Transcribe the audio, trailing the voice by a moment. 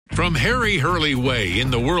From Harry Hurley Way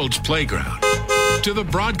in the world's playground to the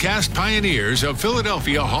broadcast pioneers of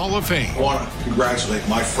Philadelphia Hall of Fame. I want to congratulate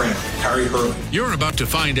my friend, Harry Hurley. You're about to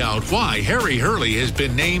find out why Harry Hurley has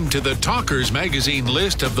been named to the Talkers Magazine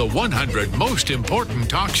list of the 100 most important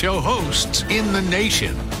talk show hosts in the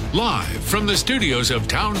nation. Live from the studios of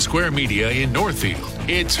Town Square Media in Northfield,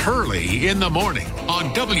 it's Hurley in the Morning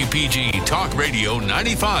on WPG Talk Radio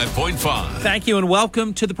 95.5. Thank you and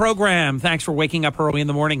welcome to the program. Thanks for waking up early in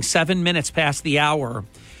the morning, 7 minutes past the hour.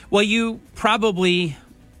 Well, you probably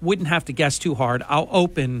wouldn't have to guess too hard. I'll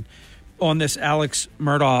open on this Alex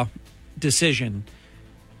Murdaugh decision.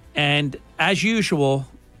 And as usual,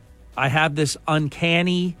 I have this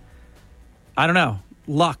uncanny,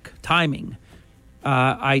 luck, timing.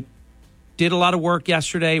 I did a lot of work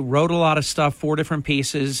yesterday, wrote a lot of stuff, 4 different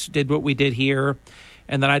pieces, did what we did here.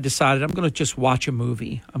 And then I decided I'm going to just watch a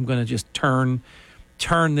movie. I'm going to just turn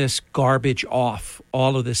this garbage off,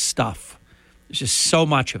 all of this stuff. There's just so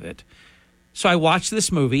much of it. So I watched this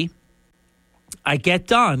movie. I get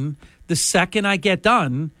done. The second I get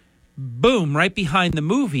done, boom, right behind the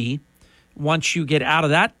movie, once you get out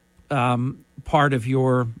of that part of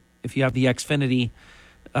your, if you have the Xfinity,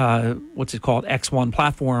 what's it called, X1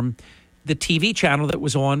 platform, the TV channel that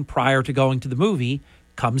was on prior to going to the movie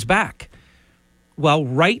comes back. Well,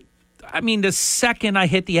 the second I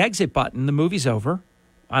hit the exit button, the movie's over.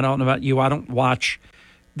 I don't know about you. I don't watch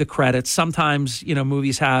the credits. Sometimes,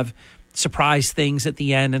 movies have surprise things at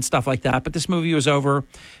the end and stuff like that. But this movie was over.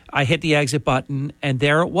 I hit the exit button, and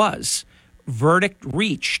there it was. Verdict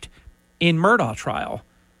reached in Murdaugh trial.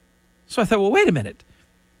 So I thought, well, wait a minute.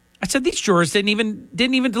 I said, these jurors didn't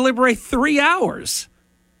even deliberate 3 hours.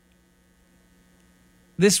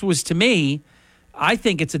 This was, to me, I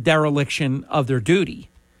think it's a dereliction of their duty.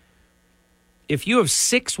 If you have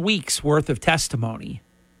 6 weeks worth of testimony,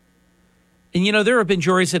 and, there have been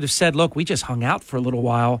juries that have said, look, we just hung out for a little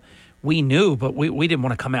while. We knew, but we didn't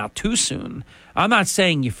want to come out too soon. I'm not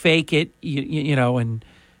saying you fake it, and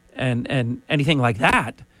anything like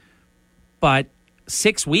that. But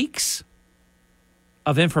 6 weeks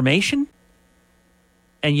of information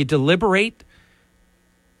and you deliberate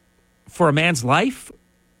for a man's life,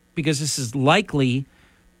 because this is likely,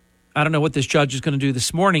 I don't know what this judge is going to do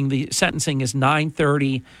this morning. The sentencing is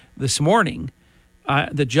 9:30 this morning.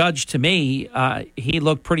 The judge, to me, he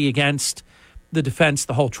looked pretty against the defense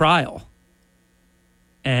the whole trial.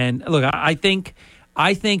 And look, I think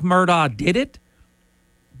Murdaugh did it,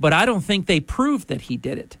 but I don't think they proved that he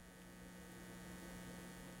did it.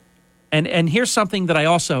 And here's something that I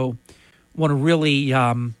also want to really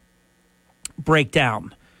break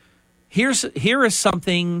down. Here is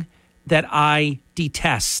something that I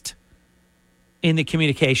detest in the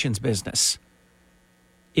communications business.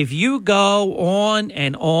 If you go on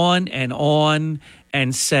and on and on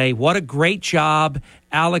and say, what a great job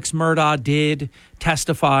Alex Murdaugh did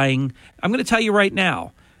testifying, I'm going to tell you right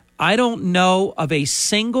now, I don't know of a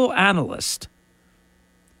single analyst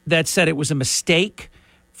that said it was a mistake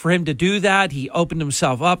for him to do that. He opened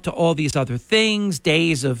himself up to all these other things,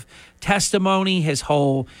 days of testimony, his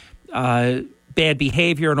whole bad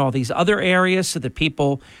behavior in all these other areas, so that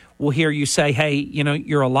people will hear you say, hey,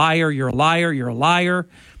 you're a liar, you're a liar, you're a liar.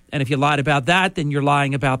 And if you lied about that, then you're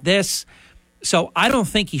lying about this. So I don't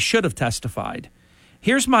think he should have testified.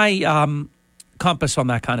 Here's my compass on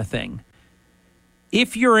that kind of thing.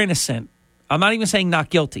 If you're innocent, I'm not even saying not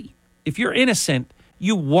guilty. If you're innocent,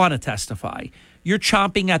 you want to testify. You're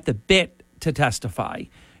chomping at the bit to testify.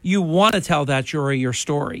 You want to tell that jury your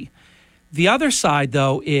story. The other side,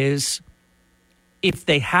 though, is if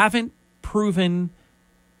they haven't proven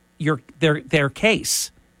their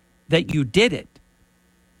case that you did it,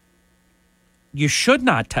 you should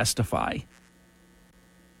not testify.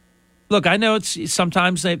 Look, I know it's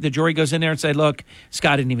sometimes the jury goes in there and say, look,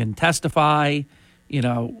 Scott didn't even testify.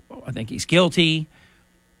 I think he's guilty.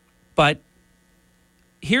 But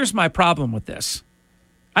here's my problem with this.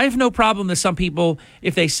 I have no problem that some people,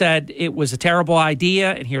 if they said it was a terrible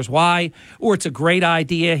idea and here's why, or it's a great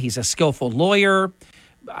idea, he's a skillful lawyer.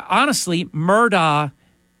 Honestly, Murdaugh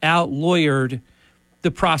out-lawyered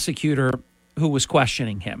the prosecutor who was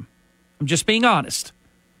questioning him. I'm just being honest.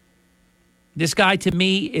 This guy, to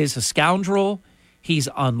me, is a scoundrel. He's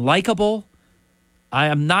unlikable. I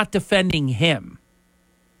am not defending him.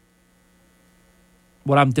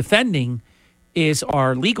 What I'm defending is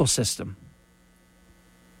our legal system.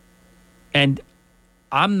 And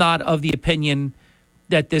I'm not of the opinion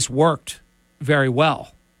that this worked very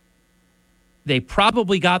well. They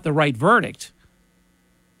probably got the right verdict.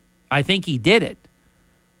 I think he did it.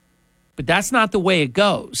 But that's not the way it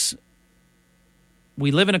goes.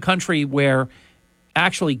 We live in a country where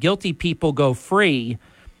actually guilty people go free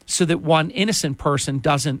so that one innocent person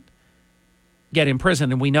doesn't get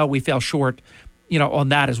imprisoned. And we know we fell short, on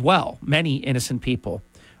that as well. Many innocent people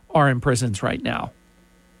are in prisons right now.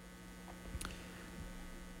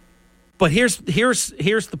 But here's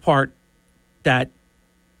the part that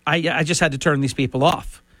I just had to turn these people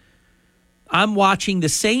off. I'm watching the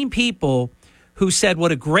same people who said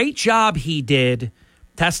what a great job he did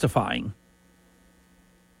testifying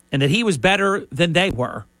and that he was better than they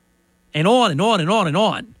were, and on and on and on and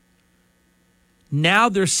on. Now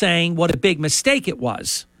they're saying what a big mistake it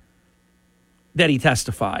was that he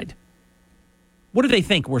testified. What do they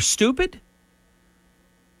think? We're stupid?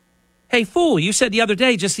 Hey, fool, you said the other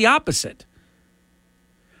day just the opposite.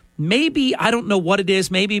 Maybe, I don't know what it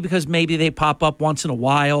is, maybe because maybe they pop up once in a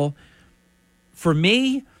while. For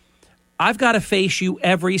me, I've got to face you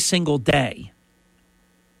every single day.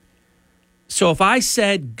 So if I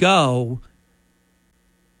said go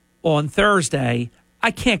on Thursday,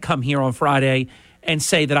 I can't come here on Friday and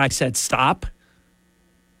say that I said stop.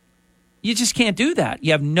 You just can't do that.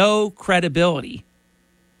 You have no credibility.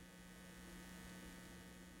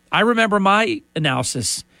 I remember my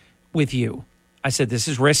analysis with you. I said this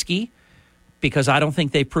is risky because I don't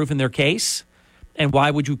think they've proven their case. And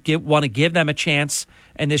why would you want to give them a chance?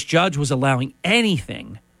 And this judge was allowing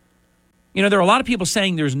anything. There are a lot of people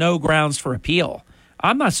saying there's no grounds for appeal.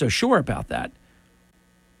 I'm not so sure about that.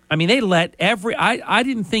 I mean, they let I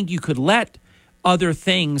didn't think you could let other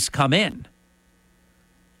things come in.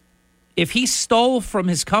 If he stole from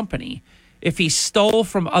his company, if he stole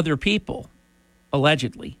from other people,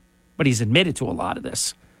 allegedly, but he's admitted to a lot of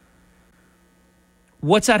this,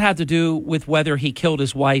 what's that have to do with whether he killed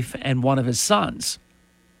his wife and one of his sons?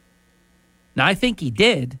 Now, I think he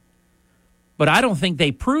did, but I don't think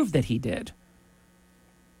they proved that he did.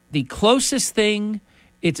 The closest thing,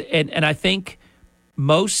 and I think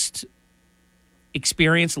most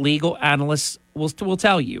experienced legal analysts will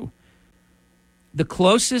tell you, the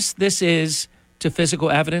closest this is to physical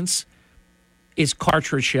evidence is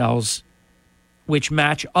cartridge shells, which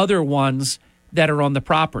match other ones that are on the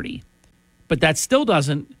property. But that still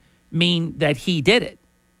doesn't mean that he did it.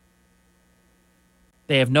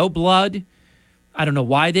 They have no blood. I don't know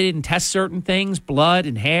why they didn't test certain things, blood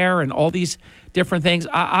and hair and all these different things.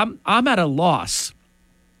 I'm at a loss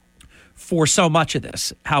for so much of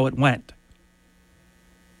this, how it went.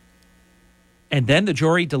 And then the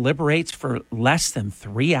jury deliberates for less than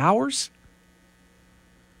 3 hours?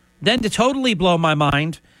 Then to totally blow my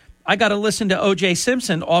mind, I got to listen to O.J.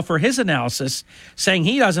 Simpson offer his analysis, saying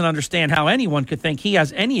he doesn't understand how anyone could think he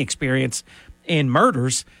has any experience in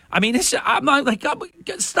murders. I mean, I'm not like,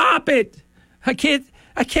 stop it. I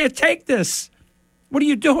can't take this. What are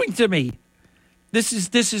you doing to me? This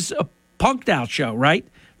is a punked out show, right?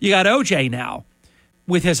 You got O.J. now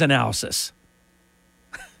with his analysis.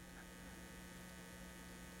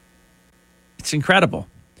 It's incredible.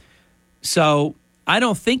 So I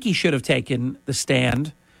don't think he should have taken the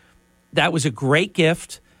stand. That was a great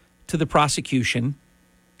gift to the prosecution.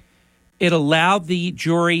 It allowed the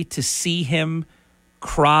jury to see him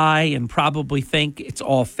cry and probably think it's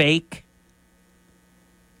all fake.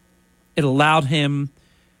 It allowed him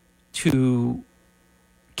to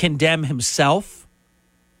condemn himself.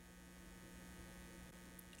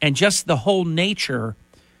 And just the whole nature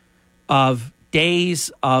of days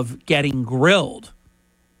of getting grilled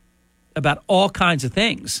about all kinds of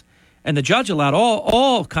things. And the judge allowed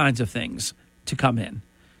all kinds of things to come in.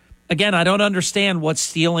 Again, I don't understand what's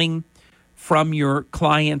stealing from your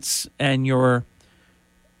clients and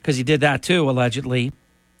because he did that too, allegedly.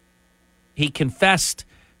 He confessed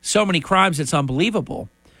so many crimes, it's unbelievable.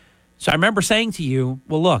 So I remember saying to you,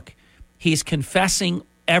 well, look, he's confessing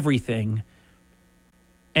everything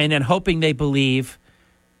and then hoping they believe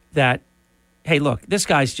that, hey, look, this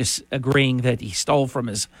guy's just agreeing that he stole from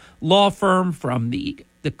his law firm, from the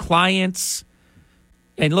clients.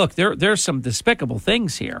 And look, there's some despicable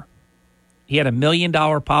things here. He had $1 million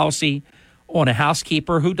policy on a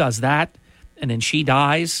housekeeper. Who does that? And then she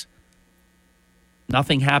dies.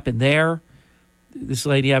 Nothing happened there. This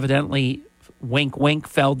lady evidently, wink, wink,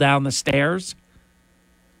 fell down the stairs.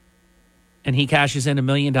 And he cashes in $1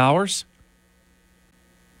 million.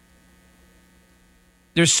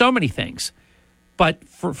 There's so many things. But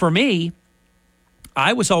for me,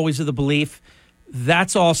 I was always of the belief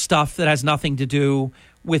that's all stuff that has nothing to do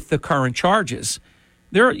with the current charges.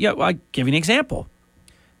 I'll give you an example.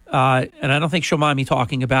 And I don't think she'll mind me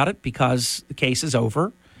talking about it because the case is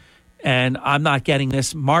over. And I'm not getting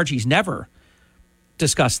this. Margie's never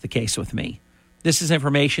discussed the case with me. This is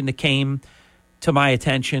information that came to my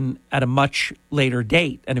attention at a much later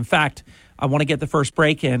date. And in fact, I want to get the first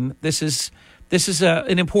break in. This is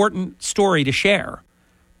an important story to share,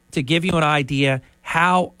 to give you an idea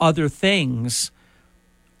how other things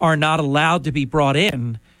are not allowed to be brought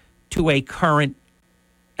in to a current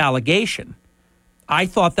allegation. I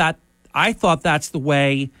thought that's the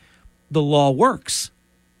way the law works.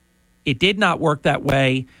 It did not work that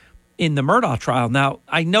way in the Murdaugh trial. Now,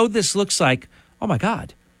 I know this looks like, oh my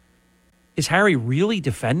God, is Harry really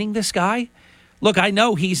defending this guy? Look, I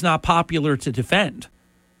know he's not popular to defend.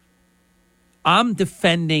 I'm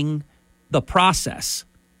defending the process.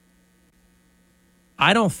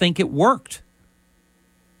 I don't think it worked.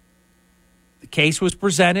 The case was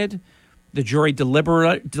presented. The jury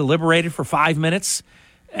deliberated for 5 minutes,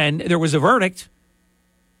 and there was a verdict.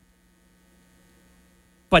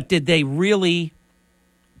 But did they really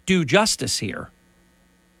do justice here?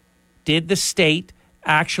 Did the state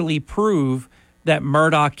actually prove that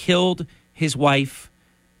Murdaugh killed his wife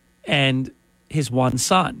and his one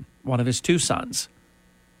son, one of his two sons?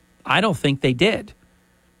 I don't think they did.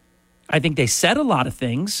 I think they said a lot of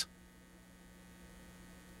things.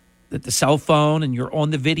 That the cell phone and you're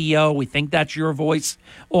on the video, we think that's your voice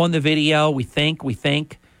on the video. We think.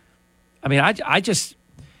 I mean,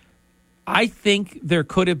 I think there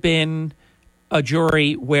could have been a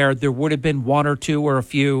jury where there would have been one or two or a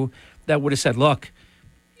few that would have said, look,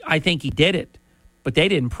 I think he did it, but they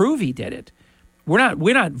didn't prove he did it. We're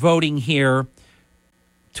not voting here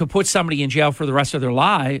to put somebody in jail for the rest of their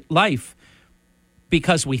life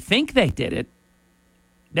because we think they did it.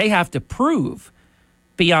 They have to prove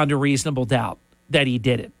beyond a reasonable doubt that he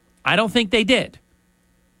did it. I don't think they did.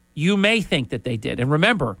 You may think that they did. And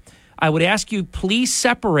remember, I would ask you, please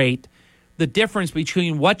separate the difference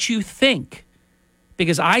between what you think,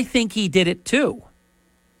 because I think he did it too.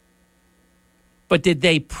 But did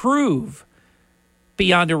they prove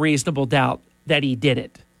beyond a reasonable doubt that he did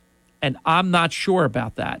it? And I'm not sure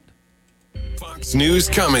about that. Fox News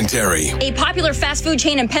commentary. A popular fast food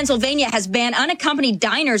chain in Pennsylvania has banned unaccompanied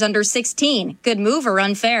diners under 16. Good move or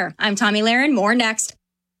unfair? I'm Tommy Lahren. More next.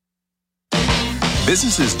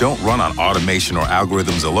 Businesses don't run on automation or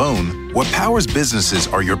algorithms alone. What powers businesses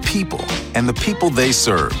are your people and the people they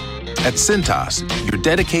serve. At Cintas, your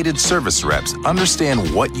dedicated service reps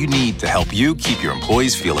understand what you need to help you keep your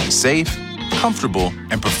employees feeling safe, comfortable,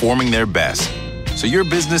 and performing their best. So your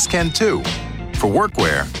business can too. For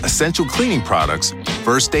workwear, essential cleaning products,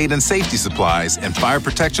 first aid and safety supplies, and fire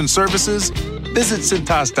protection services, visit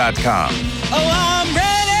Cintas.com. Oh, I'm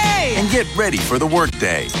ready! And get ready for the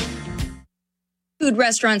workday. Food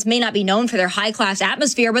restaurants may not be known for their high-class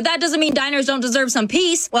atmosphere, but that doesn't mean diners don't deserve some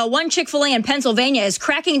peace. Well, one Chick-fil-A in Pennsylvania is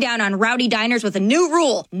cracking down on rowdy diners with a new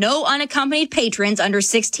rule: no unaccompanied patrons under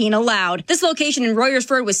 16 allowed. This location in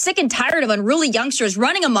Royersford was sick and tired of unruly youngsters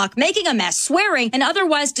running amok, making a mess, swearing, and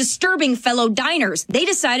otherwise disturbing fellow diners. They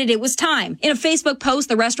decided it was time. In a Facebook post,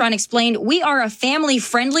 the restaurant explained, "We are a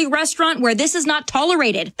family-friendly restaurant where this is not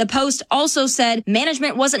tolerated." The post also said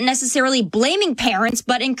management wasn't necessarily blaming parents,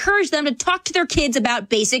 but encouraged them to talk to their kids about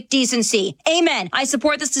basic decency. Amen. I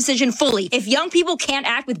support this decision fully. If young people can't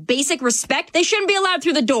act with basic respect, they shouldn't be allowed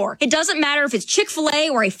through the door. It doesn't matter if it's Chick-fil-A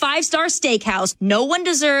or a 5-star steakhouse. No one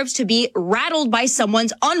deserves to be rattled by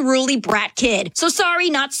someone's unruly brat kid. So sorry,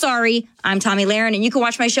 not sorry. I'm Tommy Lahren, and you can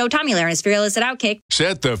watch my show, Tommy Lahren is Fearless at Outkick.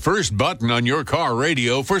 Set the first button on your car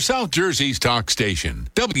radio for South Jersey's talk station,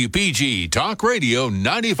 WPG Talk Radio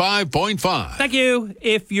 95.5. Thank you.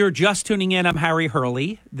 If you're just tuning in, I'm Harry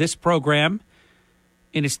Hurley. This program,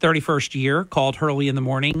 in its 31st year, called Hurley in the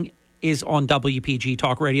Morning, is on WPG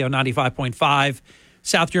Talk Radio 95.5,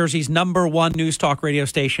 South Jersey's #1 news talk radio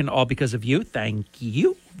station, all because of you. Thank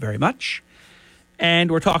you very much.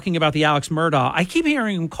 And we're talking about the Alex Murdaugh. I keep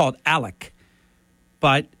hearing him called Alec,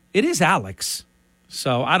 but it is Alex.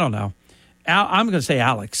 So I don't know. I'm going to say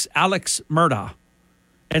Alex Murdaugh.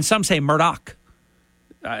 And some say Murdoch.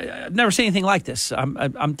 I've never seen anything like this.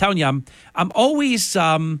 I'm telling you, I'm always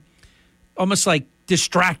almost like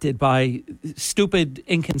distracted by stupid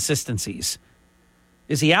inconsistencies.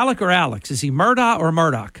 Is he Alec or Alex? Is he Murdaugh or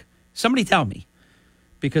Murdoch? Somebody tell me,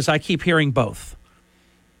 because I keep hearing both.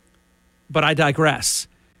 But I digress.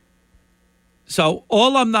 So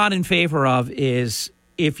all I'm not in favor of is,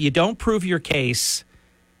 if you don't prove your case,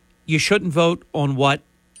 you shouldn't vote on what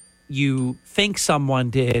you think someone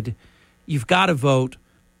did. You've got to vote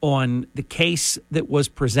on the case that was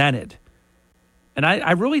presented. And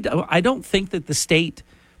I don't think that the state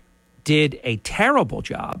did a terrible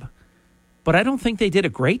job, but I don't think they did a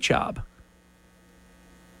great job.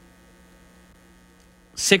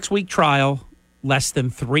 6-week trial, less than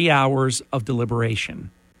 3 hours of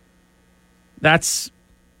deliberation.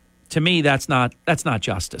 To me, that's not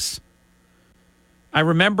justice. I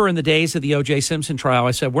remember in the days of the O.J. Simpson trial,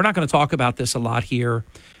 I said, we're not going to talk about this a lot here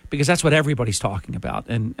because that's what everybody's talking about.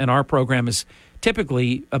 And our program is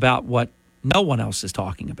typically about what no one else is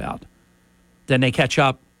talking about. Then they catch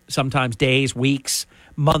up sometimes days, weeks,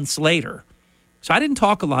 months later. So I didn't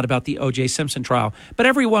talk a lot about the O.J. Simpson trial, but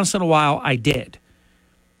every once in a while I did.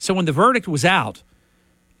 So when the verdict was out,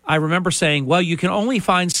 I remember saying, well, you can only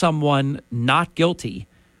find someone not guilty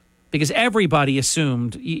because everybody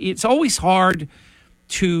assumed. It's always hard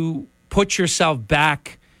to put yourself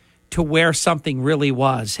back to where something really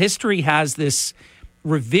was. History has this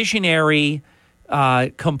revisionary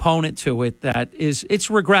component to it that it's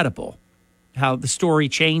regrettable how the story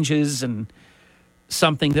changes and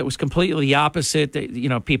something that was completely the opposite.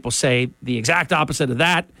 People say the exact opposite of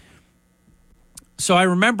that. So I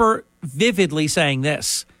remember vividly saying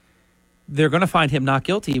this. They're going to find him not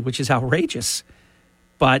guilty, which is outrageous.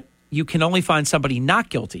 But you can only find somebody not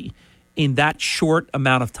guilty in that short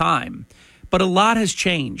amount of time. But a lot has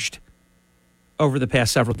changed over the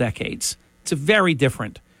past several decades. It's a very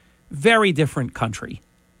different country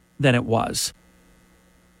than it was.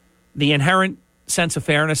 The inherent sense of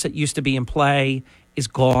fairness that used to be in play is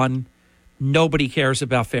gone. Nobody cares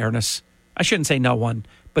about fairness. I shouldn't say no one,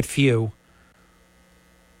 but few.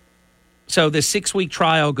 So this 6-week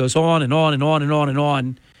trial goes on and on and on and on and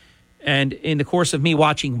on. And in the course of me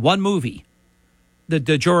watching one movie, the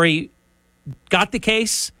jury got the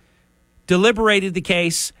case, deliberated the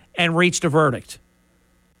case, and reached a verdict.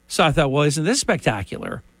 So I thought, well, isn't this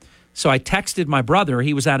spectacular? So I texted my brother.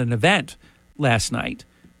 He was at an event last night,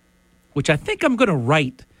 which I think I'm going to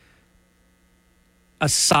write a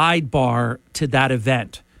sidebar to that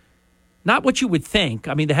event. Not what you would think.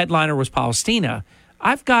 I mean, the headliner was Palestina.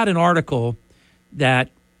 I've got an article that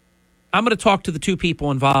I'm going to talk to the two people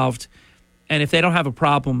involved, and if they don't have a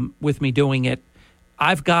problem with me doing it,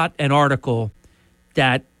 I've got an article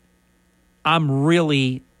that I'm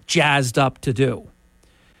really jazzed up to do.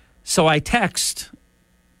 So I text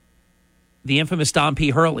the infamous Don P.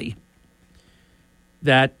 Hurley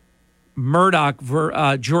that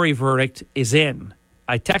Murdaugh jury verdict is in.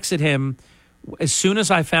 I texted him as soon as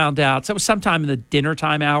I found out. So it was sometime in the dinner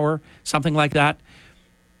time hour, something like that.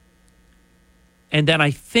 And then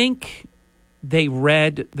I think they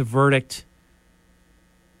read the verdict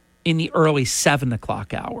in the early 7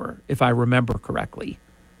 o'clock hour, if I remember correctly.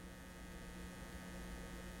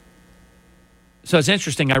 So it's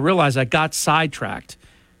interesting. I realized I got sidetracked.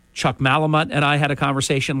 Chuck Malamut and I had a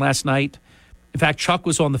conversation last night. In fact, Chuck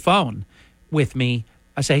was on the phone with me.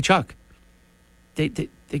 I say, hey, Chuck, they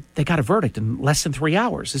got a verdict in less than 3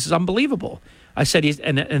 hours. This is unbelievable. I said,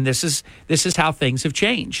 and this is how things have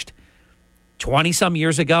changed. 20-some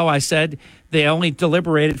years ago, I said they only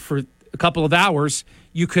deliberated for a couple of hours.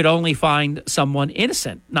 You could only find someone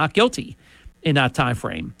innocent, not guilty, in that time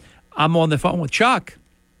frame. I'm on the phone with Chuck.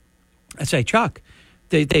 I say, Chuck,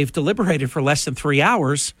 they've deliberated for less than 3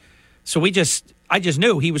 hours. So I just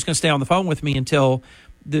knew he was going to stay on the phone with me until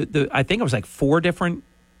I think it was like 4 different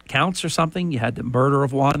counts or something. You had the murder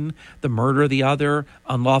of one, the murder of the other,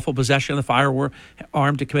 unlawful possession of the firearm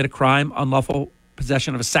to commit a crime, unlawful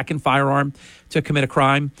possession of a second firearm to commit a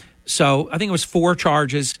crime. So I think it was 4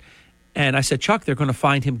 charges. And I said, Chuck, they're going to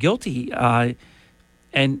find him guilty.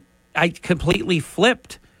 And I completely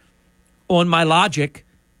flipped on my logic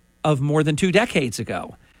of more than 2 decades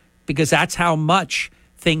ago, because that's how much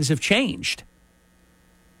things have changed.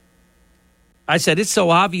 I said, it's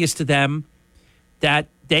so obvious to them that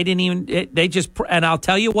and I'll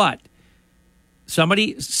tell you what,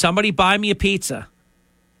 somebody buy me a pizza.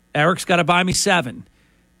 Eric's got to buy me 7.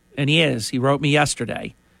 And he wrote me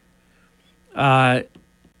yesterday.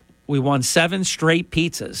 We won 7 straight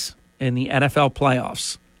pizzas in the NFL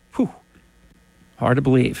playoffs. Whew. Hard to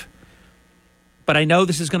believe. But I know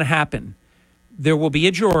this is going to happen. There will be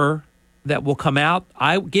a juror that will come out.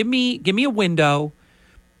 Give me a window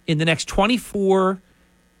in the next 24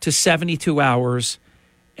 to 72 hours.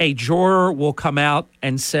 A juror will come out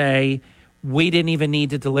and say, we didn't even need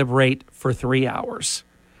to deliberate for 3 hours.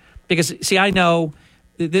 Because, see, I know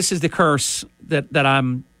this is the curse that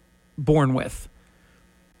I'm born with.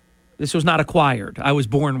 This was not acquired. I was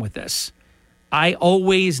born with this. I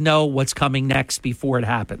always know what's coming next before it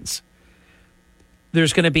happens.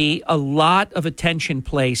 There's going to be a lot of attention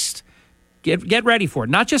placed. Get ready for it.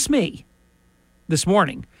 Not just me this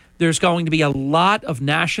morning. There's going to be a lot of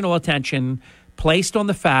national attention placed on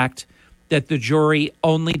the fact that the jury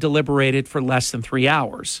only deliberated for less than 3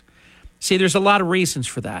 hours. See, there's a lot of reasons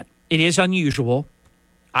for that. It is unusual.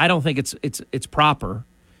 I don't think it's proper.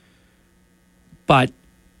 But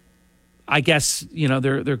I guess,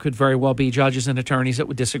 there could very well be judges and attorneys that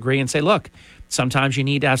would disagree and say, look, sometimes you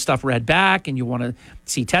need to have stuff read back and you want to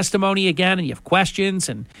see testimony again and you have questions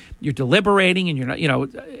and you're deliberating and you're not,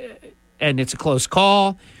 and it's a close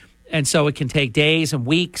call. And so it can take days and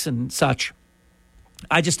weeks and such.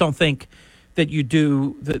 I just don't think that you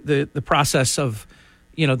do the process of,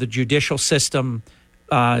 the judicial system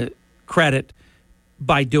credit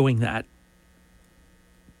by doing that.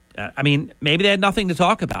 I mean, maybe they had nothing to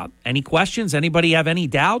talk about. Any questions? Anybody have any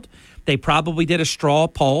doubt? They probably did a straw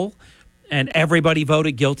poll and everybody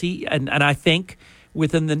voted guilty. And I think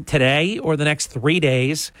within today or the next 3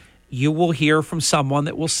 days, you will hear from someone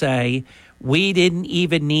that will say, we didn't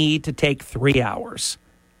even need to take 3 hours.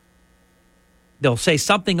 They'll say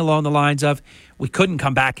something along the lines of, we couldn't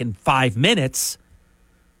come back in 5 minutes,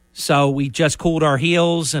 so we just cooled our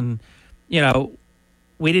heels and,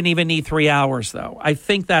 we didn't even need 3 hours, though. I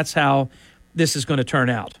think that's how this is going to turn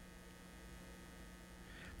out.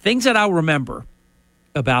 Things that I'll remember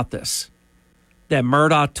about this, that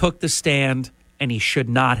Murdaugh took the stand and he should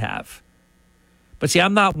not have. But see,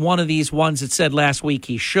 I'm not one of these ones that said last week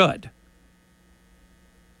he should,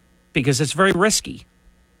 because it's very risky.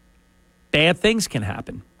 Bad things can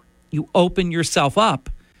happen. You open yourself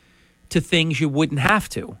up to things you wouldn't have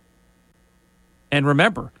to. And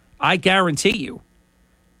remember, I guarantee you,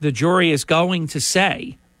 the jury is going to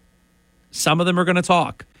say, some of them are going to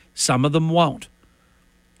talk, some of them won't.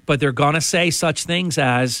 But they're going to say such things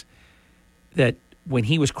as that when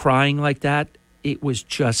he was crying like that, it was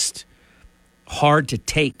just hard to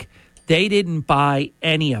take. They didn't buy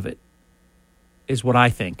any of it, is what I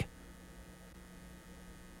think.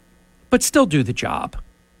 But still do the job.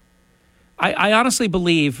 I honestly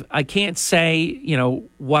believe, I can't say,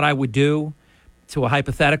 what I would do to a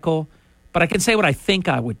hypothetical, but I can say what I think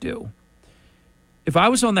I would do. If I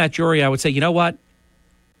was on that jury, I would say, you know what?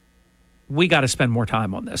 We got to spend more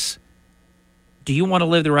time on this. Do you want to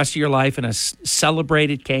live the rest of your life in a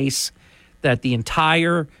celebrated case that the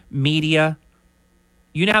entire media,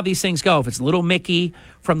 you know how these things go. If it's Little Mickey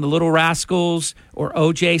from the Little Rascals or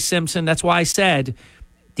O.J. Simpson, that's why I said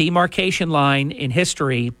demarcation line in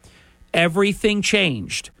history, everything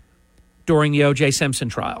changed during the O.J. Simpson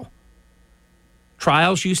trial.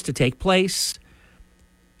 Trials used to take place.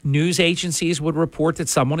 News agencies would report that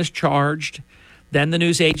someone is charged. Then the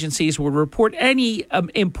news agencies would report any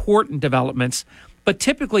important developments. But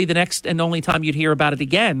typically the next and only time you'd hear about it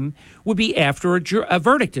again would be after a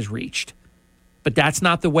verdict is reached. But that's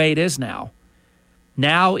not the way it is now.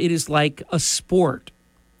 Now it is like a sport.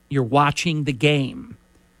 You're watching the game.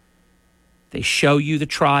 They show you the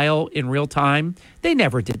trial in real time. They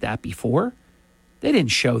never did that before. They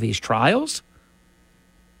didn't show these trials.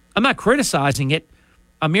 I'm not criticizing it.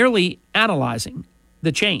 I'm merely analyzing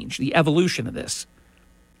the change, the evolution of this.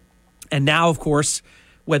 And now, of course,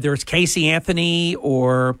 whether it's Casey Anthony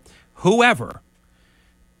or whoever,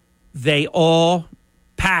 they all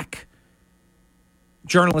pack.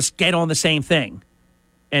 Journalists get on the same thing.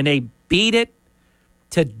 And they beat it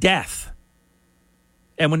to death.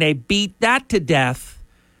 And when they beat that to death,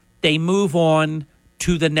 they move on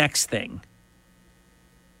to the next thing.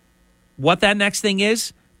 What that next thing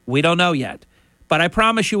is, we don't know yet. But I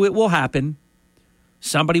promise you it will happen.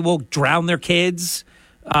 Somebody will drown their kids,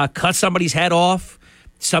 cut somebody's head off,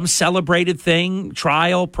 some celebrated thing,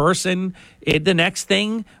 trial, person. The next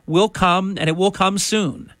thing will come, and it will come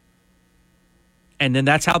soon. And then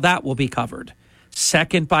that's how that will be covered.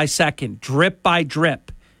 Second by second, drip by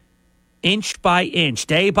drip, inch by inch,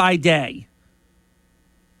 day by day.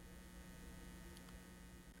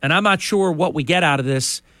 And I'm not sure what we get out of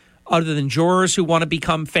this other than jurors who want to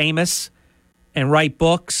become famous and write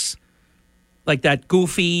books, like that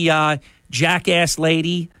goofy jackass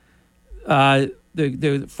lady,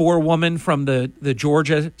 the forewoman from the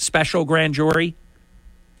Georgia special grand jury.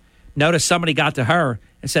 Notice somebody got to her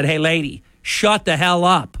and said, hey, lady, shut the hell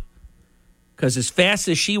up. Because as fast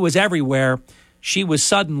as she was everywhere, she was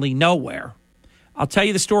suddenly nowhere. I'll tell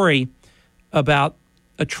you the story about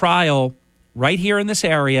a trial right here in this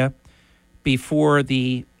area before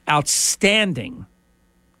the outstanding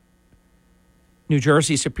New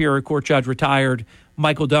Jersey Superior Court Judge retired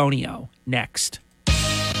Michael Donio next.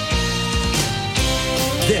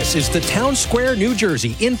 This is the Town Square, New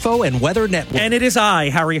Jersey Info and Weather Network. And it is I,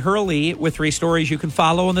 Harry Hurley, with 3 stories you can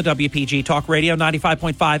follow on the WPG Talk Radio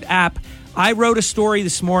 95.5 app. I wrote a story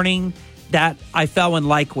this morning that I fell in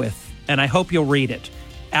like with, and I hope you'll read it.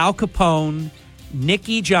 Al Capone,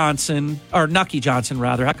 Nucky Johnson, how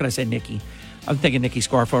could I say Nikki? I'm thinking Nikki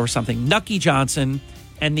Scarfo or something. Nucky Johnson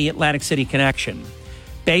and the Atlantic City connection.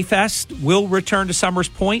 Bayfest will return to Summers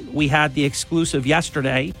Point. We had the exclusive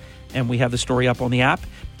yesterday And we have the story up on the app.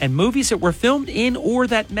 And movies that were filmed in or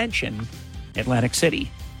that mention Atlantic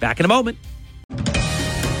City. Back in a moment.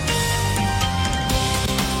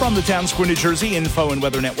 From the Town Square, New Jersey Info and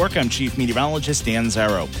Weather Network, I'm Chief Meteorologist Dan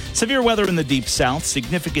Zarrow. Severe weather in the Deep South,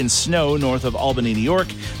 significant snow north of Albany, New York.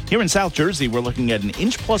 Here in South Jersey, we're looking at an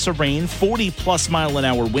inch plus of rain, 40-plus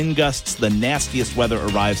mile-an-hour wind gusts. The nastiest weather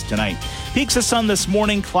arrives tonight. Peaks of sun this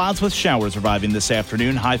morning, clouds with showers arriving this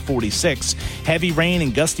afternoon, high 46. Heavy rain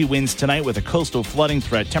and gusty winds tonight with a coastal flooding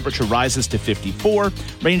threat. Temperature rises to 54.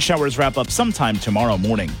 Rain showers wrap up sometime tomorrow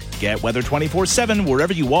morning. Get weather 24/7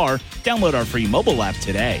 wherever you are. Download our free mobile app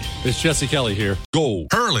today. It's Jesse Kelly here. Go.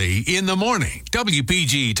 Early in the morning,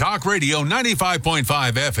 WPG Talk Radio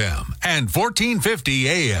 95.5 FM and 1450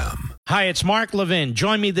 AM. Hi, it's Mark Levin.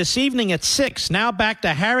 Join me this evening at 6. Now back to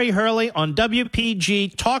Harry Hurley on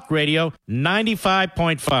WPG Talk Radio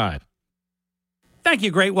 95.5. Thank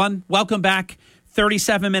you, great one. Welcome back.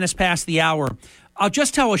 37 minutes past the hour. I'll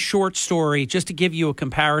just tell a short story just to give you a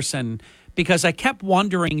comparison, because I kept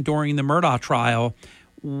wondering during the Murdaugh trial,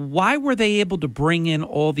 why were they able to bring in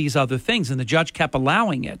all these other things? And the judge kept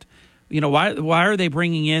allowing it. You know, why are they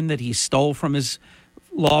bringing in that he stole from his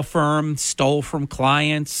law firm, stole from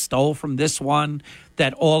clients, stole from this one,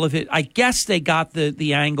 that all of it? I guess they got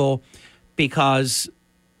the angle because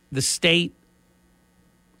the state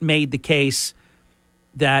made the case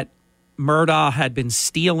that Murdaugh had been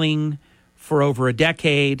stealing for over a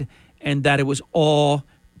decade and that it was all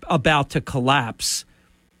about to collapse.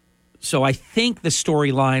 So I think the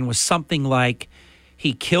storyline was something like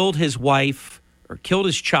he killed his wife or killed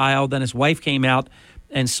his child, then his wife came out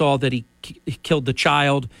and saw that he killed the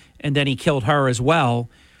child, and then he killed her as well.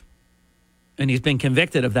 And he's been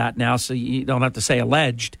convicted of that now, so you don't have to say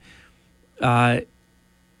alleged. And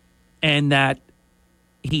that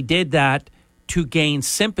he did that to gain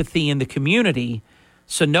sympathy in the community.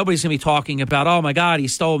 So nobody's going to be talking about, oh, my God, he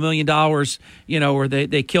stole $1 million, you know, or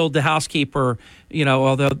they killed the housekeeper, you know,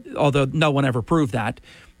 although no one ever proved that.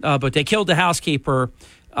 But they killed the housekeeper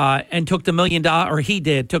and took the $1 million, or he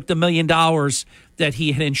did, took the $1 million that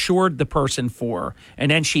he had insured the person for.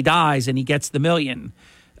 And then she dies and he gets the $1 million.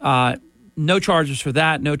 No charges for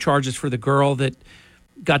that. No charges for the girl that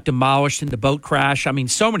got demolished in the boat crash. I mean,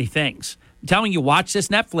 so many things. I'm telling you, watch this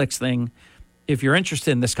Netflix thing if you're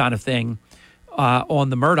interested in this kind of thing. On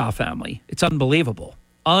the Murdaugh family. It's unbelievable.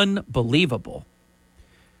 Unbelievable.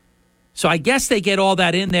 So I guess they get all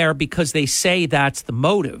that in there because they say that's the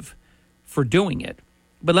motive for doing it.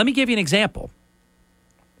 But let me give you an example.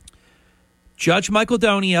 Judge Michael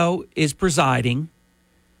Donio is presiding.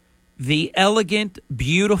 The elegant,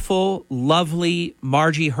 beautiful, lovely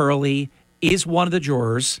Margie Hurley is one of the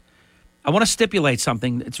jurors. I want to stipulate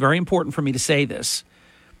something. It's very important for me to say this.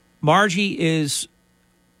 Margie is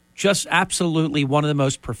just absolutely one of the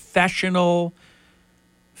most professional,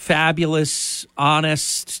 fabulous,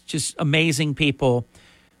 honest, just amazing people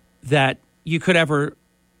that you could ever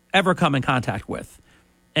come in contact with.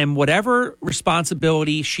 And whatever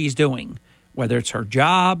responsibility she's doing, whether it's her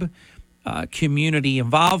job, community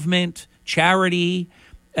involvement, charity,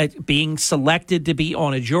 being selected to be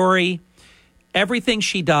on a jury, everything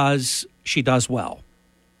she does well.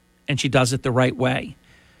 And she does it the right way.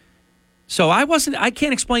 So I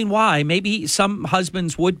can't explain why. Maybe some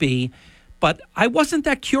husbands would be, but I wasn't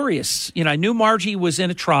that curious. You know, I knew Margie was in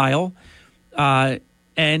a trial, but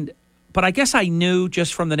I guess I knew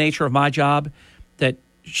just from the nature of my job that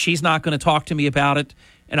she's not going to talk to me about it,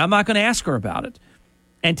 and I'm not going to ask her about it.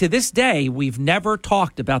 And to this day, we've never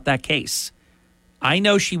talked about that case. I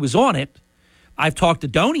know she was on it. I've talked to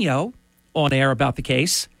Donio on air about the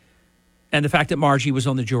case and the fact that Margie was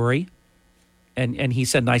on the jury. And he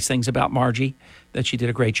said nice things about Margie, that she did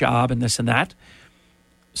a great job and this and that.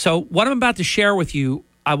 So what I'm about to share with you,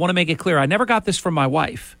 I want to make it clear. I never got this from my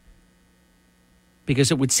wife because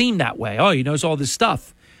it would seem that way. Oh, he knows all this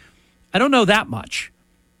stuff. I don't know that much,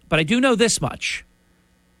 but I do know this much.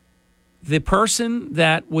 The person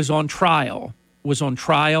that was on trial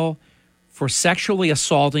for sexually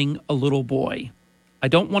assaulting a little boy. I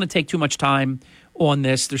don't want to take too much time on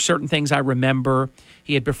this. There's certain things I remember.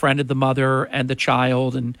 He had befriended the mother and the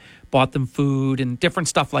child and bought them food and different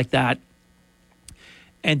stuff like that.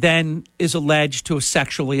 And then is alleged to have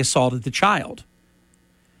sexually assaulted the child.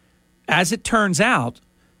 As it turns out,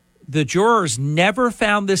 the jurors never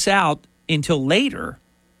found this out until later,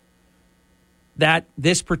 that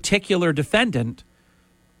this particular defendant,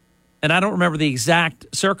 and I don't remember the exact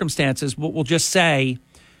circumstances, but we'll just say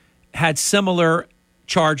had similar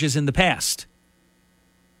charges in the past.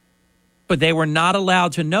 But they were not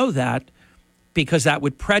allowed to know that because that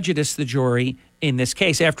would prejudice the jury in this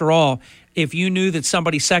case. After all, if you knew that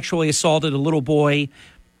somebody sexually assaulted a little boy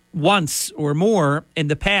once or more in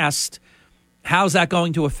the past, how's that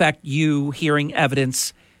going to affect you hearing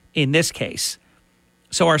evidence in this case?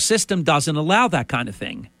 So our system doesn't allow that kind of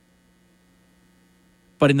thing.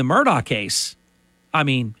 But in the Murdaugh case, I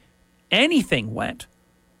mean, anything went.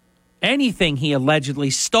 Anything he allegedly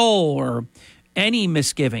stole or any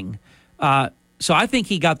misgiving. So I think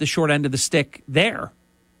he got the short end of the stick there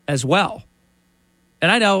as well.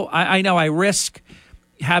 And I know I risk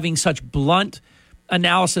having such blunt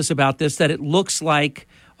analysis about this that it looks like,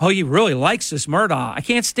 oh, he really likes this Murdaugh. I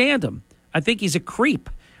can't stand him. I think he's a creep.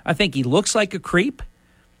 I think he looks like a creep.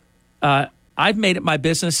 I've made it my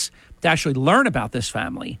business to actually learn about this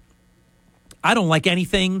family. I don't like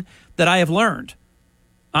anything that I have learned.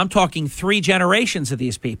 I'm talking 3 generations of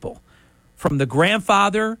these people, from the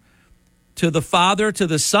grandfather to the father to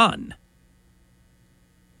the son.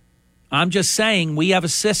 I'm just saying we have a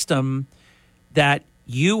system that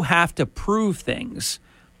you have to prove things,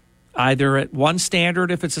 either at one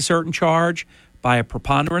standard if it's a certain charge, by a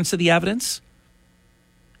preponderance of the evidence.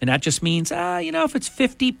 And that just means, if it's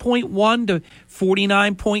 50.1 to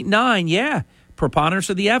 49.9, yeah, preponderance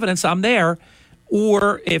of the evidence, I'm there.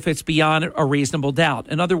 Or if it's beyond a reasonable doubt.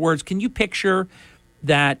 In other words, can you picture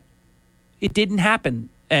that it didn't happen?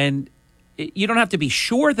 And you don't have to be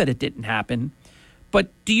sure that it didn't happen,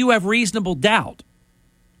 but do you have reasonable doubt?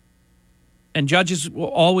 And judges will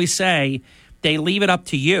always say they leave it up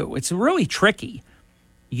to you. It's really tricky.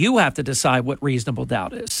 You have to decide what reasonable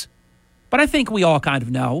doubt is. But I think we all kind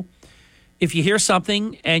of know. If you hear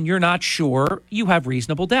something and you're not sure, you have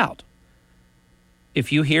reasonable doubt.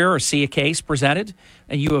 If you hear or see a case presented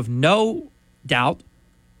and you have no doubt,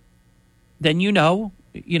 then you've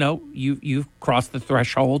crossed the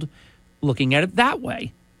threshold looking at it that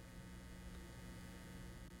way.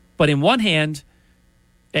 But in one hand,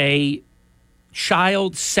 a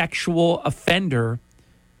child sexual offender,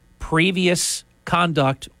 previous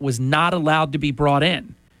conduct was not allowed to be brought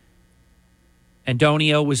in.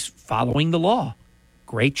 Antonio was following the law.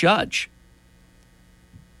 Great judge.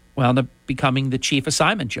 Wound up becoming the chief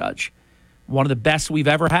assignment judge. One of the best we've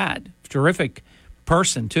ever had. Terrific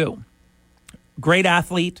person, too. Great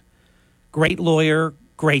athlete, great lawyer,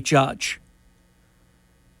 great judge.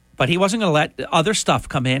 But he wasn't going to let other stuff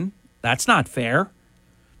come in. That's not fair.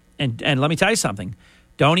 And let me tell you something.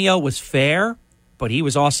 Donio was fair, but he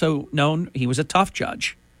was also known, he was a tough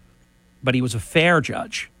judge. But he was a fair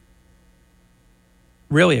judge.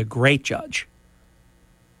 Really a great judge.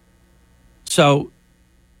 So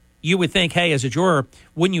you would think, hey, as a juror,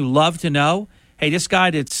 wouldn't you love to know, hey, this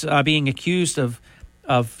guy that's being accused of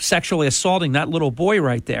sexually assaulting that little boy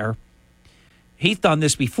right there, he's done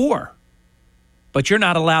this before. But you're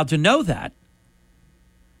not allowed to know that.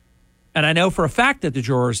 And I know for a fact that the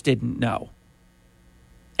jurors didn't know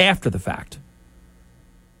after the fact.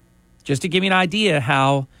 Just to give you an idea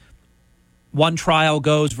how one trial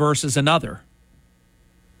goes versus another.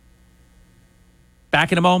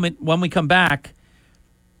 Back in a moment, when we come back,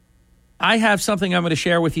 I have something I'm going to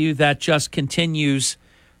share with you that just continues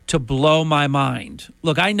to blow my mind.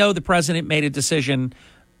 Look, I know the president made a decision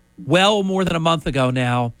well more than a month ago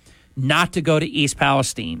now not to go to East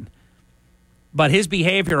Palestine. But his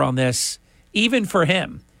behavior on this, even for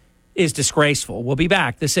him, is disgraceful. We'll be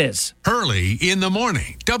back. This is Hurley in the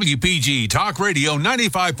Morning. WPG Talk Radio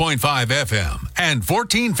 95.5 FM and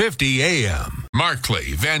 1450 AM.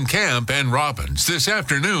 Markley, Van Camp, and Robbins this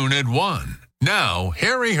afternoon at 1. Now,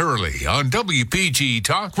 Harry Hurley on WPG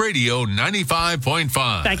Talk Radio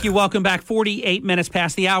 95.5. Thank you. Welcome back. 48 minutes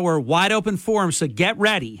past the hour. Wide open forum, so get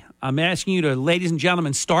ready. I'm asking you to, ladies and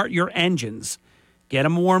gentlemen, start your engines. Get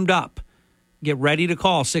them warmed up. Get ready to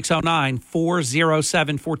call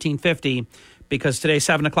 609-407-1450 because today's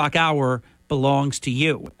 7 o'clock hour belongs to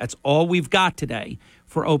you. That's all we've got today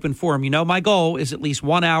for open forum. You know, my goal is at least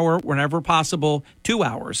 1 hour, whenever possible, 2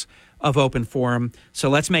 hours of open forum. So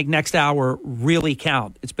let's make next hour really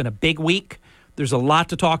count. It's been a big week. There's a lot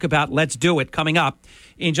to talk about. Let's do it. Coming up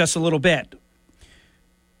in just a little bit.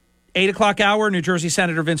 8 o'clock hour, New Jersey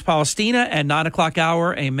Senator Vince Palestina, and 9 o'clock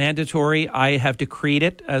hour, a mandatory, I have decreed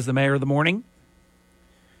it as the mayor of the morning,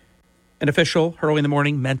 an official Hurley in the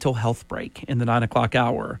Morning mental health break in the 9 o'clock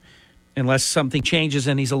hour. Unless something changes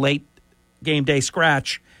and he's a late game day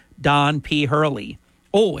scratch, Don P. Hurley.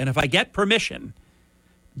 Oh, and if I get permission,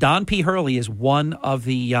 Don P. Hurley is one of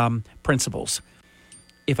the principals.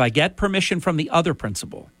 If I get permission from the other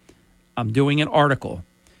principal, I'm doing an article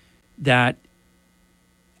that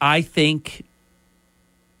I think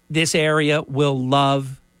this area will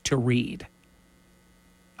love to read.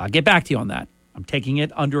 I'll get back to you on that. I'm taking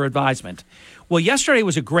it under advisement. Well, yesterday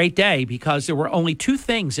was a great day because there were only two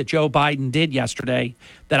things that Joe Biden did yesterday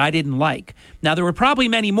that I didn't like. Now, there were probably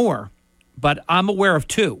many more, but I'm aware of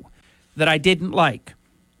two that I didn't like.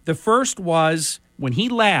 The first was when he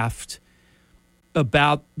laughed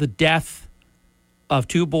about the death of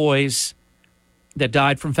two boys that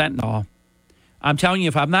died from fentanyl. I'm telling you,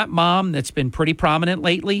 if I'm that mom that's been pretty prominent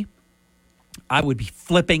lately, I would be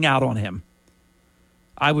flipping out on him.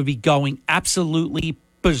 I would be going absolutely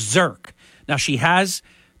berserk. Now, she has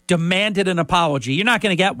demanded an apology. You're not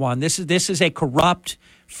going to get one. This is a corrupt,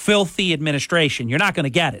 filthy administration. You're not going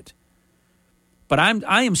to get it. But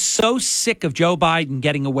I am so sick of Joe Biden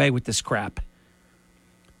getting away with this crap.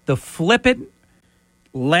 The flippant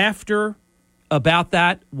laughter about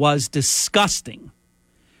that was disgusting.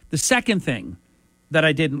 The second thing that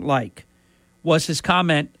I didn't like was his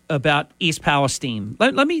comment about East Palestine.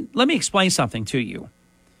 Let me explain something to you.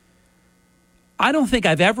 I don't think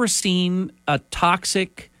I've ever seen a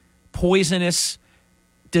toxic, poisonous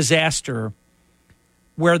disaster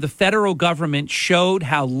where the federal government showed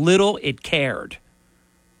how little it cared.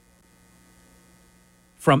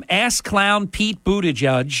 From ass clown Pete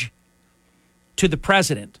Buttigieg to the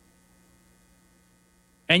president.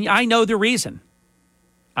 And I know the reason.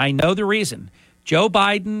 Joe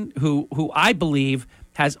Biden, who I believe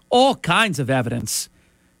has all kinds of evidence,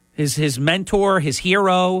 his mentor, his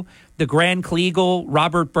hero, the Grand Kleagle,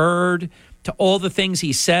 Robert Byrd, to all the things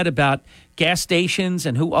he said about gas stations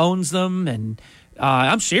and who owns them. And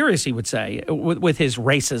I'm serious, he would say, with his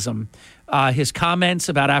racism, his comments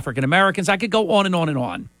about African Americans. I could go on and on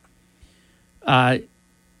and on.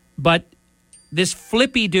 But this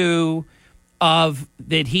flippy-do of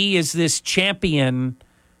that he is this champion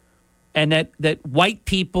and that white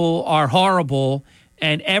people are horrible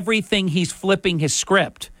and everything he's flipping his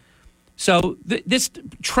script. So this,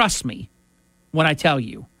 trust me when I tell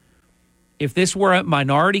you, if this were a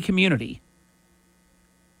minority community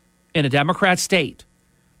in a Democrat state,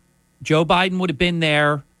 Joe Biden would have been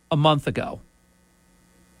there a month ago.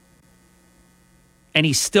 And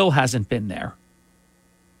he still hasn't been there.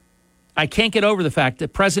 I can't get over the fact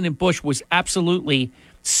that President Bush was absolutely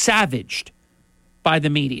savaged by the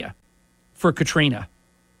media for Katrina.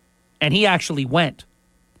 And he actually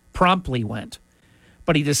promptly went.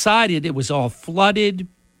 But he decided it was all flooded,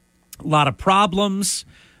 a lot of problems.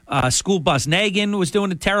 School bus Nagin was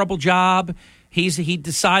doing a terrible job. He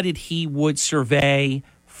decided he would survey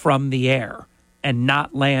from the air and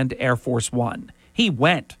not land Air Force One. He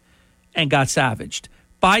went and got savaged.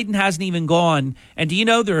 Biden hasn't even gone. And do you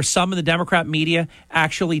know there are some in the Democrat media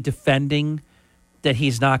actually defending that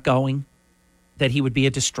he's not going, that he would be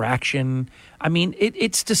a distraction? I mean,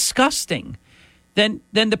 it's disgusting. Then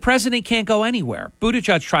the president can't go anywhere.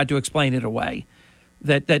 Buttigieg tried to explain it away,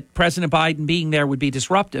 that President Biden being there would be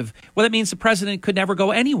disruptive. Well, that means the president could never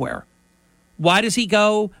go anywhere. Why does he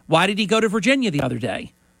go? Why did he go to Virginia the other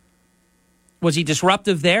day? Was he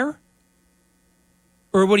disruptive there?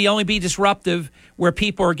 Or would he only be disruptive where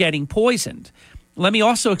people are getting poisoned? Let me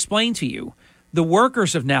also explain to you, the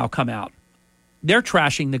workers have now come out. They're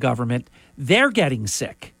trashing the government. They're getting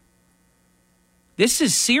sick. This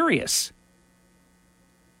is serious.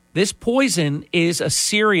 This poison is a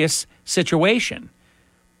serious situation.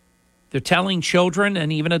 They're telling children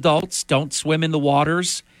and even adults, don't swim in the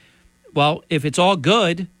waters. Well, if it's all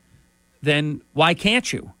good, then why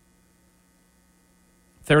can't you?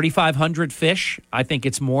 3,500 fish. I think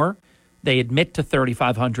it's more. They admit to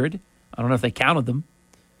 3,500. I don't know if they counted them.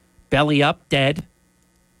 Belly up, dead.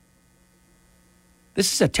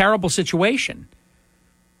 This is a terrible situation.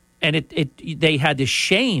 And they had to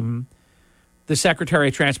shame the Secretary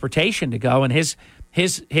of Transportation to go, and his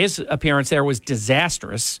appearance there was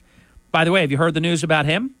disastrous. By the way, have you heard the news about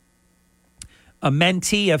him? A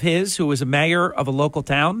mentee of his who was a mayor of a local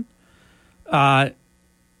town.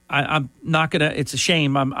 I'm not going to, it's a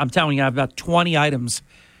shame. I'm telling you, I have about 20 items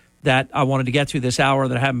that I wanted to get to this hour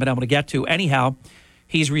that I haven't been able to get to. Anyhow,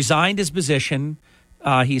 he's resigned his position.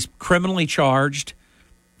 He's criminally charged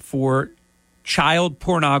for child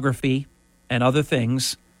pornography and other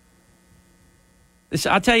things.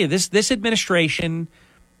 I'll tell you, this administration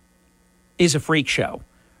is a freak show.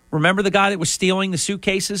 Remember the guy that was stealing the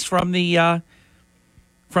suitcases from the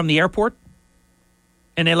airport?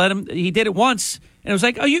 And they let him, he did it once, and it was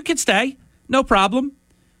like, oh, you can stay. No problem.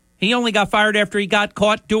 He only got fired after he got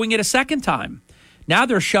caught doing it a second time. Now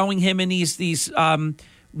they're showing him in these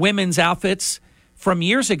women's outfits from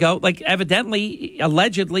years ago. Like, evidently,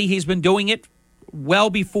 allegedly, he's been doing it well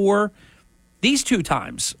before these two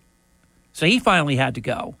times. So he finally had to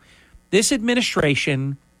go. This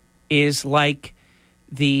administration is like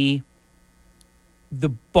the the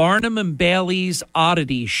Barnum and Bailey's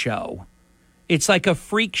Oddity Show. It's like a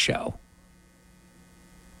freak show.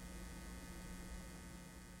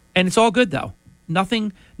 And it's all good, though.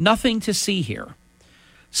 Nothing to see here.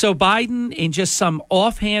 So Biden, in just some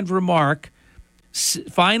offhand remark,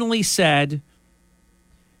 finally said,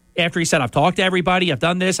 after he said, I've talked to everybody, I've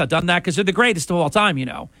done this, I've done that, because they're the greatest of all time,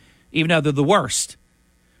 even though they're the worst,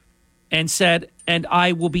 and said, and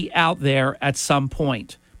I will be out there at some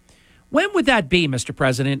point. When would that be, Mr.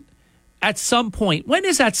 President? At some point. When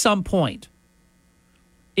is at some point?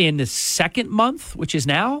 In the second month, which is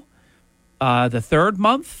now? The third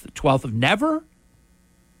month? The 12th of never?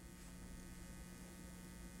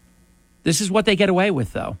 This is what they get away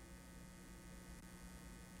with, though.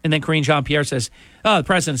 And then Karine Jean-Pierre says, the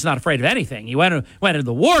president's not afraid of anything. He went into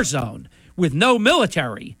the war zone with no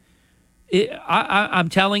military. I'm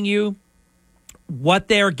telling you, what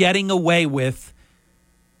they're getting away with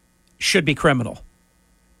should be criminal.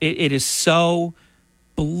 It is so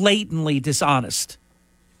blatantly dishonest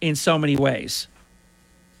in so many ways.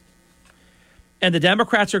 And the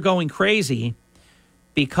Democrats are going crazy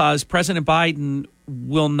because President Biden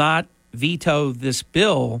will not veto this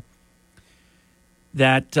bill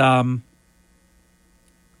that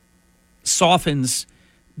softens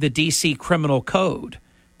the D.C. criminal code.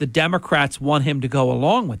 The Democrats want him to go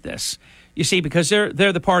along with this. You see, because they're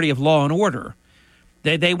the party of law and order.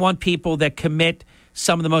 They want people that commit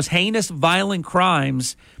some of the most heinous, violent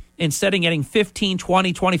crimes. Instead of getting 15,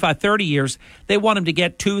 20, 25, 30 years, they want them to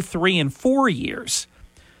get 2, 3, and 4 years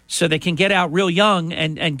so they can get out real young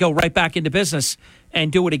and go right back into business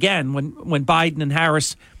and do it again when Biden and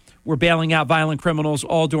Harris were bailing out violent criminals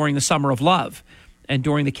all during the summer of love and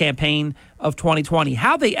during the campaign of 2020.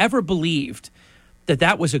 How they ever believed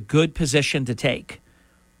that was a good position to take,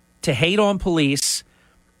 to hate on police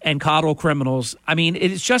and coddle criminals. I mean,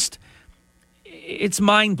 it's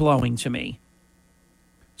mind-blowing to me.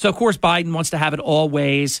 So, of course, Biden wants to have it all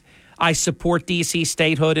ways. I support D.C.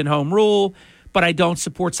 statehood and home rule, but I don't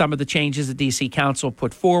support some of the changes the D.C. Council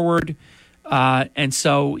put forward. And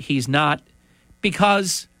so he's not,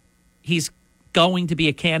 because he's going to be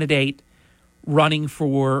a candidate running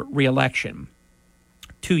for re-election.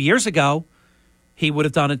 2 years ago, he would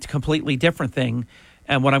have done a completely different thing.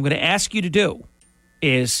 And what I'm going to ask you to do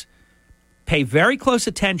is pay very close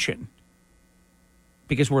attention,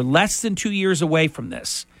 because we're less than 2 years away from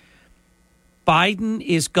this. Biden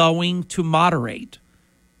is going to moderate.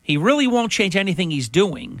 He really won't change anything he's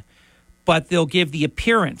doing, but they'll give the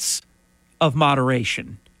appearance of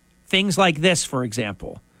moderation. Things like this, for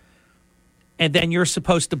example. And then you're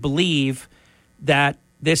supposed to believe that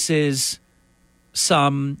this is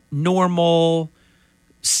some normal,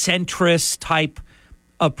 centrist type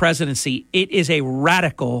of presidency. It is a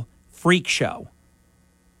radical freak show,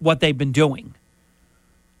 what they've been doing.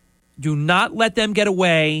 Do not let them get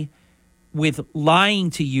away with lying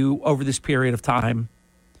to you over this period of time,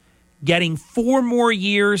 getting 4 more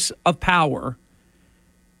years of power.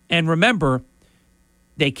 And remember,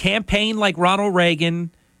 they campaign like Ronald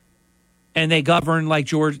Reagan, and they govern like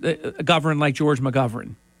George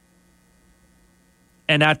McGovern.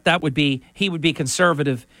 And that would be, he would be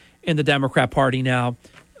conservative in the Democrat Party now,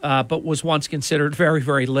 but was once considered very,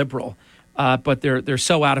 very liberal. But they're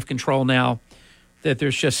so out of control now that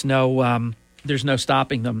there's just there's no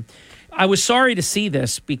stopping them. I was sorry to see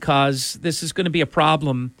this, because this is going to be a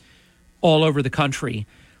problem all over the country.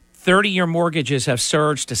 30-year mortgages have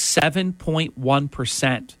surged to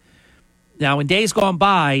 7.1%. Now, in days gone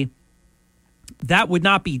by, that would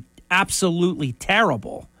not be absolutely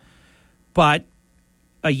terrible, but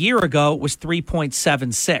a year ago it was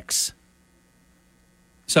 3.76.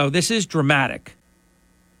 So this is dramatic.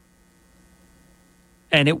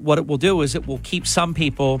 And what it will do is it will keep some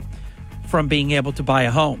people from being able to buy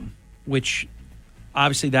a home, which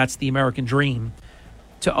obviously that's the American dream,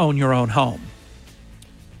 to own your own home.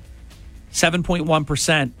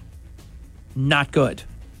 7.1%, not good.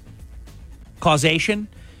 Causation,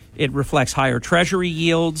 it reflects higher Treasury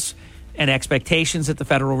yields and expectations that the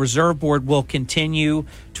Federal Reserve Board will continue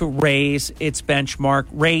to raise its benchmark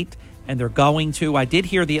rate, and they're going to. I did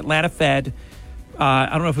hear the Atlanta Fed, I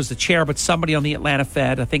don't know if it was the chair, but somebody on the Atlanta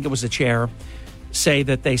Fed, I think it was the chair, say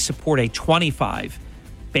that they support a 25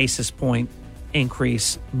 basis point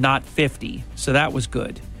increase, not 50. So that was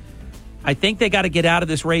good. I think they got to get out of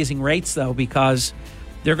this raising rates, though, because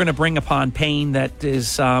they're going to bring upon pain that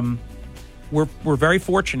is, we're very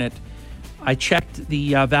fortunate. I checked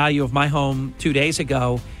the value of my home 2 days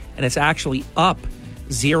ago, and it's actually up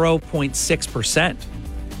 0.6%.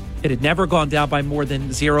 It had never gone down by more than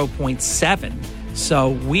 0.7%. So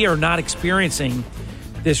we are not experiencing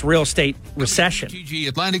this real estate recession. WPG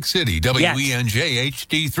Atlantic City, WENJ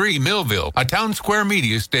HD3 Millville, a Town Square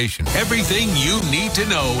media station. Everything you need to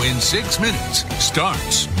know in 6 minutes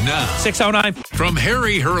starts now. 6:09. From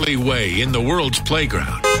Harry Hurley Way in the world's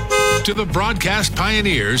playground to the broadcast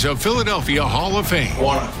pioneers of Philadelphia Hall of Fame. I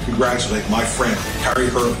want to congratulate my friend, Harry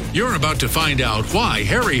Hurley. You're about to find out why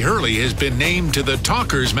Harry Hurley has been named to the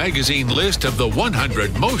Talkers Magazine list of the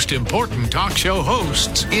 100 most important talk show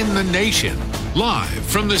hosts in the nation. Live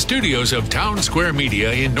from the studios of Town Square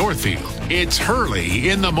Media in Northfield, it's Hurley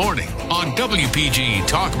in the Morning on WPG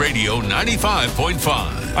Talk Radio 95.5.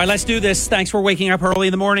 All right, let's do this. Thanks for waking up early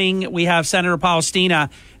in the morning. We have Senator Palestina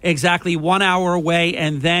exactly 1 hour away,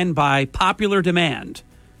 and then by popular demand,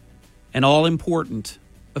 an all-important,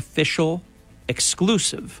 official,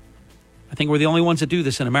 exclusive, I think we're the only ones that do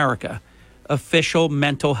this in America, official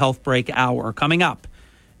mental health break hour coming up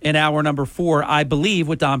in hour number 4, I believe,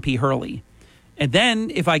 with Don P. Hurley. And then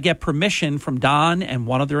if I get permission from Don and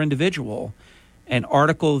one other individual, an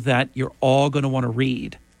article that you're all going to want to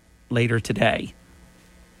read later today.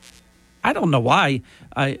 I don't know why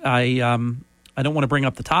I don't want to bring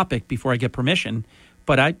up the topic before I get permission,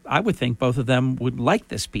 but I would think both of them would like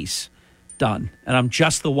this piece done. And I'm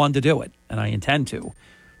just the one to do it, and I intend to.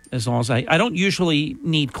 As long as I don't usually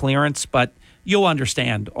need clearance, but you'll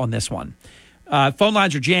understand on this one. Phone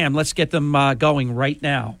lines are jammed. Let's get them going right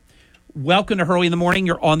now. Welcome to Hurley in the Morning.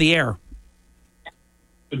 You're on the air.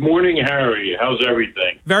 Good morning, Harry. How's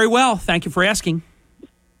everything? Very well. Thank you for asking.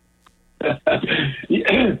 I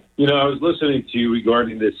was listening to you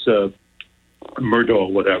regarding this Murdo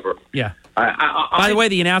or whatever. Yeah. By the way,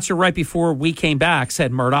 the announcer right before we came back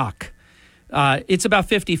said Murdoch. It's about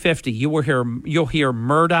 50-50. You'll hear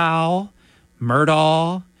Murdoch.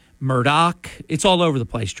 It's all over the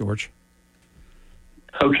place, George.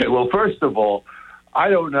 Okay. Well, first of all, I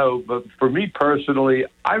don't know, but for me personally,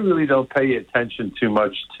 I really don't pay attention too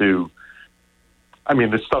much to,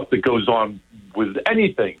 the stuff that goes on with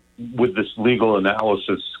anything, with this legal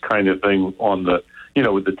analysis kind of thing on the,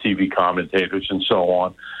 with the TV commentators and so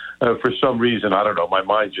on. For some reason, I don't know, my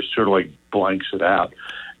mind just sort of like blanks it out.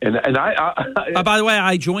 And by the way,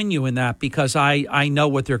 I join you in that because I know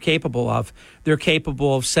what they're capable of. They're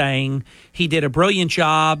capable of saying he did a brilliant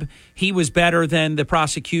job. He was better than the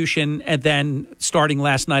prosecution. And then starting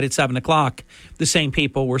last night at 7 o'clock, the same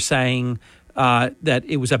people were saying that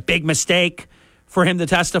it was a big mistake for him to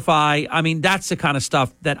testify. That's the kind of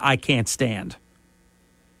stuff that I can't stand.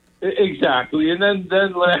 Exactly. And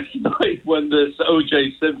then last night when this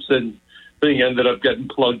O.J. Simpson thing ended up getting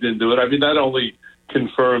plugged into it, that only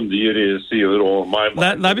confirmed the idiocy of it all in my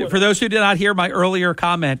mind. For those who did not hear my earlier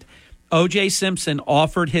comment, O.J. Simpson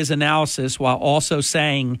offered his analysis while also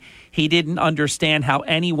saying he didn't understand how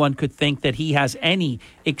anyone could think that he has any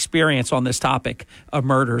experience on this topic of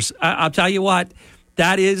murders. I'll tell you what,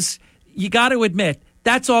 that is, you got to admit,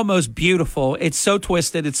 that's almost beautiful. It's so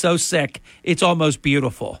twisted. It's so sick. It's almost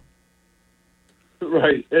beautiful.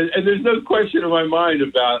 Right. And there's no question in my mind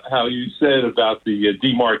about how you said about the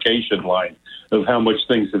demarcation line of how much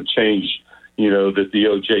things have changed, that the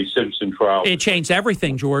O.J. Simpson trial. It changed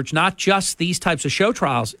everything, George, not just these types of show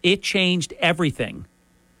trials. It changed everything.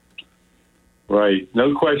 Right.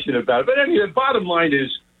 No question about it. But anyway, the bottom line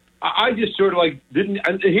is I just sort of didn't.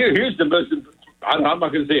 And here's the most, I'm not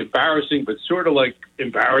going to say embarrassing, but sort of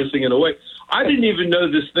embarrassing in a way. I didn't even know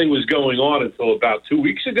this thing was going on until about 2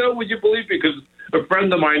 weeks ago, would you believe? Because a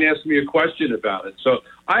friend of mine asked me a question about it. So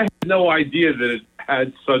I had no idea that it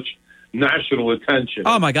had such national attention.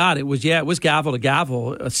 Oh, my God. It was gavel to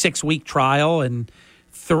gavel, a 6-week trial and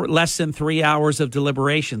less than 3 hours of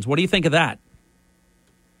deliberations. What do you think of that?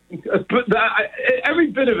 But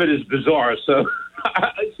every bit of it is bizarre. So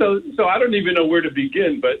I don't even know where to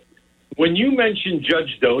begin. But when you mentioned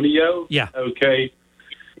Judge Donio, yeah, okay,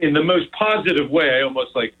 in the most positive way, I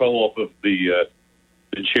almost fell off of the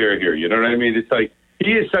chair here. You know what I mean? It's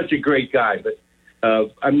he is such a great guy, but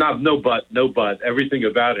I'm not no but. Everything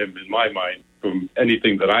about him, in my mind, from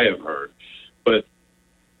anything that I have heard. But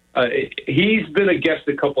he's been a guest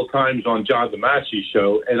a couple times on John DeMassie's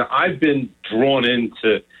show, and I've been drawn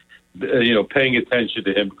into paying attention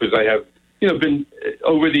to him because I have been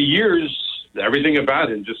over the years. Everything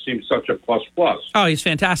about him just seems such a plus. Oh, he's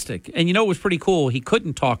fantastic. And it was pretty cool. He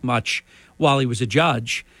couldn't talk much while he was a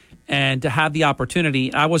judge. And to have the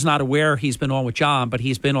opportunity, I was not aware he's been on with John, but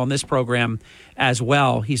he's been on this program as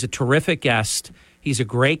well. He's a terrific guest. He's a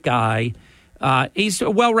great guy. He's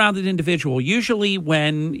a well-rounded individual. Usually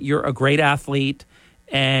when you're a great athlete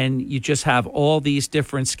and you just have all these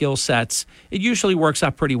different skill sets, it usually works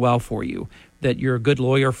out pretty well for you, that you're a good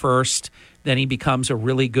lawyer first, Then he becomes a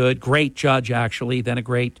really great judge, actually, then a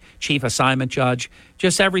great chief assignment judge.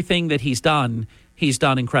 Just everything that he's done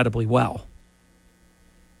incredibly well.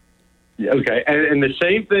 Yeah, okay, and the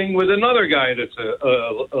same thing with another guy that's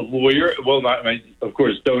a lawyer. Well, of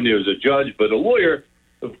course, Donio is a judge, but a lawyer,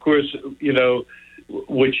 of course,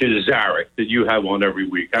 which is Zarek, that you have on every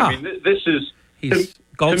week. I mean, this is, to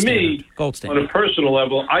me, on a personal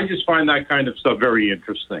level, I just find that kind of stuff very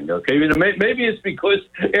interesting, okay? Maybe it's because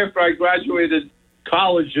after I graduated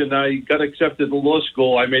college and I got accepted to law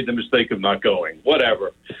school, I made the mistake of not going.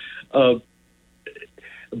 Whatever.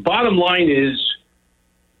 Bottom line is,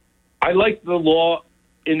 I like the law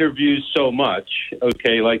interviews so much,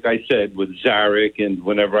 okay, like I said, with Zarek and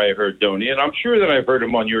whenever I heard Donio, and I'm sure that I've heard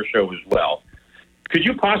him on your show as well. Could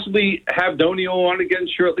you possibly have Donio on again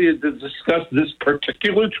shortly to discuss this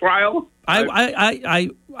particular trial? I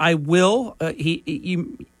will.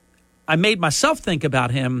 I made myself think about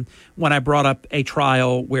him when I brought up a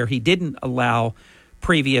trial where he didn't allow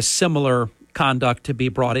previous similar conduct to be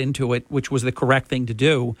brought into it, which was the correct thing to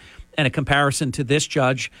do, and a comparison to this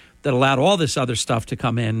judge that allowed all this other stuff to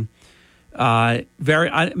come in.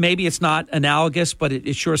 Maybe it's not analogous, but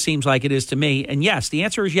it sure seems like it is to me. And yes, the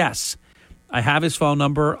answer is yes. I have his phone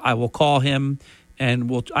number. I will call him,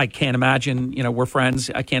 and I can't imagine, we're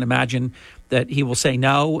friends. I can't imagine that he will say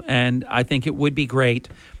no. And I think it would be great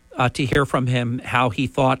to hear from him how he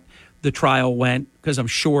thought the trial went, because I'm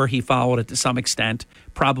sure he followed it to some extent,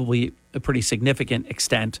 probably a pretty significant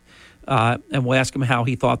extent. And we'll ask him how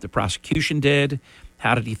he thought the prosecution did.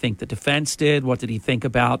 How did he think the defense did? What did he think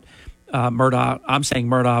about Murdaugh? I'm saying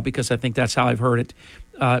Murdaugh because I think that's how I've heard it.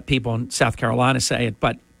 People in South Carolina say it,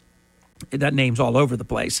 but that name's all over the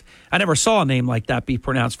place. I never saw a name like that be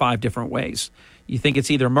pronounced 5 different ways. You think it's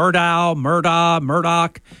either Murdaugh,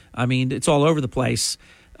 Murdoch. I mean, it's all over the place.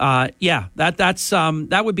 That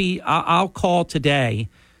would be. I'll call today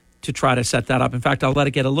to try to set that up. In fact, I'll let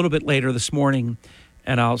it get a little bit later this morning,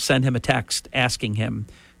 and I'll send him a text asking him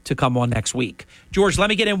to come on next week. George, let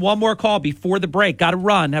me get in one more call before the break. Got to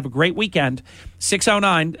run. Have a great weekend.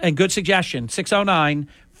 609, and good suggestion,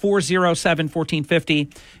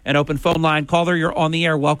 609-407-1450, an open phone line. Caller, you're on the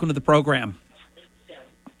air. Welcome to the program.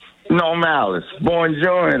 No malice.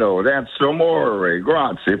 Buongiorno. That's amore.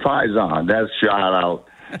 Grazie. Paisan. That's shout out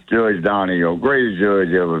Judge Donio. Greatest judge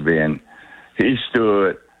ever been. He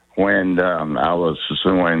stood when I was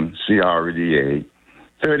suing CRDA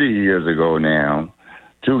 30 years ago now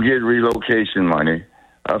to get relocation money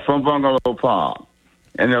from Bungalow Park.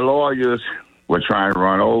 And the lawyers were trying to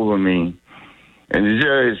run over me. And the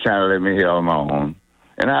judge kind of let me held my own.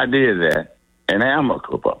 And I did that in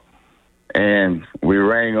amicable. And we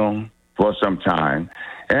wrangled for some time.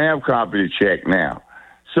 And I have copy the check now.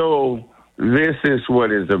 So this is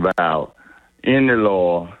what it's about in the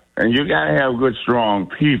law. And you got to have good, strong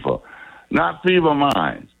people, not feeble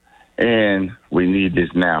minds. And we need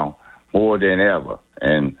this now more than ever.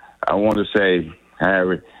 And I want to say,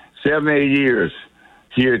 Harry, 7-8 years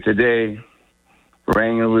here today,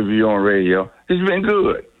 wrangling with you on radio. It's been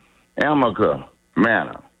good, amicable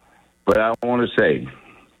manner. But I want to say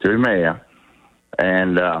to the mayor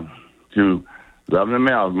and to Governor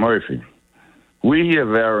Mel Murphy, we here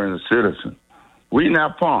veteran citizens. We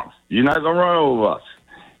not punks. You're not going to run over us.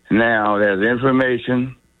 Now, there's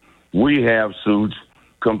information. We have suits,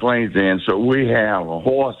 complaints in, so we have a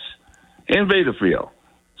horse in Baderfield.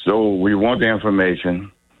 So we want the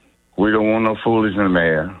information. We don't want no foolishness in the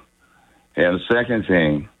mayor. And the second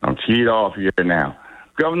thing, I'm teed off here now.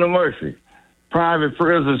 Governor Murphy, private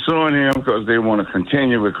prisons suing him because they want to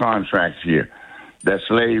continue with contracts here. That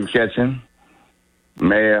slave catching,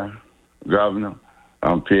 mayor, governor,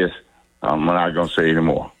 I'm pissed. I'm not going to say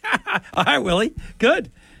anymore. All right, Willie. Good.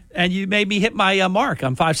 And you made me hit my mark.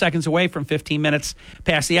 I'm 5 seconds away from 15 minutes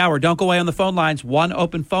past the hour. Don't go away on the phone lines. One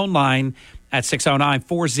open phone line at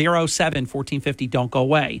 609-407-1450. Don't go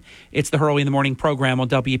away. It's the Hurley in the Morning program on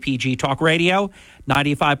WPG Talk Radio,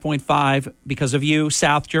 95.5, because of you,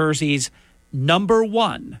 South Jersey's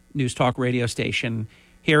 #1 news talk radio station.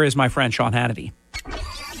 Here is my friend Sean Hannity.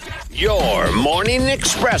 Your morning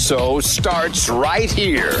espresso starts right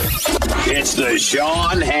here. It's the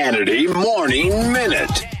Sean Hannity Morning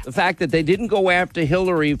Minute. The fact that they didn't go after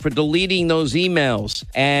Hillary for deleting those emails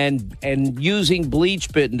and using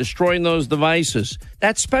BleachBit and destroying those devices,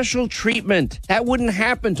 that's special treatment. That wouldn't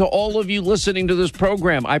happen to all of you listening to this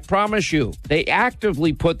program. I promise you. They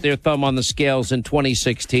actively put their thumb on the scales in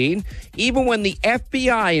 2016. Even when the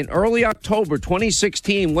FBI in early October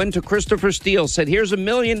 2016 went to Christopher Steele, said, here's $1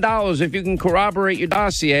 million if you can corroborate your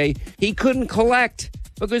dossier, he couldn't collect.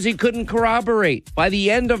 because he couldn't corroborate. By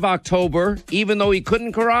the end of October, even though he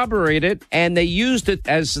couldn't corroborate it, and they used it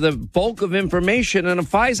as the bulk of information in a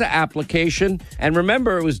FISA application. And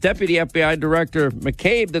remember, it was Deputy FBI Director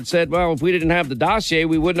McCabe that said, well, if we didn't have the dossier,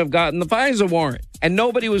 we wouldn't have gotten the FISA warrant. And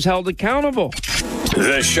nobody was held accountable.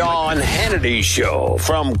 The Sean Hannity Show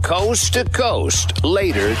from coast to coast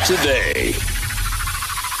later today.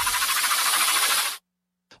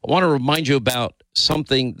 I want to remind you about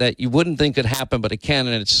something that you wouldn't think could happen, but it can,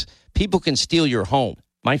 and it's people can steal your home.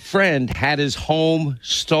 My friend had his home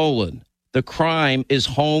stolen. The crime is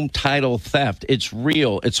home title theft. It's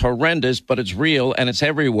real. It's horrendous, but it's real, and it's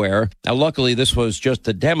everywhere. Now, luckily, this was just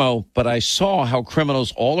a demo, but I saw how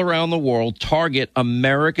criminals all around the world target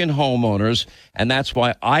American homeowners, and that's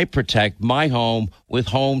why I protect my home with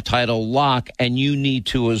Home Title Lock, and you need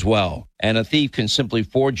to as well. And a thief can simply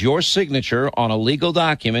forge your signature on a legal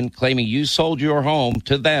document claiming you sold your home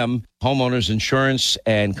to them. Homeowners insurance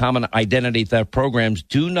and common identity theft programs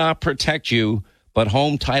do not protect you, but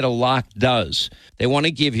Home Title Lock does. They want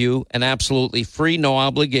to give you an absolutely free, no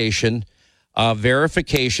obligation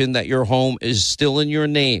verification that your home is still in your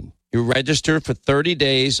name. You register for 30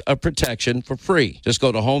 days of protection for free. Just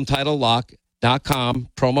go to HometitleLock.com,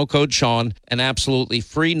 promo code Sean, an absolutely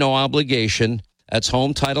free, no obligation. That's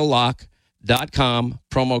HometitleLock.com,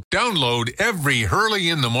 promo. Download every Hurley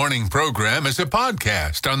in the Morning program as a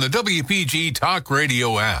podcast on the WPG Talk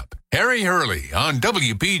Radio app. Harry Hurley on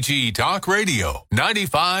WPG Talk Radio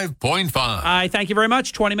 95.5. Thank you very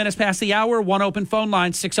much. 20 minutes past the hour. One open phone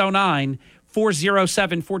line,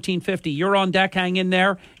 609-407-1450. You're on deck. Hang in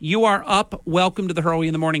there. You are up. Welcome to the Hurley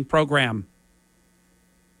in the Morning program.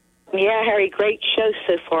 Yeah, Harry, great show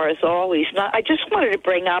so far, as always. Now, I just wanted to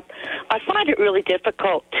bring up, I find it really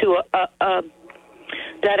difficult to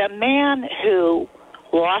that a man who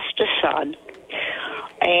lost a son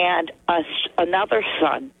and another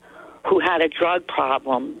son who had a drug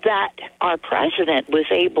problem, that our president was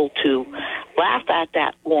able to laugh at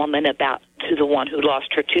that woman to the one who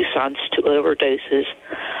lost her two sons to overdoses,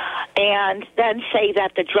 and then say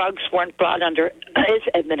that the drugs weren't brought under his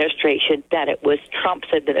administration, that it was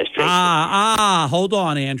Trump's administration. Hold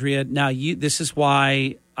on, Andrea. Now, this is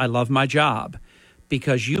why I love my job,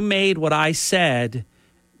 because you made what I said,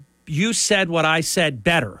 you said what I said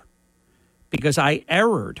better. Because I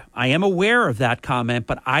erred. I am aware of that comment,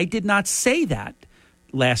 but I did not say that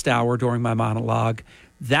last hour during my monologue.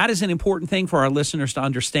 That is an important thing for our listeners to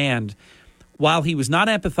understand. While he was not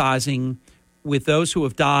empathizing with those who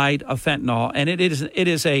have died of fentanyl, and it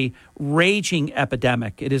is a raging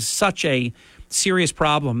epidemic. It is such a serious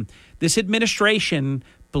problem. This administration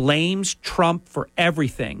blames Trump for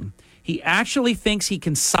everything. He actually thinks he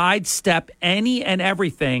can sidestep any and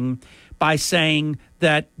everything by saying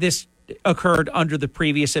that this occurred under the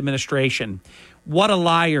previous administration. What a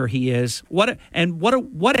liar he is. What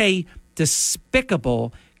a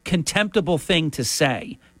despicable, contemptible thing to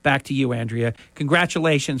say. Back to you, Andrea.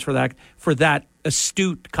 Congratulations for that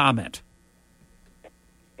astute comment.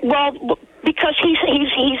 Well, because he's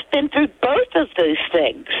been through both of those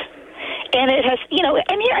things. And it has, and you know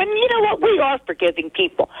what? We are forgiving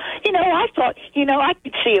people. I thought, I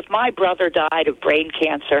could see if my brother died of brain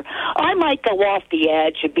cancer, I might go off the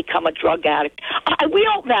edge and become a drug addict. We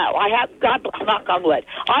don't know. God knock on wood,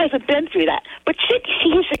 I haven't been through that. But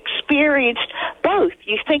he's experienced both.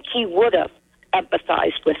 You think he would have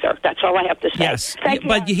empathized with her. That's all I have to say. Yes,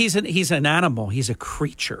 but he's an animal. He's a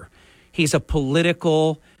creature. He's a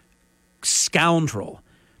political scoundrel.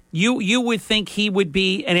 You would think he would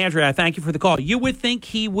be, and Andrea, thank you for the call. You would think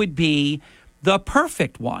he would be the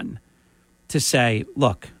perfect one to say,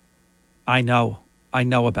 look, I know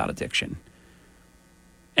about addiction.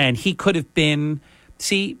 And he could have been,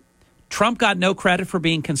 Trump got no credit for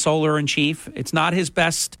being consoler in chief. It's not his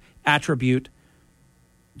best attribute,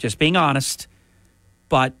 just being honest.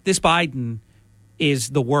 But this Biden is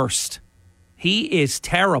the worst. He is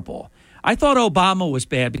terrible. I thought Obama was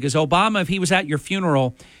bad because Obama, if he was at your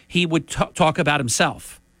funeral, he would talk about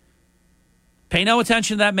himself. Pay no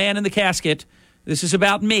attention to that man in the casket. This is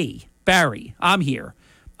about me, Barry. I'm here.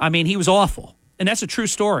 I mean, he was awful. And that's a true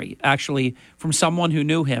story, actually, from someone who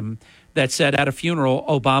knew him that said at a funeral,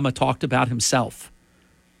 Obama talked about himself.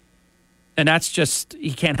 And that's just,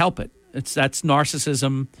 he can't help it. That's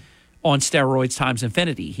narcissism on steroids times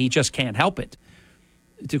infinity. He just can't help it.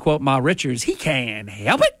 To quote Ma Richards, he can't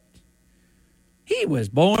help it. He was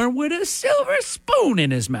born with a silver spoon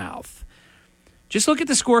in his mouth. Just look at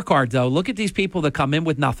the scorecard, though. Look at these people that come in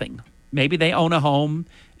with nothing. Maybe they own a home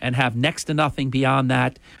and have next to nothing beyond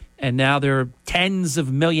that, and now they're tens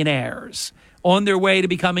of millionaires on their way to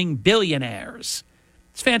becoming billionaires.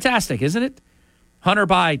 It's fantastic, isn't it? Hunter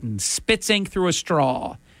Biden spits ink through a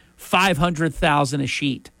straw, $500,000 a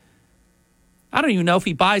sheet. I don't even know if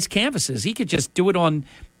he buys canvases. He could just do it on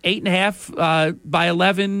 8.5 by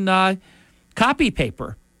 11 copy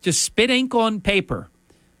paper. Just spit ink on paper.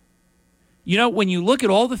 You know, when you look at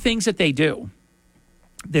all the things that they do,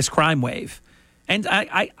 this crime wave, and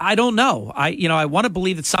I don't know. I want to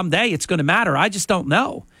believe that someday it's going to matter. I just don't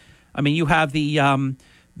know. I mean, you have the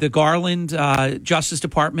Garland Justice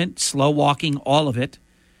Department slow walking all of it.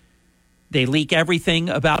 They leak everything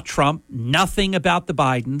about Trump, nothing about the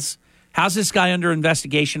Bidens. How's this guy under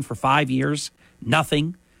investigation for 5 years?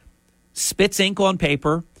 Nothing. Spits ink on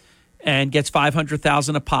paper and gets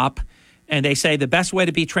 $500,000 a pop. And they say the best way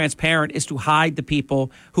to be transparent is to hide the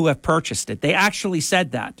people who have purchased it. They actually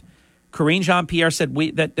said that. Karine Jean-Pierre said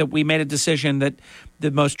that we made a decision that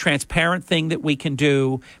the most transparent thing that we can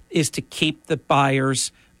do is to keep the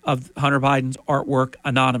buyers of Hunter Biden's artwork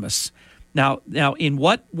anonymous. Now, in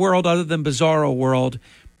what world other than Bizarro world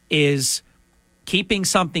is keeping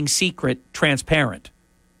something secret transparent?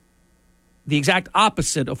 The exact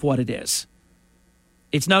opposite of what it is.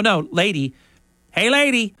 It's no, lady. Hey,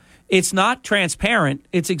 lady. It's not transparent.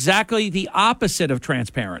 It's exactly the opposite of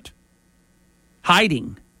transparent.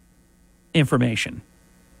 Hiding information.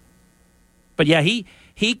 But yeah,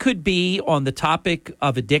 he could be on the topic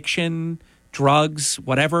of addiction, drugs,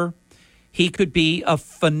 whatever. He could be a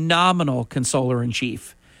phenomenal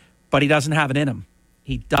consoler-in-chief, but he doesn't have it in him.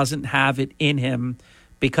 He doesn't have it in him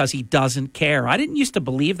because he doesn't care. I didn't used to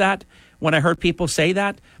believe that when I heard people say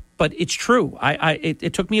that, but it's true.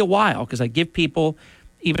 It took me a while because I give people,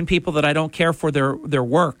 even people that I don't care for their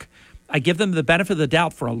work, I give them the benefit of the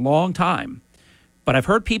doubt for a long time. But I've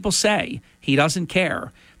heard people say he doesn't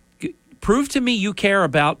care. Prove to me you care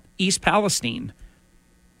about East Palestine.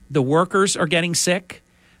 The workers are getting sick.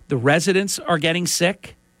 The residents are getting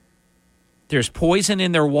sick. There's poison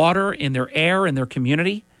in their water, in their air, in their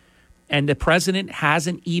community. And the president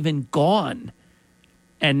hasn't even gone.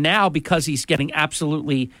 And now, because he's getting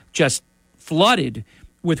absolutely just flooded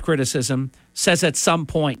with criticism, says at some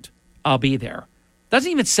point, I'll be there.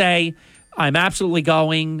 Doesn't even say, I'm absolutely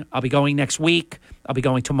going. I'll be going next week. I'll be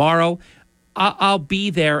going tomorrow. I'll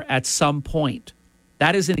be there at some point.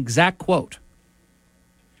 That is an exact quote.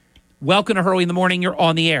 Welcome to Hurley in the Morning. You're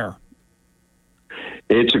on the air.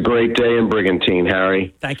 It's a great day in Brigantine,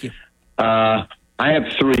 Harry. Thank you. I have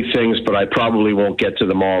three things, but I probably won't get to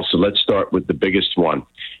them all, so let's start with the biggest one.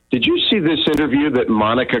 Did you see this interview that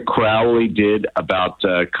Monica Crowley did about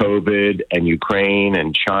COVID and Ukraine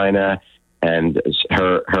and China and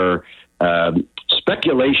her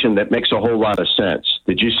speculation that makes a whole lot of sense?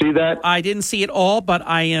 Did you see that? I didn't see it all, but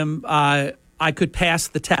I could pass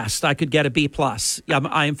the test. I could get a B+.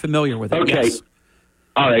 I am familiar with it. Okay. Yes.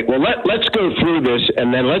 All right. Well, let's go through this,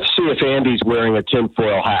 and then let's see if Andy's wearing a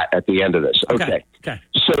tinfoil hat at the end of this. Okay.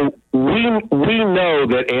 So we know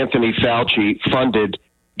that Anthony Fauci funded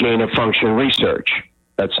gain-of-function research.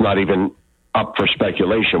 That's not even up for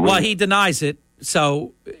speculation. Well, he denies it,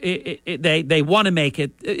 so they want to make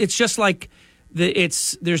it. It's just like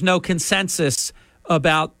there's no consensus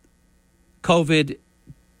about COVID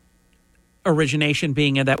origination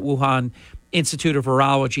being in that Wuhan Institute of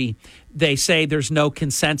Virology. They say there's no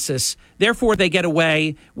consensus. Therefore, they get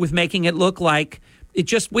away with making it look like it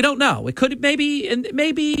just, we don't know. It could maybe, and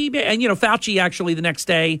Fauci actually the next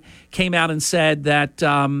day came out and said that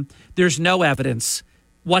there's no evidence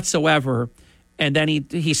whatsoever. And then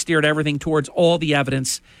he steered everything towards all the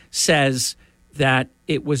evidence says that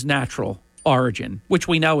it was natural origin, which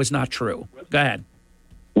we know is not true. Go ahead.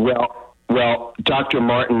 Well, Dr.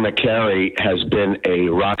 Martin McCary has been a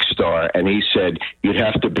rock star, and he said you'd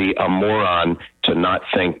have to be a moron to not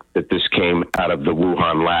think that this came out of the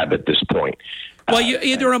Wuhan lab at this point. Well, you're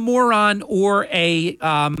either a moron or a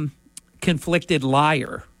conflicted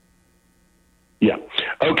liar. Yeah.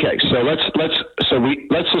 Okay. So let's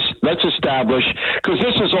establish, because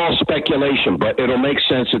this is all speculation, but it'll make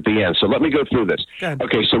sense at the end. So let me go through this.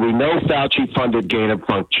 Okay. So we know Fauci funded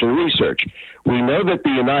gain-of-function research. We know that the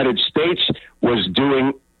United States was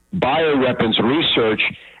doing bioweapons research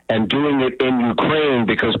and doing it in Ukraine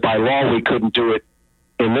because by law we couldn't do it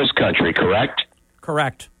in this country. Correct?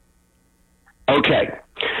 Correct. Okay.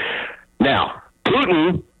 Now,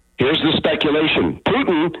 Putin. Here's the speculation.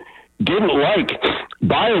 Putin didn't like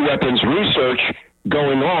bioweapons research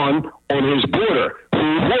going on his border.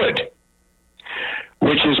 Who would?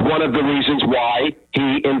 Which is one of the reasons why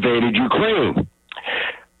he invaded Ukraine.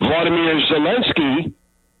 Vladimir Zelensky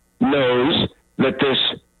knows that this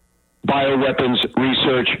bioweapons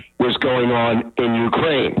research was going on in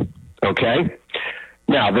Ukraine. Okay?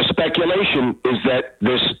 Now, the speculation is that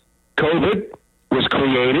this COVID was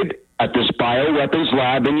created at this bioweapons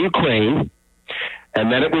lab in Ukraine,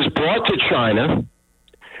 and then it was brought to China,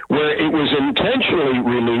 where it was intentionally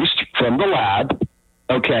released from the lab,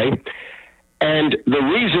 okay? And the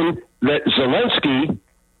reason that Zelensky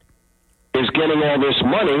is getting all this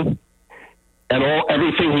money and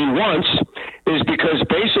everything he wants is because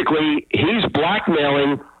basically he's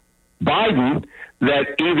blackmailing Biden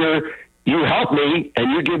that either you help me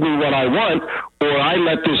and you give me what I want, or I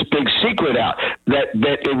let this big secret out that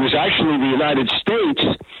it was actually the United States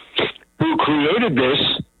who created this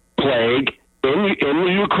plague in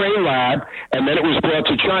the Ukraine lab, and then it was brought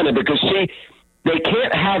to China. Because, see, they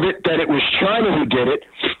can't have it that it was China who did it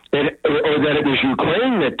or that it was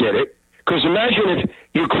Ukraine that did it. Because imagine if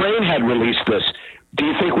Ukraine had released this. Do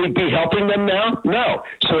you think we'd be helping them now? No.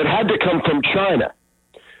 So it had to come from China.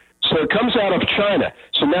 So it comes out of China.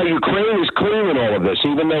 So now Ukraine is clean in all of this,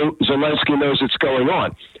 even though Zelensky knows it's going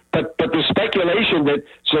on. But the speculation that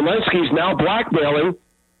Zelensky is now blackmailing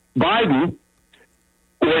Biden,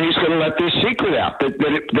 where he's going to let this secret out, that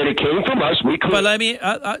it came from us. But let me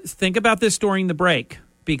think about this during the break,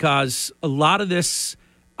 because a lot of this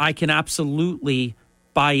I can absolutely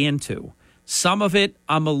buy into. Some of it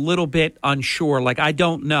I'm a little bit unsure. Like, I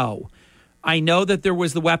don't know. I know that there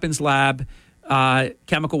was the weapons lab,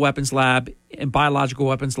 chemical weapons lab and biological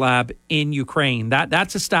weapons lab in Ukraine.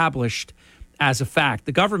 That's established as a fact.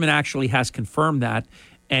 The government actually has confirmed that,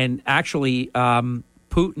 and actually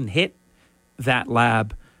Putin hit that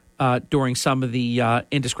lab during some of the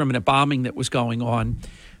indiscriminate bombing that was going on.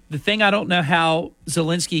 The thing I don't know how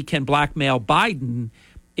Zelensky can blackmail Biden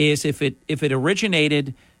is if it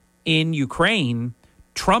originated in Ukraine,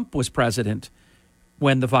 Trump was president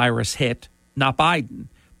when the virus hit, not Biden.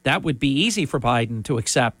 That would be easy for Biden to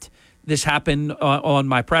accept. This happened on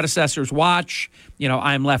my predecessor's watch. You know,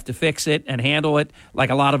 I'm left to fix it and handle it, like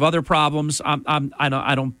a lot of other problems. I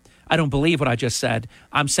don't believe what I just said.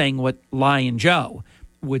 I'm saying what Lion Joe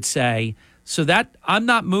would say. So that I'm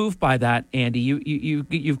not moved by that, Andy.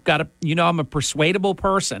 You've got to, I'm a persuadable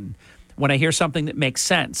person when I hear something that makes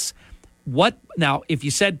sense. What now? If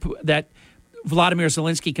you said that Vladimir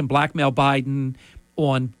Zelensky can blackmail Biden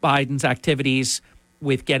on Biden's activities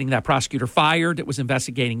with getting that prosecutor fired that was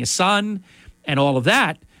investigating his son and all of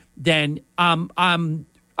that, then I'm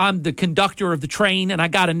the conductor of the train, and I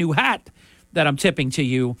got a new hat that I'm tipping to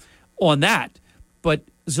you on that. But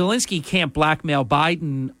Zelensky can't blackmail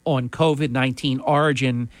Biden on COVID-19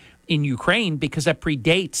 origin in Ukraine because that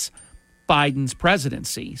predates Biden's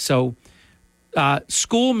presidency. So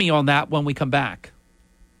school me on that when we come back.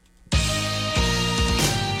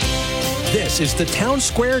 This is the Town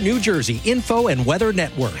Square, New Jersey Info and Weather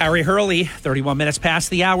Network. Harry Hurley, 31 minutes past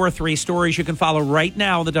the hour. 3 stories you can follow right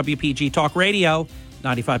now on the WPG Talk Radio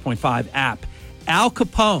 95.5 app. Al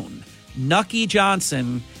Capone, Nucky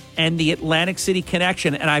Johnson, and the Atlantic City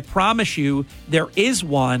connection. And I promise you there is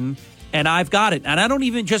one, and I've got it. And I don't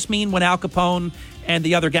even just mean when Al Capone and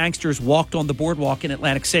the other gangsters walked on the boardwalk in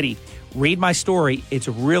Atlantic City. Read my story. It's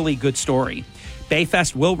a really good story.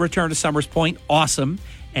 Bayfest will return to Summers Point. Awesome.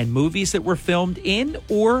 And movies that were filmed in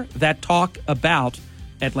or that talk about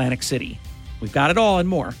Atlantic City. We've got it all and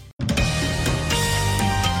more.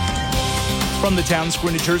 From the Town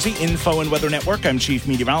Square, New Jersey Info and Weather Network, I'm Chief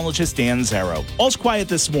Meteorologist Dan Zarrow. All's quiet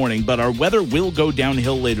this morning, but our weather will go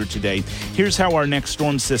downhill later today. Here's how our next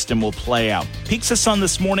storm system will play out. Peaks of sun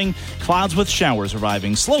this morning, clouds with showers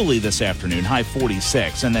arriving slowly this afternoon, high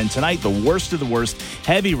 46. And then tonight, the worst of the worst,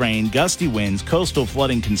 heavy rain, gusty winds, coastal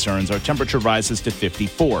flooding concerns. Our temperature rises to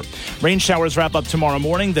 54. Rain showers wrap up tomorrow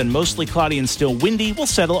morning, then mostly cloudy and still windy will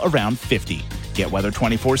settle around 50. Get weather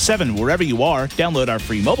 24/7 wherever you are. Download our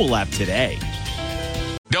free mobile app today.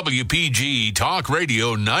 WPG Talk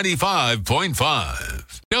Radio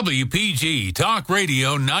 95.5. WPG Talk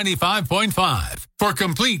Radio 95.5. For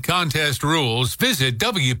complete contest rules, visit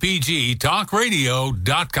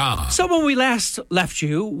WPGTalkRadio.com. So when we last left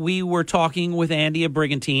you, we were talking with Andy of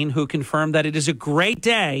Brigantine, who confirmed that it is a great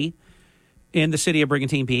day in the city of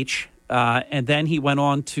Brigantine Beach. And then he went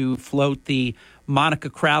on to float the Monica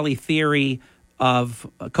Crowley theory of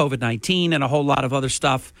COVID-19 and a whole lot of other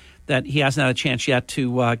stuff that he hasn't had a chance yet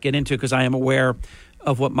to get into, because I am aware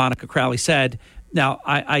of what Monica Crowley said. Now,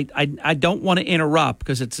 I don't want to interrupt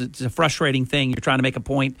because it's a frustrating thing. You're trying to make a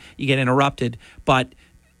point, you get interrupted. But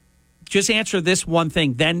just answer this one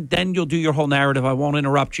thing. Then you'll do your whole narrative. I won't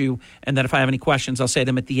interrupt you. And then if I have any questions, I'll say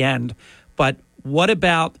them at the end. But what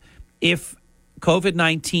about if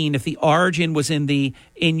COVID-19, if the origin was in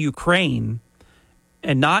Ukraine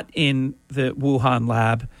and not in the Wuhan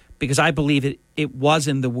lab, because I believe it was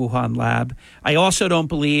in the Wuhan lab. I also don't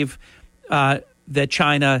believe that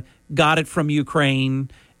China got it from Ukraine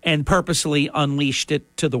and purposely unleashed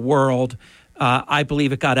it to the world. I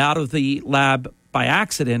believe it got out of the lab by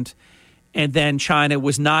accident, and then China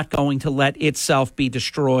was not going to let itself be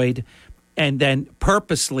destroyed, and then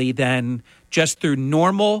purposely then just through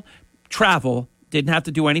normal travel, didn't have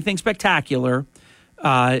to do anything spectacular,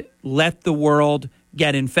 let the world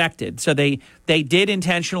get infected. So they did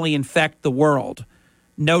intentionally infect the world,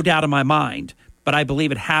 no doubt in my mind, but I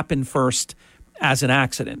believe it happened first as an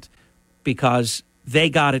accident because they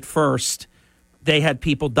got it first. They had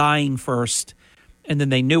people dying first, and then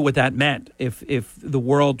they knew what that meant. If the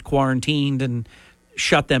world quarantined and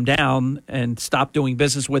shut them down and stopped doing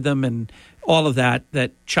business with them and all of that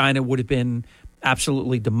China would have been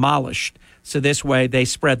absolutely demolished. So this way they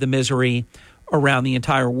spread the misery around the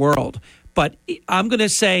entire world. But I'm going to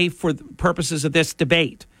say, for the purposes of this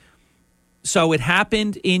debate, so it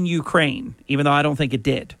happened in Ukraine, even though I don't think it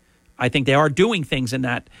did. I think they are doing things in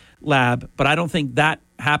that lab, but I don't think that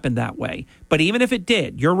happened that way. But even if it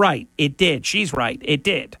did, you're right, it did. She's right, it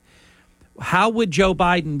did. How would Joe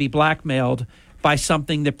Biden be blackmailed by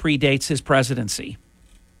something that predates his presidency?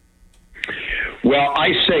 Well,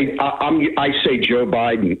 I say Joe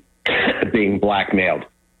Biden being blackmailed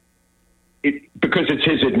because it's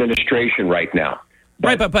his administration right now.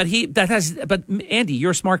 Right, but Andy,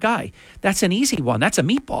 you're a smart guy. That's an easy one. That's a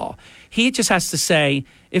meatball. He just has to say,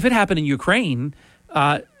 if it happened in Ukraine,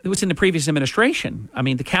 it was in the previous administration. I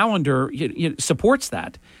mean, the calendar supports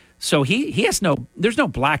that. So he has there's no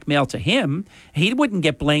blackmail to him. He wouldn't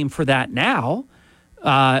get blamed for that now.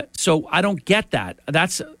 So I don't get that.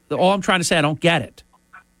 That's all I'm trying to say. I don't get it.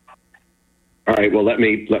 All right. Well, let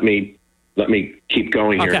me keep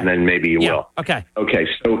going here, and then maybe you will. Okay. Okay.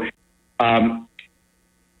 So,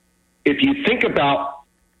 if you think about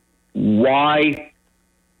what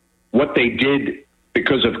they did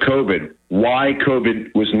because of COVID, why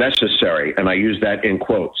COVID was necessary, and I use that in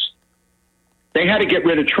quotes, they had to get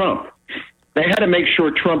rid of Trump. They had to make sure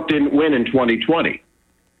Trump didn't win in 2020.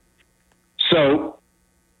 So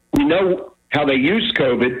we know how they used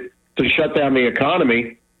COVID to shut down the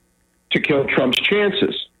economy to kill Trump's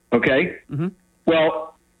chances, okay? Mm-hmm.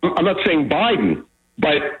 Well, I'm not saying Biden,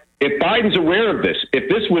 but if Biden's aware of this, if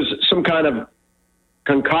this was some kind of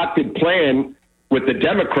concocted plan with the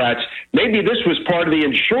Democrats, maybe this was part of the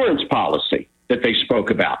insurance policy that they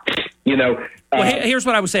spoke about. Here's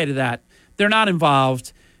what I would say to that. They're not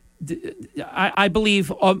involved. I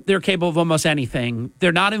believe they're capable of almost anything.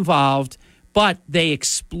 They're not involved, but they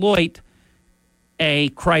exploit a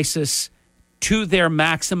crisis to their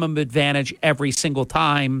maximum advantage every single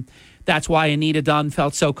time. That's why Anita Dunn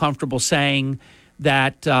felt so comfortable saying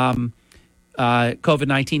that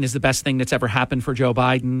COVID-19 is the best thing that's ever happened for Joe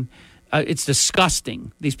Biden. It's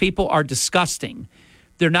disgusting. These people are disgusting.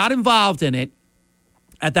 They're not involved in it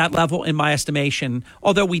at that level, in my estimation,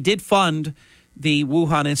 although we did fund the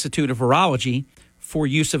Wuhan Institute of Virology for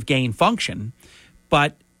use of gain function.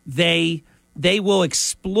 But they will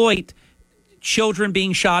exploit children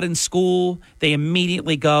being shot in school. They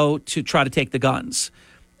immediately go to try to take the guns,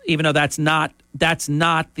 even though that's not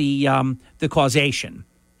the causation.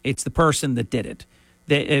 It's the person that did it.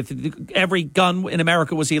 If every gun in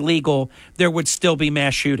America was illegal, there would still be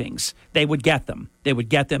mass shootings. They would get them. They would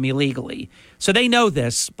get them illegally. So they know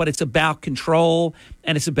this, but it's about control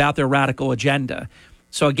and it's about their radical agenda.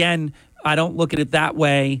 So again, I don't look at it that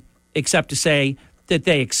way, except to say that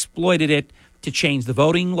they exploited it to change the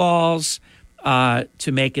voting laws,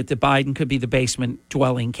 to make it that Biden could be the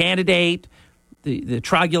basement-dwelling candidate, the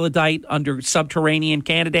troglodyte under subterranean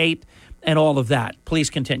candidate, and all of that. Please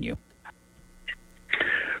continue.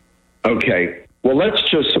 Okay. Well, let's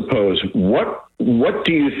just suppose, what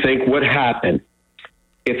do you think would happen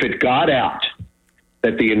if it got out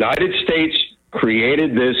that the United States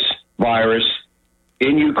created this virus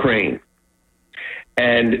in Ukraine,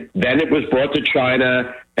 and then it was brought to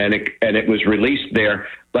China and it was released there,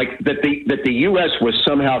 like that the U.S. was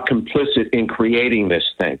somehow complicit in creating this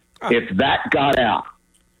thing? If that got out,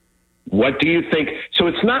 what do you think? So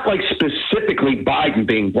it's not like specifically Biden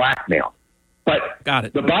being blackmailed, but got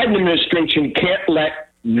it. The Biden administration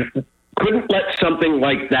couldn't let something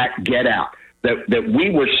like that get out, that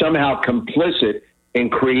we were somehow complicit in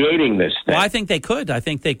creating this thing. Well, I think they could. I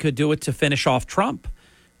think they could do it to finish off Trump.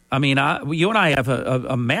 I mean, you and I have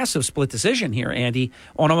a massive split decision here, Andy,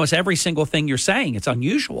 on almost every single thing you're saying. It's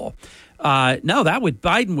unusual. No,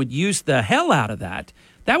 Biden would use the hell out of that.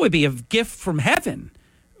 That would be a gift from heaven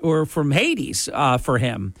or from Hades for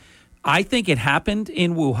him. I think it happened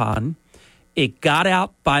in Wuhan. It got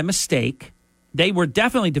out by mistake. They were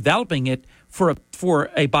definitely developing it for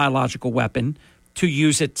a biological weapon to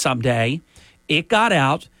use it someday. It got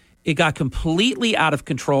out. It got completely out of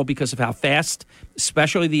control because of how fast,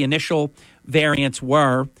 especially the initial variants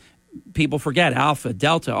were. People forget Alpha,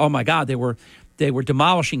 Delta. Oh my God, they were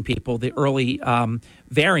demolishing people. The early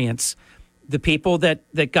variants, the people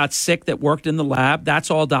that got sick that worked in the lab,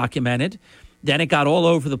 that's all documented. Then it got all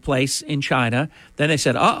over the place in China. Then they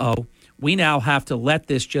said, we now have to let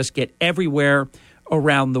this just get everywhere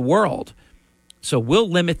around the world. So we'll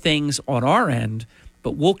limit things on our end,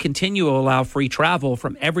 but we'll continue to allow free travel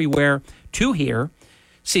from everywhere to here.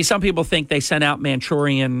 See, some people think they sent out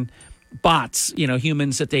Manchurian bots,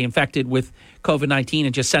 humans that they infected with COVID-19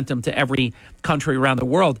 and just sent them to every country around the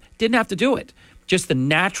world. Didn't have to do it. Just the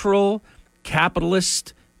natural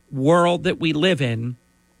capitalist world that we live in,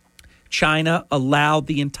 China allowed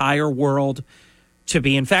the entire world to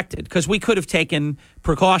be infected because we could have taken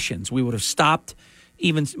precautions. We would have stopped.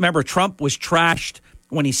 Remember, Trump was trashed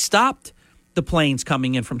when he stopped the planes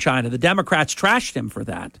coming in from China. The Democrats trashed him for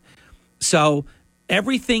that. So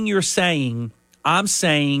everything you're saying, I'm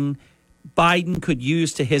saying Biden could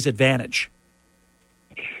use to his advantage.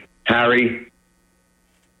 Harry,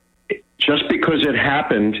 just because it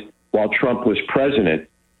happened while Trump was president,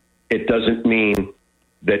 it doesn't mean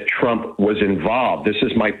that Trump was involved. This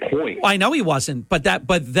is my point. Well, I know he wasn't,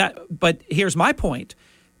 but here's my point.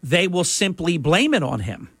 They will simply blame it on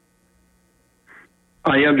him.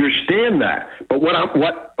 I understand that,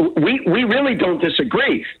 but we really don't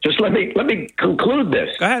disagree. Just let me conclude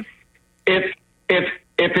this. Go ahead. If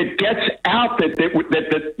it gets out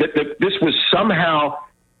that this was somehow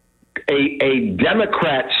a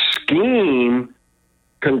Democrat scheme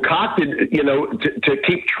concocted, to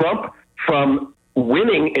keep Trump from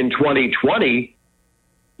winning in 2020,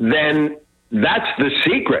 then that's the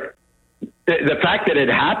secret. The fact that it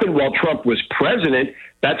happened while Trump was president,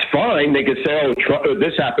 that's fine. They could say,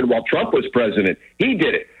 this happened while Trump was president. He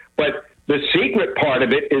did it. But the secret part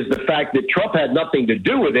of it is the fact that Trump had nothing to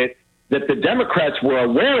do with it, that the Democrats were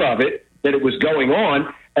aware of it, that it was going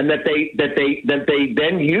on, and that they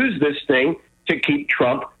then used this thing to keep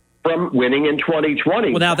Trump from winning in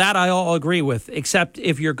 2020. Well, now that I all agree with, except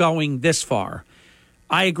if you're going this far.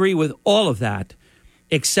 I agree with all of that,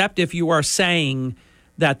 except if you are saying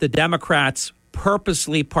that the Democrats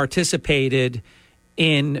purposely participated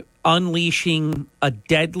in unleashing a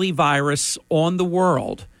deadly virus on the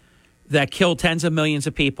world that killed tens of millions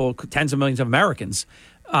of people, tens of millions of Americans.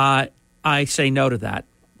 I say no to that.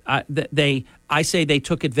 I say they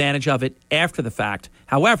took advantage of it after the fact.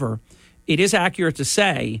 However, it is accurate to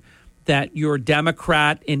say that your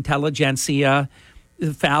Democrat intelligentsia,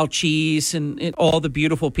 Fauci's and all the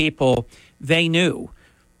beautiful people, they knew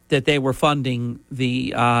that they were funding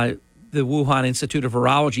the Wuhan Institute of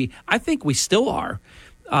Virology. I think we still are,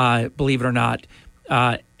 believe it or not.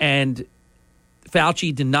 And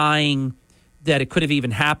Fauci denying that it could have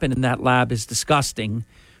even happened in that lab is disgusting,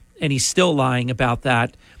 and he's still lying about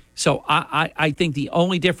that. So I think the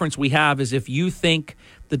only difference we have is if you think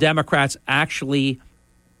the Democrats actually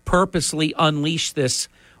purposely unleashed this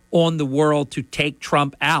on the world to take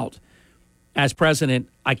Trump out as president,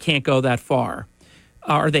 I can't go that far.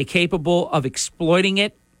 Are they capable of exploiting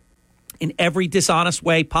it in every dishonest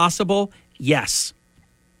way possible? Yes.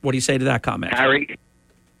 What do you say to that comment? Harry,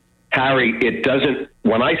 it doesn't,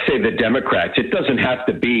 when I say the Democrats, it doesn't have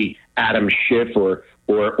to be Adam Schiff or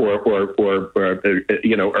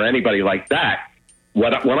anybody like that.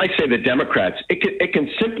 When I say the Democrats, it can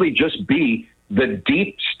simply just be the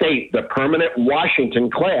deep state, the permanent Washington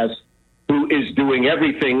class, who is doing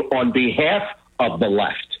everything on behalf of the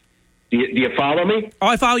left. Do you follow me? Oh,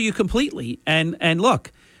 I follow you completely. And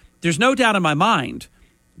look, there's no doubt in my mind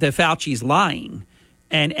that Fauci's lying.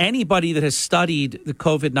 And anybody that has studied the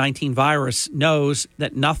COVID-19 virus knows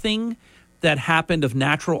that nothing that happened of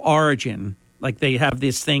natural origin, like they have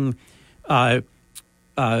this thing, the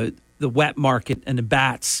wet market and the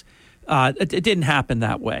bats, it didn't happen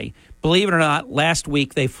that way. Believe it or not, last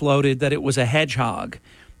week they floated that it was a hedgehog.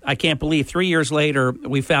 I can't believe 3 years later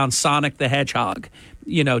we found Sonic the Hedgehog,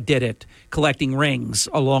 did it, collecting rings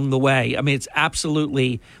along the way. I mean, it's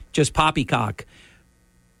absolutely just poppycock.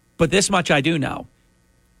 But this much I do know.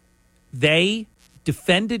 They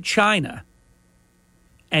defended China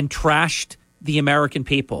and trashed the American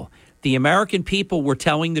people. The American people were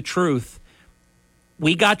telling the truth.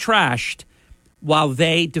 We got trashed while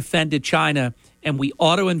they defended China, and we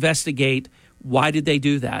ought to investigate why did they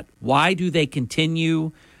do that? Why do they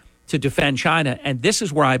continue to defend China? And this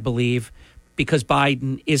is where I believe because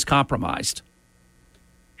Biden is compromised.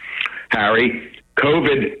 Harry,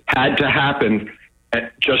 COVID had to happen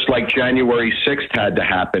just like January 6th had to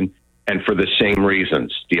happen, and for the same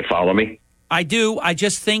reasons. Do you follow me? I do. I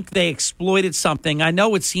just think they exploited something. I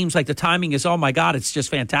know it seems like the timing is, oh, my God, it's just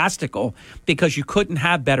fantastical because you couldn't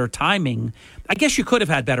have better timing. I guess you could have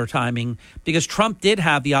had better timing because Trump did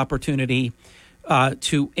have the opportunity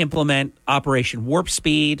to implement Operation Warp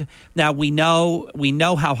Speed. Now, we know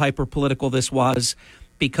how hyper-political this was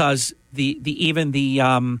because even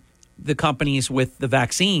the companies with the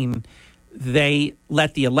vaccine, they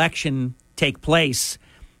let the election take place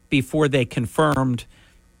before they confirmed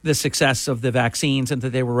the success of the vaccines and that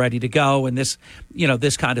they were ready to go and this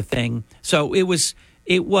kind of thing. So it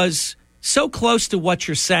was so close to what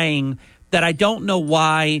you're saying that I don't know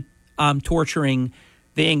why I'm torturing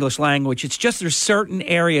the English language. It's just there's certain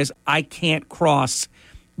areas I can't cross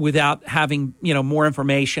without having, more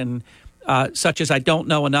information, such as I don't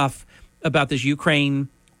know enough about this Ukraine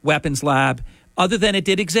weapons lab, other than it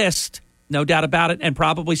did exist, no doubt about it, and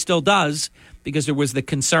probably still does, because there was the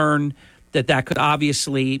concern that could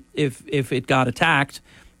obviously, if it got attacked,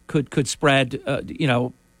 could spread,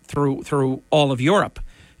 through all of Europe,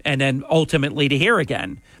 and then ultimately to here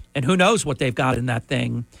again. And who knows what they've got in that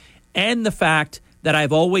thing. And the fact that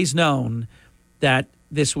I've always known that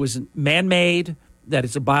this was man-made, that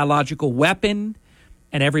it's a biological weapon,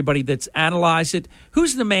 and everybody that's analyzed it.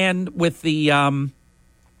 Who's the man with the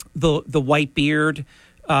white beard,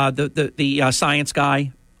 the science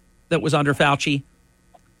guy that was under Fauci?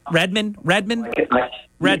 Redmond, right?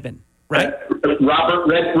 Robert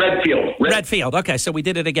Redfield. Redfield. Okay, so we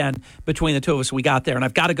did it again between the two of us. We got there, and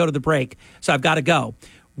I've got to go to the break, so I've got to go.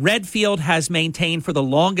 Redfield has maintained for the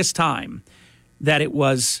longest time that it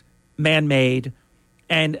was man-made,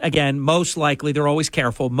 and again, most likely, they're always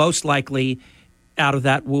careful, most likely out of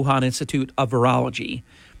that Wuhan Institute of Virology.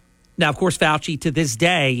 Now, of course, Fauci, to this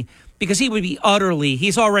day, because he would be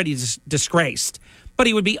he's already disgraced, but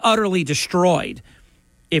he would be utterly destroyed.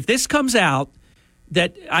 If this comes out,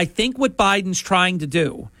 that I think what Biden's trying to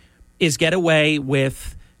do is get away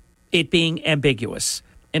with it being ambiguous.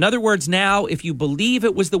 In other words, now, if you believe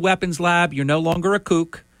it was the weapons lab, you're no longer a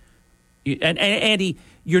kook. And Andy,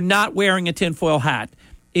 you're not wearing a tinfoil hat.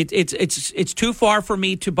 It's too far for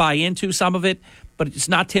me to buy into some of it, but it's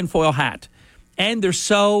not tinfoil hat. And they're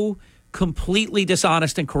so completely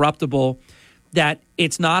dishonest and corruptible that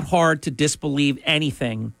it's not hard to disbelieve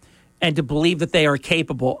anything and to believe that they are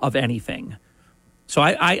capable of anything. So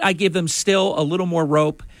I give them still a little more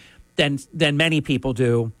rope than many people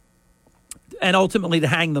do, and ultimately to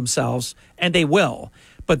hang themselves, and they will.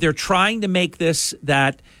 But they're trying to make this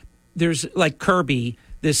that there's like Kirby,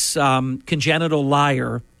 this congenital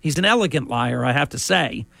liar. He's an elegant liar, I have to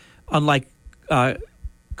say, unlike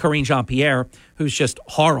Karine Jean-Pierre, who's just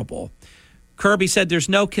horrible. Kirby said there's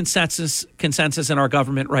no consensus in our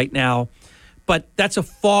government right now, but that's a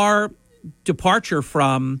far departure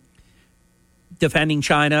from defending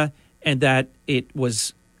China and that it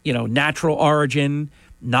was, natural origin,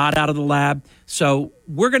 not out of the lab. So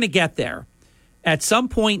we're going to get there. At some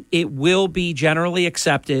point, it will be generally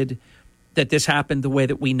accepted that this happened the way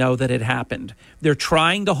that we know that it happened. They're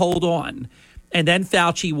trying to hold on, and then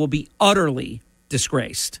Fauci will be utterly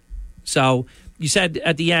disgraced. So you said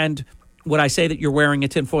at the end, would I say that you're wearing a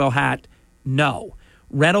tinfoil hat? No.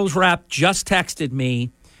 Reynolds Wrap just texted me,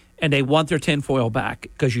 and they want their tinfoil back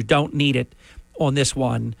because you don't need it on this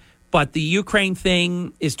one. But the Ukraine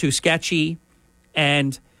thing is too sketchy,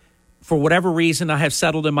 and for whatever reason, I have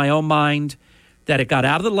settled in my own mind that it got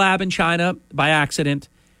out of the lab in China by accident,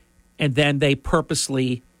 and then they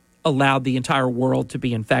purposely allowed the entire world to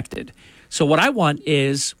be infected. So what I want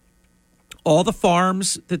is all the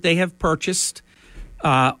farms that they have purchased,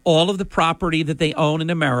 all of the property that they own in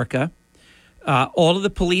America, all of the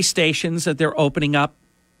police stations that they're opening up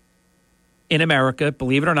in America.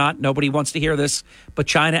 Believe it or not, nobody wants to hear this, but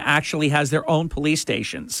China actually has their own police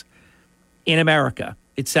stations in America.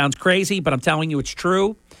 It sounds crazy, but I'm telling you it's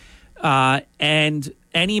true. And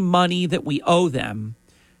any money that we owe them,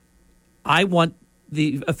 I want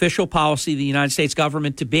the official policy of the United States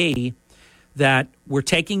government to be that we're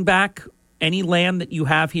taking back any land that you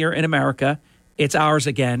have here in America. It's ours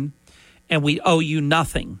again, and we owe you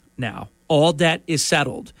nothing now. All debt is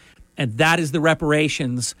settled, and that is the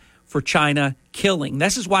reparations for China killing.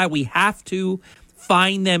 This is why we have to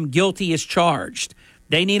find them guilty as charged.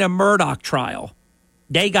 They need a Murdoch trial.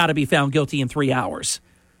 They got to be found guilty in 3 hours.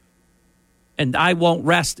 And I won't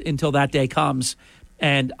rest until that day comes.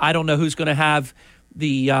 And I don't know who's going to have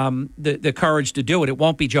the courage to do it. It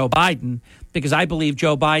won't be Joe Biden, because I believe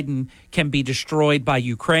Joe Biden can be destroyed by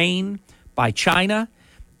Ukraine, by China,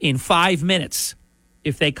 in 5 minutes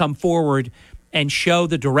if they come forward and show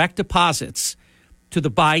the direct deposits to the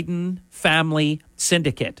Biden family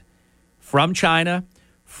syndicate from China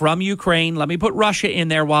from Ukraine. Let me put Russia in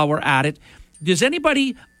there while we're at it. Does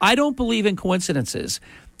anybody, I don't believe in coincidences.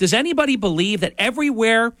 Does anybody believe that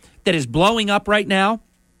everywhere that is blowing up right now,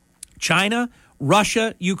 China,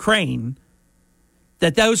 Russia, Ukraine,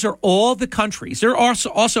 that those are all the countries? There are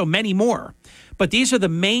also many more, but these are the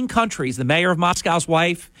main countries. The mayor of Moscow's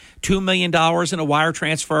wife, $2 million in a wire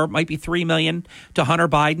transfer, might be $3 million to Hunter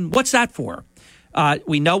Biden. What's that for?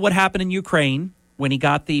 We know what happened in Ukraine when he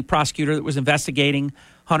got the prosecutor that was investigating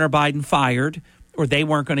Hunter Biden fired, or they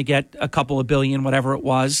weren't going to get a couple of billion, whatever it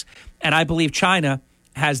was. And I believe China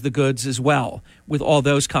has the goods as well with all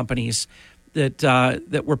those companies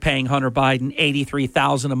that were paying Hunter Biden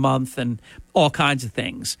 $83,000 a month and all kinds of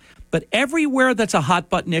things. But everywhere that's a hot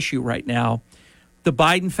button issue right now, the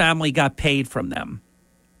Biden family got paid from them.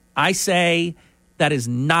 I say that is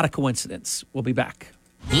not a coincidence. We'll be back.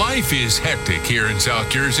 Life is hectic here in South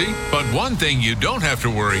Jersey, but one thing you don't have to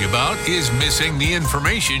worry about is missing the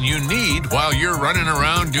information you need while you're running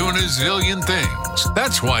around doing a zillion things.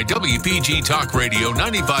 That's why WPG Talk Radio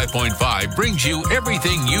 95.5 brings you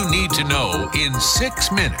everything you need to know in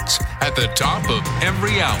 6 minutes at the top of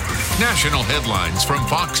every hour. National headlines from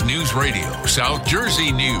Fox News Radio, South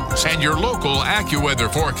Jersey News, and your local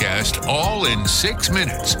AccuWeather forecast all in 6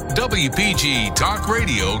 minutes. WPG Talk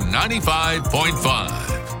Radio 95.5.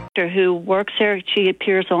 Who works there, she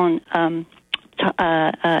appears on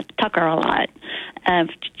Tucker a lot. A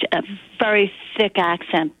very thick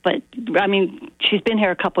accent, but I mean, she's been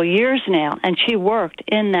here a couple of years now, and she worked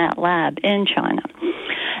in that lab in China.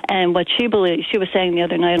 And what she believed, she was saying the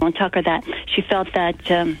other night on Tucker that she felt that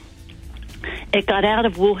it got out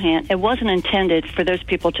of Wuhan. It wasn't intended for those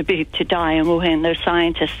people to die in Wuhan. There's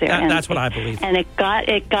scientists there. That's what I believe. And it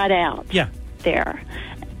got out. Yeah. There.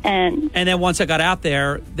 And then once it got out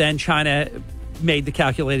there, then China made the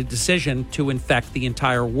calculated decision to infect the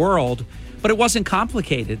entire world. But it wasn't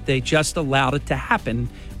complicated. They just allowed it to happen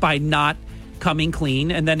by not coming clean.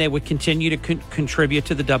 And then they would continue to contribute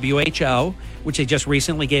to the WHO, which they just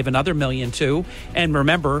recently gave another $1 million to. And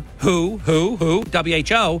remember, who?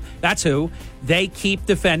 WHO, that's who. They keep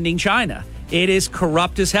defending China. It is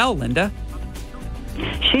corrupt as hell, Linda.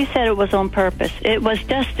 She said it was on purpose. It was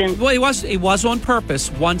destined. Well, it was on purpose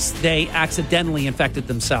once they accidentally infected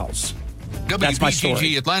themselves. That's my story.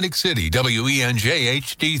 WPGG Atlantic City, WENJ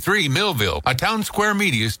HD3 Millville, a Town Square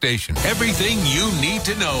media station. Everything you need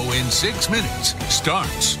to know in 6 minutes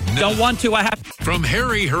starts now. Don't want to, I have. From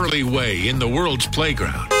Harry Hurley Way in the world's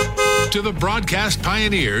playground to the broadcast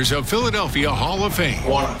pioneers of Philadelphia Hall of Fame. I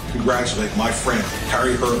want to congratulate my friend,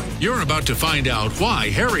 Harry Hurley. You're about to find out why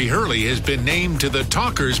Harry Hurley has been named to the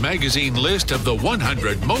Talkers Magazine list of the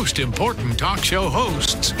 100 most important talk show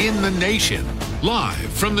hosts in the nation. Live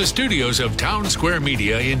from the studios of Town Square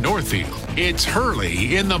Media in Northfield, it's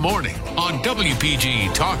Hurley in the Morning on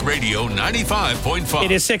WPG Talk Radio 95.5.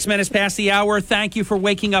 It is 6 minutes past the hour. Thank you for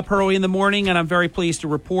waking up early in the morning, and I'm very pleased to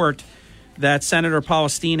report that Senator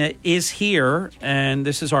Palestina is here, and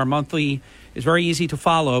this is our monthly. It's very easy to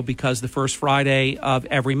follow because the first Friday of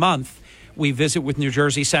every month we visit with New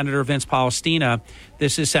Jersey Senator Vince Palestina.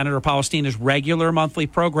 This is Senator Palestina's regular monthly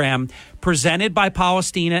program presented by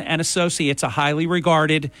Palestina and Associates, a highly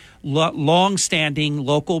regarded, long-standing,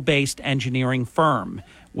 local-based engineering firm.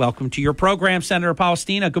 Welcome to your program, Senator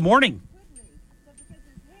Palestina. Good morning.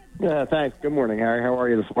 Yeah, thanks. Good morning, Harry. How are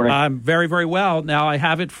you this morning? I'm very, very well. Now, I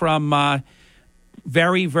have it from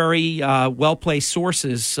very, very well-placed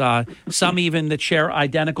sources, some even that share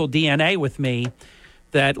identical DNA with me,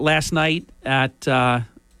 that last night at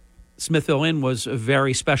Smithville Inn was a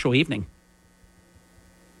very special evening.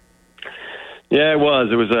 Yeah, it was.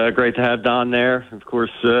 It was great to have Don there. Of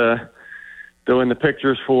course, doing the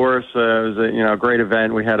pictures for us. It was a great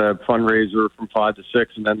event. We had a fundraiser from 5 to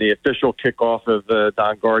 6, and then the official kickoff of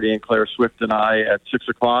Don Guardian, Claire Swift, and I at 6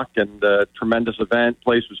 o'clock. And a tremendous event.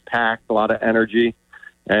 Place was packed, a lot of energy,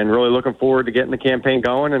 and really looking forward to getting the campaign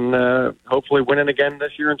going and hopefully winning again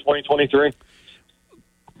this year in 2023.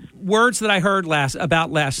 Words that I heard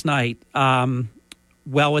about last night,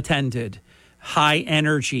 well attended, high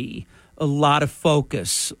energy, a lot of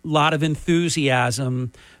focus, a lot of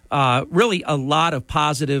enthusiasm, really a lot of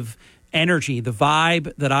positive energy. The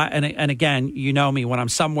vibe that and again, you know me, when I'm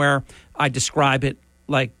somewhere, I describe it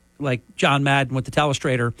like John Madden with the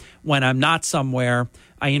Telestrator. When I'm not somewhere,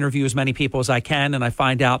 I interview as many people as I can and I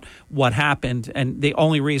find out what happened. And the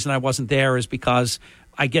only reason I wasn't there is because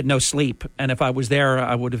I get no sleep. And if I was there,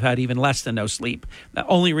 I would have had even less than no sleep. The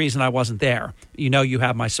only reason I wasn't there, you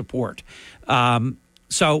have my support.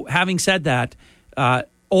 So having said that,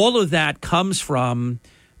 all of that comes from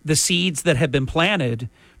the seeds that have been planted,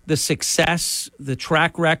 the success, the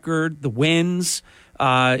track record, the wins,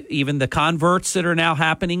 even the converts that are now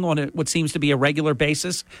happening on what seems to be a regular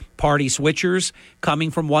basis, party switchers coming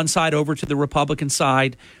from one side over to the Republican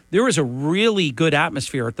side. There is a really good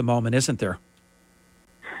atmosphere at the moment, isn't there?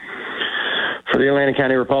 For the Atlantic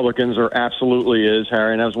County Republicans, there absolutely is,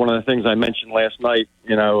 Harry. And that was one of the things I mentioned last night.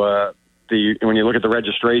 You know, when you look at the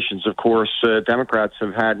registrations, of course, Democrats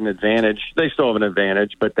have had an advantage. They still have an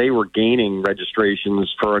advantage, but they were gaining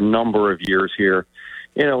registrations for a number of years here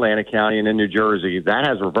in Atlantic County and in New Jersey. That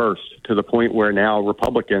has reversed to the point where now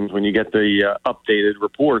Republicans, when you get the updated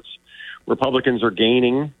reports, Republicans are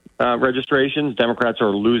gaining registrations. Democrats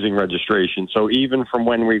are losing registrations. So even from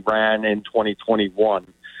when we ran in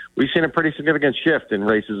 2021, we've seen a pretty significant shift in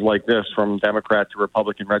races like this from Democrat to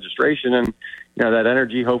Republican registration. And, you know, that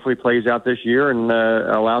energy hopefully plays out this year and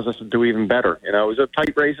allows us to do even better. You know, it was a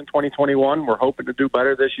tight race in 2021. We're hoping to do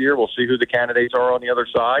better this year. We'll see who the candidates are on the other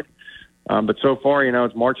side. But so far, you know,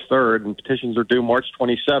 it's March 3rd and petitions are due March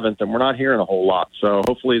 27th, and we're not hearing a whole lot. So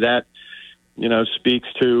hopefully that, you know, speaks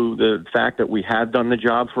to the fact that we have done the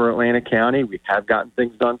job for Atlantic County. We have gotten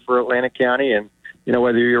things done for Atlantic County. And, you know,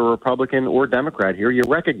 whether you're a Republican or Democrat here, you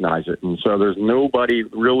recognize it. And so there's nobody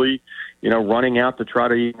really, you know, running out to try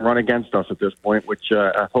to even run against us at this point, which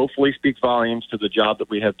hopefully speaks volumes to the job that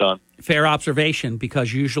we have done. Fair observation,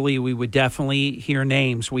 because usually we would definitely hear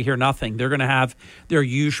names. We hear nothing. They're going to have their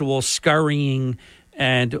usual scurrying,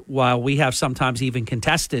 and while we have sometimes even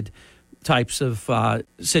contested types of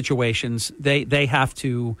situations, they have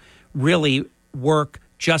to really work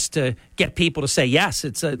just to get people to say yes.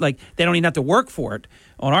 It's like they don't even have to work for it.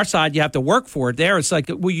 On our side, you have to work for it. There, it's like,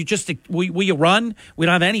 will you run? We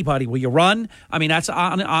don't have anybody. Will you run? I mean, that's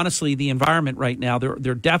honestly the environment right now.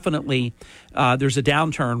 They're definitely there's a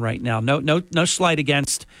downturn right now. No slight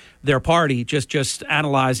against their party. Just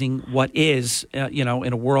analyzing what is, you know,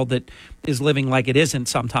 in a world that is living like it isn't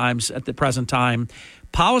sometimes at the present time.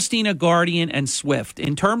 Palestina, Guardian, and Swift.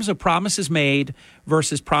 In terms of promises made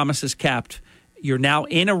versus promises kept, you're now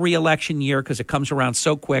in a re-election year because it comes around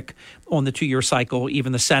so quick on the 2-year cycle.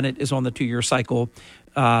 Even the Senate is on the 2-year cycle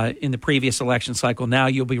in the previous election cycle. Now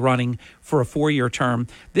you'll be running for a 4-year term.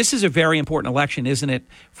 This is a very important election, isn't it,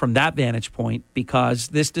 from that vantage point, because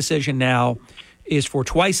this decision now is for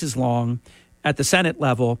twice as long at the Senate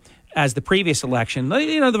level as the previous election.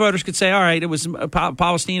 You know, the voters could say, all right, it was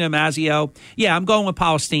Palestina, Mazzeo. Yeah, I'm going with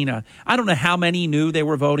Palestina. I don't know how many knew they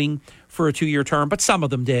were voting for a 2-year term, but some of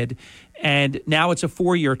them did. And now it's a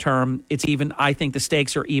 4-year term. It's even, I think the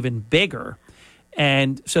stakes are even bigger.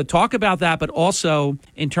 And so talk about that, but also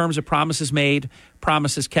in terms of promises made,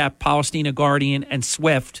 promises kept, Palestina, Guardian, and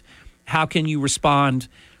Swift, how can you respond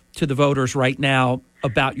to the voters right now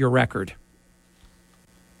about your record?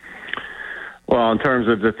 Well, in terms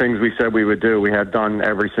of the things we said we would do, we have done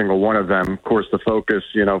every single one of them. Of course, the focus,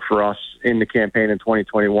 you know, for us in the campaign in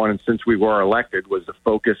 2021, and since we were elected, was the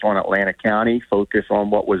focus on Atlantic County, focus on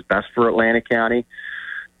what was best for Atlantic County,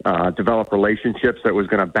 develop relationships that was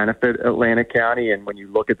going to benefit Atlantic County. And when you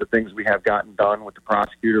look at the things we have gotten done with the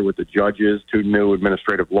prosecutor, with the judges, 2 new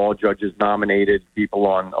administrative law judges nominated, people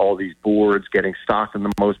on all these boards, getting stock in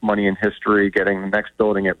the most money in history, getting the next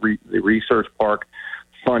building at the research park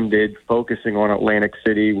funded, focusing on Atlantic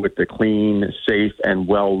City with the clean, safe, and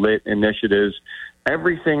well-lit initiatives.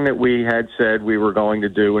 Everything that we had said we were going to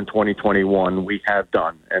do in 2021, we have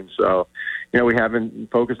done. And so, you know, we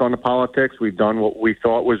haven't focused on the politics. We've done what we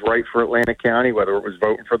thought was right for Atlantic County, whether it was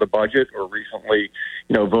voting for the budget or recently,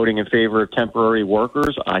 you know, voting in favor of temporary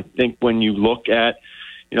workers. I think when you look at,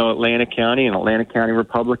 you know, Atlantic County and Atlantic County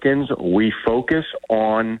Republicans, we focus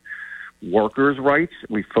on workers' rights.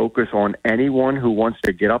 We focus on anyone who wants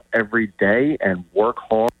to get up every day and work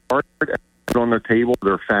hard and put on their table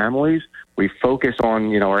their families. We focus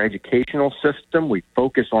on, you know, our educational system. We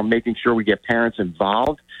focus on making sure we get parents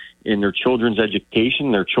involved in their children's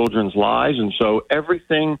education, their children's lives. And so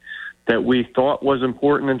everything that we thought was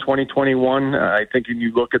important in 2021, I think when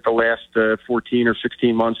you look at the last 14 or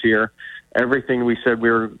 16 months here, everything we said we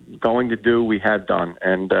were going to do, we had done.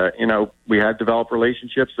 And, you know, we had developed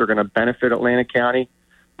relationships that are going to benefit Atlantic County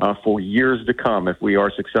for years to come if we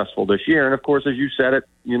are successful this year. And, of course, as you said it,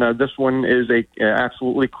 you know, this one is a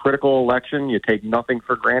absolutely critical election. You take nothing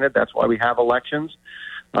for granted. That's why we have elections.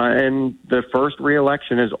 And the first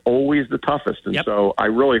re-election is always the toughest. And so I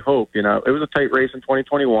really hope, you know, it was a tight race in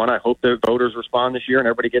 2021. I hope the voters respond this year and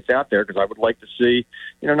everybody gets out there, because I would like to see,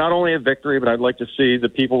 you know, not only a victory, but I'd like to see the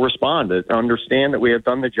people respond, to understand that we have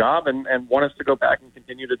done the job and want us to go back and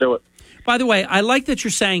continue to do it. By the way, I like that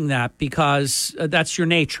you're saying that, because that's your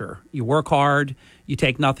nature. You work hard. You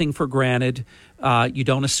take nothing for granted. You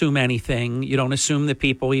don't assume anything. You don't assume that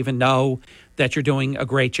people even know that you're doing a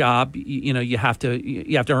great job. You have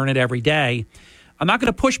to earn it every day. I'm not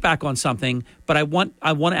going to push back on something, but I want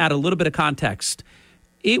to add a little bit of context.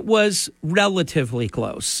 It was relatively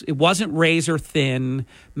close. It wasn't razor thin.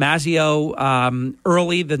 Mazzeo,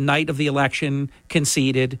 early the night of the election,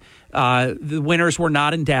 conceded. The winners were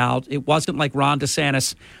not in doubt. It wasn't like Ron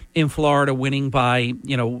DeSantis in Florida winning by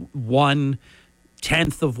 1/10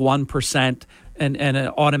 of 1%. And an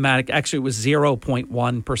automatic, actually it was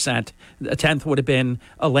 0.1%. A tenth would have been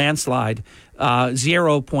a landslide,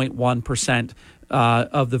 0.1%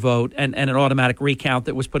 of the vote, and an automatic recount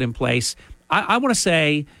that was put in place. I want to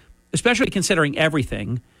say, especially considering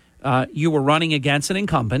everything, you were running against an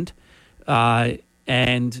incumbent,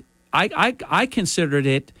 and I considered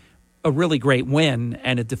it a really great win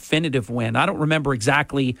and a definitive win. I don't remember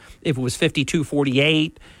exactly if it was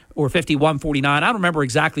 52-48 or 51-49. I don't remember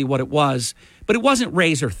exactly what it was, but it wasn't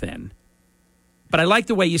razor thin. But I like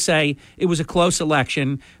the way you say it was a close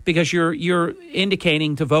election, because you're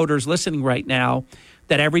indicating to voters listening right now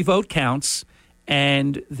that every vote counts,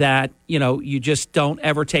 and that you just don't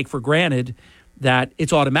ever take for granted that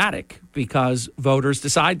it's automatic, because voters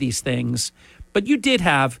decide these things. But you did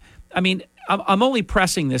have, I'm only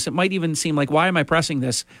pressing this. It might even seem like, why am I pressing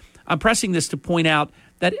this? I'm pressing this to point out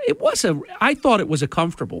that I thought it was a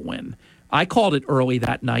comfortable win. I called it early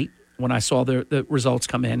that night when I saw the results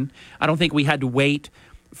come in. I don't think we had to wait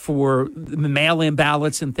for the mail-in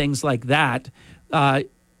ballots and things like that.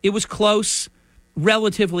 It was close,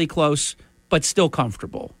 relatively close, but still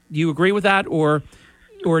comfortable. Do you agree with that, or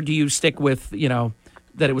do you stick with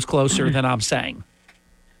that it was closer than I'm saying?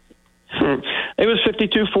 It was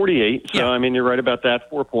 52-48, so yeah. You're right about that,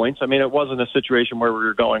 4 points. It wasn't a situation where we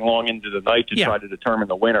were going long into the night to try to determine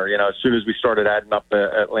the winner. As soon as we started adding up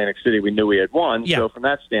Atlantic City, we knew we had won. Yeah. So from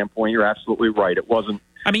that standpoint, you're absolutely right. It wasn't.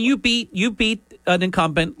 You beat an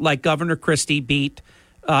incumbent like Governor Christie beat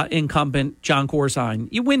incumbent John Corzine.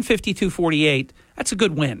 You win 52-48. That's a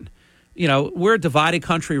good win. We're a divided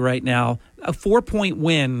country right now. A 4-point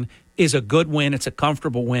win is a good win. It's a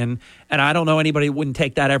comfortable win, and I don't know anybody who wouldn't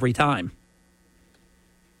take that every time.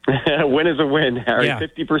 A win is a win, Harry. Yeah.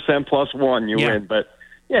 50% plus one, you win. But,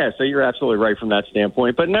 so you're absolutely right from that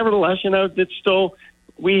standpoint. But nevertheless, it's still,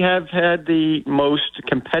 we have had the most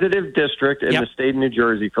competitive district in the state of New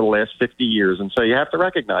Jersey for the last 50 years. And so you have to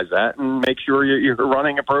recognize that and make sure you're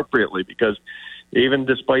running appropriately, because even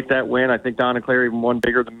despite that win, I think Donna Claire even won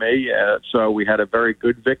bigger than me. So we had a very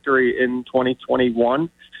good victory in 2021.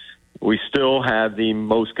 We still have the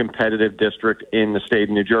most competitive district in the state of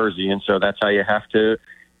New Jersey. And so that's how you have to,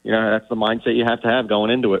 that's the mindset you have to have going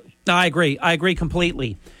into it. No, I agree. I agree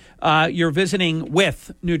completely. You're visiting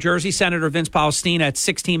with New Jersey Senator Vince Polistina at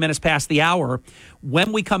 16 minutes past the hour.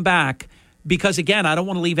 When we come back, because, again, I don't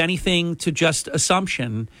want to leave anything to just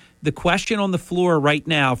assumption, the question on the floor right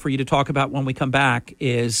now for you to talk about when we come back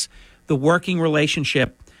is the working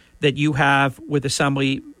relationship that you have with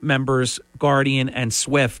Assembly members Guardian and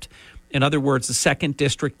Swift. In other words, the 2nd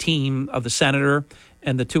District team of the senator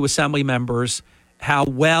and the 2 Assembly members. How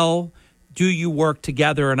well do you work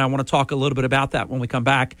together? And I want to talk a little bit about that when we come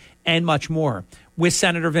back, and much more. With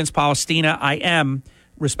Senator Vince Polistina, I am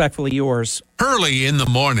respectfully yours. Early in the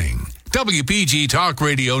morning, WPG Talk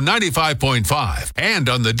Radio 95.5 and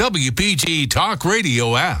on the WPG Talk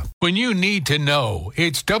Radio app. When you need to know,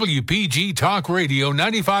 it's WPG Talk Radio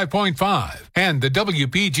 95.5 and the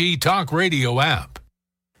WPG Talk Radio app.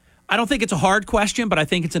 I don't think it's a hard question, but I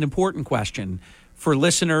think it's an important question for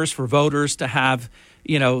listeners, for voters to have,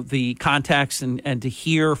 the context and to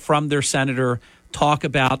hear from their senator talk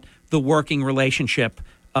about the working relationship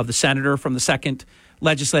of the senator from the 2nd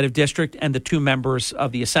Legislative District and the 2 members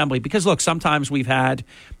of the Assembly. Because, look, sometimes we've had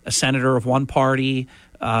a senator of one party,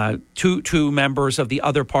 two members of the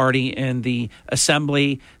other party in the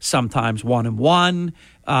Assembly, sometimes 1 and 1,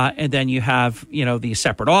 and then you have, these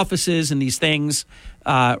separate offices and these things.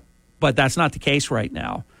 But that's not the case right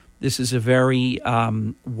now. This is a very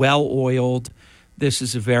well-oiled, this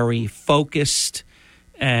is a very focused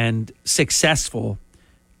and successful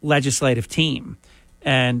legislative team.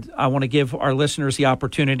 And I want to give our listeners the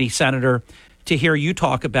opportunity, Senator, to hear you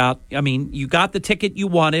talk about, you got the ticket you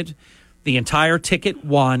wanted, the entire ticket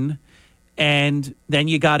won, and then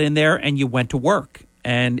you got in there and you went to work.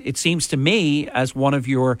 And it seems to me, as one of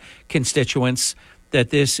your constituents,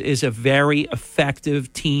 that this is a very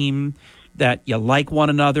effective team, that you like one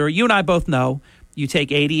another. You and I both know you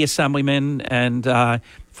take 80 assemblymen and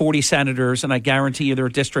 40 senators, and I guarantee you there are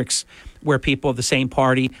districts where people of the same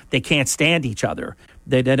party, they can't stand each other.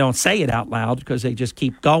 They don't say it out loud because they just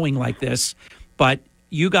keep going like this. But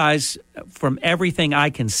you guys, from everything I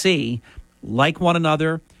can see, like one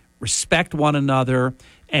another, respect one another,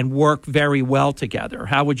 and work very well together.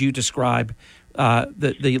 How would you describe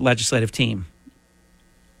the legislative team?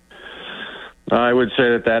 I would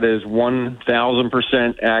say that is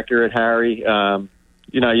 1,000% accurate, Harry.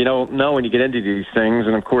 You don't know when you get into these things,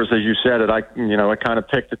 and of course, as you said, I kind of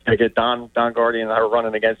picked the ticket. Don Guardy and I were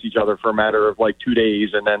running against each other for a matter of like 2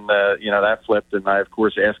 days, and then that flipped, and I of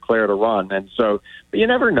course asked Claire to run. And so, but you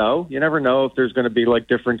never know. You never know if there's going to be like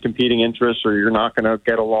different competing interests, or you're not going to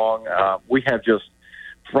get along. We have just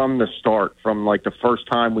from the start, from like the first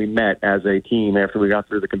time we met as a team after we got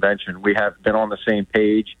through the convention, we have been on the same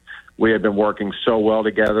page. We have been working so well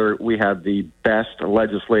together. We have the best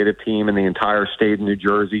legislative team in the entire state of New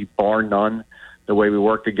Jersey, bar none. The way we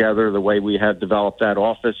work together, the way we have developed that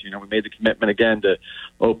office. We made the commitment again to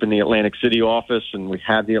open the Atlantic City office, and we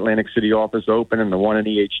had the Atlantic City office open, and the one in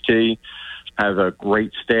EHT has a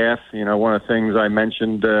great staff. One of the things I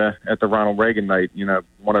mentioned at the Ronald Reagan night,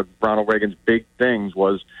 one of Ronald Reagan's big things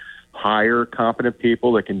was hire competent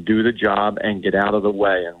people that can do the job and get out of the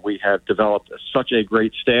way. And we have developed such a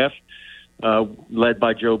great staff, led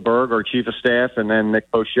by Joe Berg, our chief of staff, and then Nick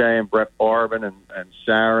Poche and Brett Barbin and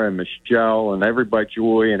Sarah and Michelle and everybody,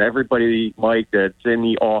 Joy, and everybody, Mike, that's in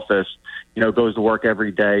the office, goes to work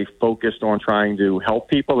every day focused on trying to help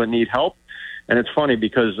people that need help. And it's funny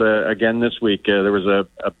because, again, this week there was a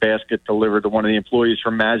basket delivered to one of the employees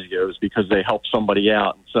from Mazzio's because they helped somebody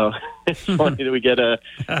out. And so it's funny that we get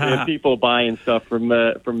people buying stuff from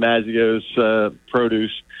Mazzio's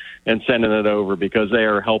produce and sending it over because they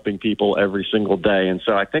are helping people every single day. And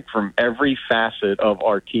so I think from every facet of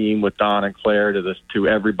our team, with Don and Claire to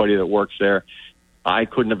everybody that works there, I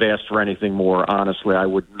couldn't have asked for anything more. Honestly, I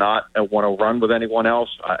would not want to run with anyone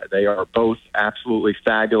else. They are both absolutely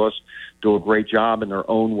fabulous, do a great job in their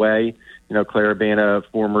own way. Claire being a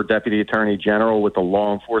former deputy attorney general with a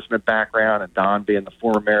law enforcement background, and Don being the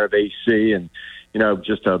former mayor of AC, and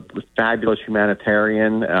just a fabulous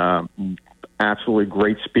humanitarian. Absolutely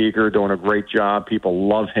great speaker, doing a great job. People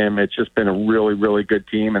love him. It's just been a really, really good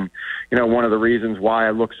team. And, one of the reasons why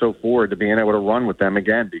I look so forward to being able to run with them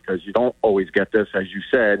again, because you don't always get this, as you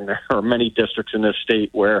said. And there are many districts in this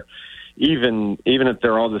state where even if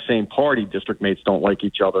they're all the same party, district mates don't like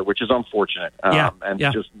each other, which is unfortunate.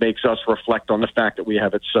 Just makes us reflect on the fact that we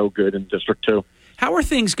have it so good in District 2. How are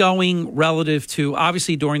things going relative to,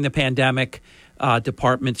 obviously, during the pandemic,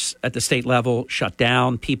 departments at the state level shut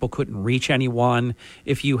down. People couldn't reach anyone.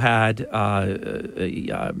 If you had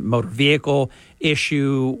a motor vehicle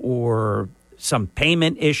issue or some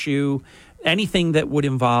payment issue, anything that would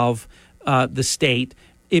involve the state,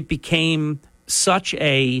 it became such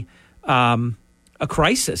a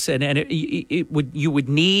crisis, and you would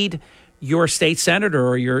need your state senator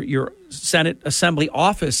or your Senate Assembly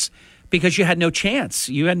office because you had no chance.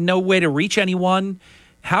 You had no way to reach anyone.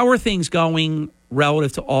 How are things going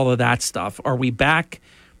relative to all of that stuff? Are we back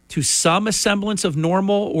to some semblance of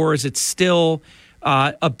normal, or is it still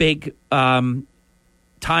a big time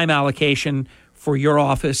allocation for your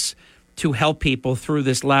office to help people through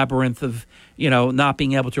this labyrinth of, not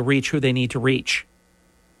being able to reach who they need to reach?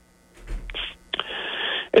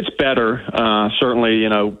 It's better. Certainly,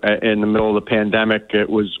 in the middle of the pandemic, it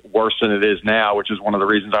was worse than it is now, which is one of the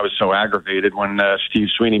reasons I was so aggravated when Steve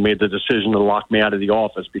Sweeney made the decision to lock me out of the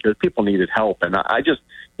office, because people needed help. And I just,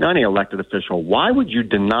 any elected official, why would you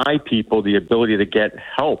deny people the ability to get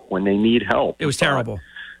help when they need help? It was terrible.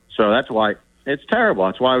 So that's why it's terrible.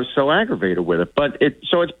 That's why I was so aggravated with it. But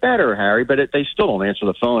it's better, Harry, but they still don't answer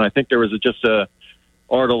the phone. I think there was just a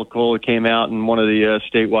article that came out in one of the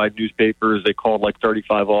statewide newspapers. They called like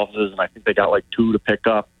 35 offices, and I think they got like 2 to pick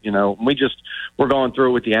up. We're going through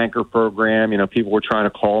it with the anchor program. People were trying to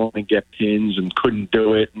call and get pins and couldn't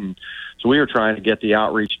do it. And so we were trying to get the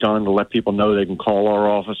outreach done to let people know they can call our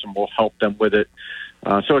office and we'll help them with it.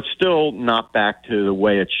 So it's still not back to the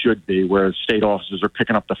way it should be, where state offices are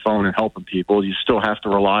picking up the phone and helping people. You still have to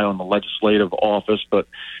rely on the legislative office, but,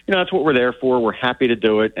 that's what we're there for. We're happy to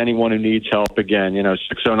do it. Anyone who needs help, again,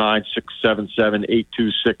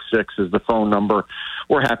 609-677-8266 is the phone number.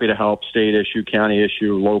 We're happy to help. State issue, county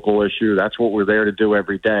issue, local issue. That's what we're there to do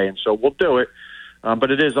every day, and so we'll do it.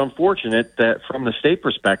 But it is unfortunate that from the state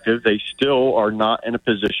perspective, they still are not in a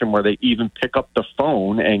position where they even pick up the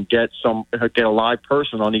phone and get a live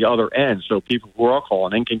person on the other end, so people who are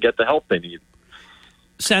calling in can get the help they need.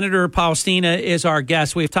 Senator Palestina is our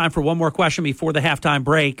guest. We have time for one more question before the halftime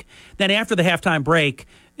break. Then after the halftime break,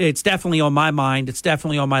 it's definitely on my mind. It's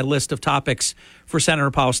definitely on my list of topics for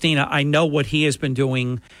Senator Palestina. I know what he has been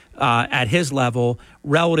doing at his level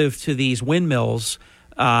relative to these windmills.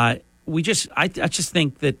 I just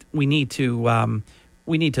think that we need to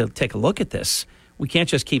take a look at this. We can't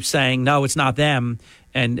just keep saying, no, it's not them.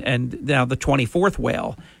 And now the 24th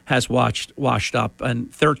whale has washed up,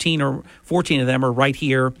 and 13 or 14 of them are right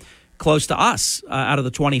here close to us out of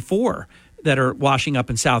the 24 that are washing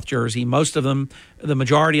up in South Jersey. Most of them, the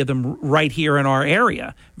majority of them right here in our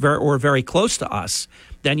area or very close to us.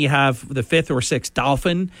 Then you have the 5th or 6th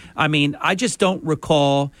dolphin. I mean, I just don't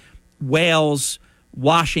recall whales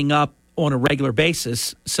washing up on a regular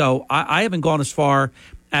basis. So I haven't gone as far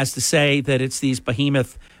as to say that it's these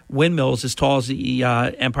behemoth windmills as tall as the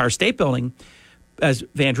Empire State Building, as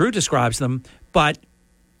Van Drew describes them. But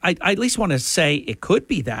I at least want to say it could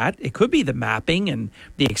be that. It could be the mapping and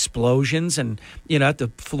the explosions and, at the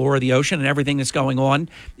floor of the ocean and everything that's going on.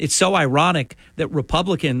 It's so ironic that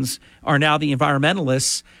Republicans are now the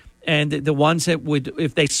environmentalists, and the ones that would,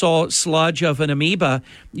 if they saw sludge of an amoeba,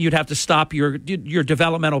 you'd have to stop your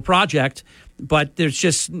developmental project. But there's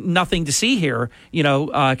just nothing to see here.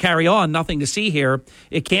 Carry on, nothing to see here.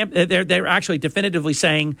 It can't. They're actually definitively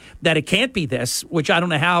saying that it can't be this, which I don't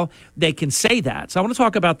know how they can say that. So I want to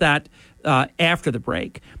talk about that after the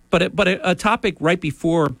break. But a topic right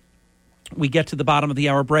before we get to the bottom of the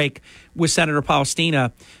hour break with Senator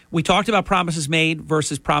Palestina. We talked about promises made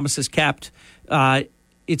versus promises kept.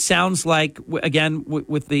 It sounds like, again,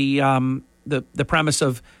 with the premise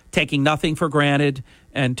of taking nothing for granted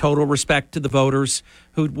and total respect to the voters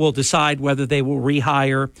who will decide whether they will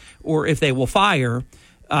rehire or if they will fire.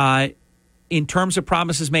 In terms of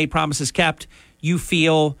promises made, promises kept, you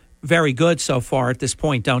feel very good so far at this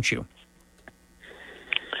point, don't you?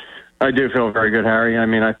 I do feel very good, Harry. I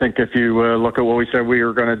mean, I think if you look at what we said we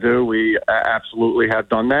were going to do, we absolutely have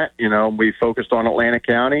done that. We focused on Atlantic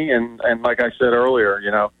County, and like I said earlier,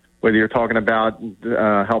 whether you're talking about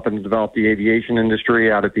helping to develop the aviation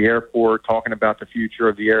industry out at the airport, talking about the future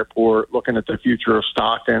of the airport, looking at the future of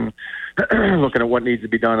Stockton, looking at what needs to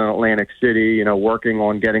be done in Atlantic City, working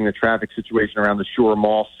on getting the traffic situation around the Shore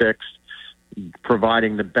Mall fixed,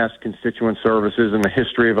 providing the best constituent services in the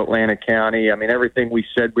history of Atlantic County. I mean, everything we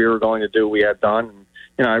said we were going to do, we have done. And,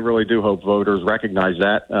 I really do hope voters recognize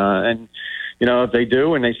that. And if they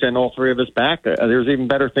do and they send all three of us back, there's even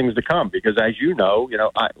better things to come. Because as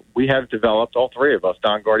we have developed, all three of us,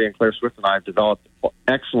 Don Guardia and Claire Swift and I, have developed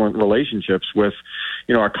excellent relationships with,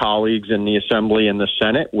 our colleagues in the Assembly and the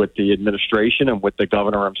Senate, with the administration and with the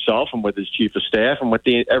governor himself and with his chief of staff and with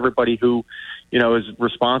everybody who, is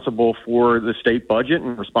responsible for the state budget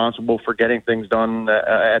and responsible for getting things done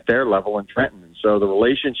at their level in Trenton. And so the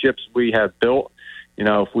relationships we have built,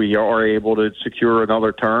 if we are able to secure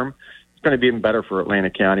another term, it's going to be even better for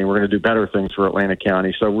Atlantic County. We're going to do better things for Atlantic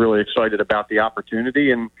County. So really excited about the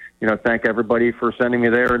opportunity, and, thank everybody for sending me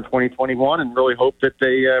there in 2021, and really hope that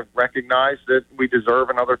they recognize that we deserve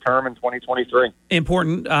another term in 2023.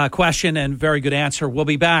 Important question and very good answer. We'll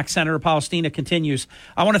be back. Senator Palestina continues.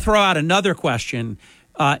 I want to throw out another question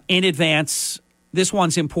in advance. This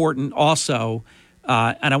one's important also.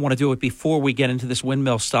 And I want to do it before we get into this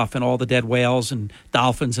windmill stuff and all the dead whales and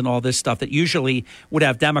dolphins and all this stuff that usually would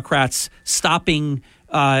have Democrats stopping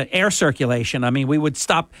air circulation. I mean, we would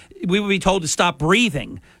be told to stop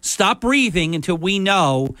breathing until we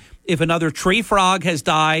know if another tree frog has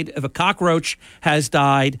died, if a cockroach has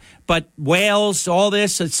died. But whales, all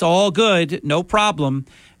this, it's all good, no problem.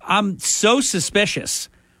 I'm so suspicious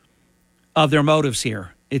of their motives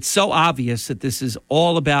here. It's so obvious that this is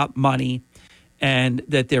all about money, and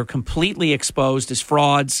that they're completely exposed as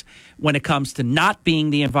frauds when it comes to not being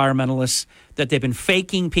the environmentalists, that they've been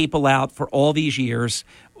faking people out for all these years.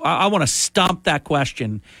 I want to stump that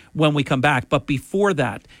question when we come back. But before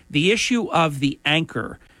that, the issue of the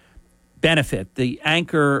anchor benefit, the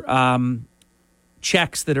anchor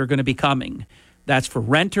checks that are going to be coming, that's for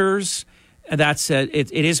renters. That's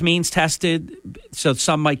it is means tested. So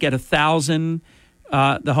some might get 1,000, the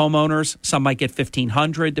homeowners. Some might get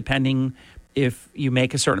 1,500, depending if you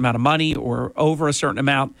make a certain amount of money or over a certain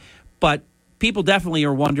amount. But people definitely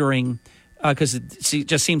are wondering, because it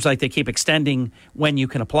just seems like they keep extending when you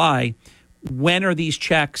can apply. When are these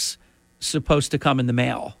checks supposed to come in the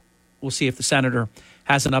mail? We'll see if the senator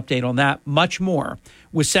has an update on that. Much more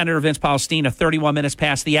with Senator Vince Palestina, 31 minutes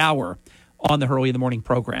past the hour on the Hurley in the Morning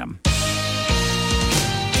program.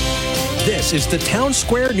 This is the Town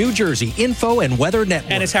Square, New Jersey Info and Weather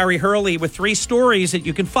Network. And it's Harry Hurley with 3 stories that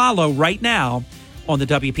you can follow right now on the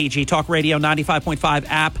WPG Talk Radio 95.5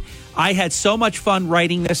 app. I had so much fun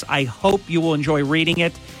writing this. I hope you will enjoy reading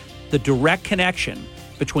it. The direct connection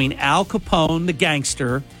between Al Capone, the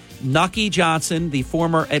gangster, Nucky Johnson, the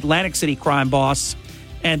former Atlantic City crime boss,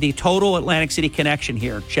 and the total Atlantic City connection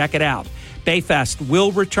here. Check it out. Bayfest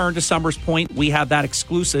will return to Summers Point. We have that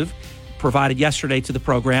exclusive provided yesterday to the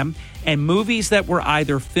program, and movies that were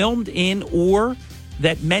either filmed in or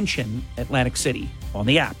that mention Atlantic City on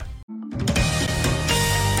the app.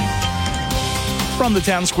 From the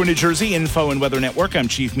Town Square, New Jersey Info and Weather Network, I'm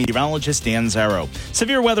Chief Meteorologist Dan Zarrow.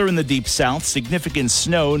 Severe weather in the Deep South, significant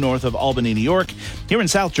snow north of Albany, New York. Here in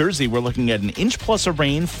South Jersey, we're looking at an inch plus of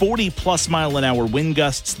rain, 40-plus mile-an-hour wind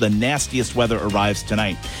gusts. The nastiest weather arrives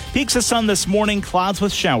tonight. Peaks of sun this morning, clouds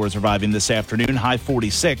with showers arriving this afternoon, high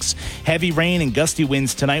 46. Heavy rain and gusty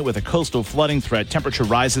winds tonight with a coastal flooding threat. Temperature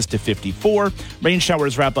rises to 54. Rain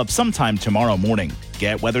showers wrap up sometime tomorrow morning.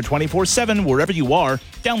 Get weather 24/7 wherever you are.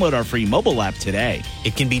 Download our free mobile app today.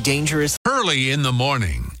 It can be dangerous. Early in the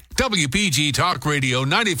morning. WPG Talk Radio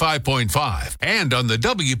 95.5 and on the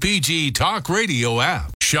WPG Talk Radio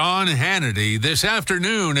app. Sean Hannity this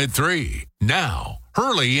afternoon at 3. Now,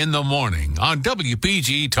 early in the morning on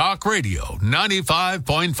WPG Talk Radio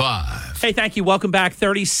 95.5. Hey, thank you. Welcome back.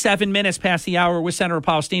 37 minutes past the hour with Senator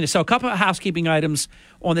Palestina. So a couple of housekeeping items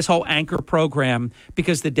on this whole anchor program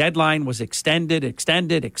because the deadline was extended.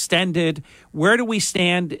 Where do we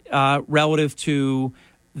stand relative to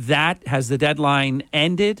that? Has the deadline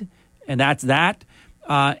ended? And that's that.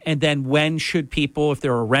 And then when should people, if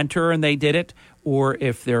they're a renter and they did it, or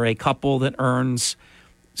if they're a couple that earns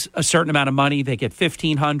a certain amount of money, they get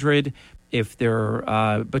 $1,500. If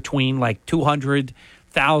they're between like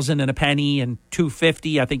 $200,000 and a penny and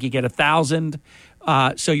 $250,000, I think you get $1,000.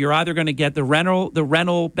 So you're either going to get the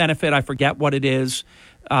rental benefit. I forget what it is,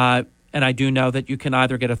 and I do know that you can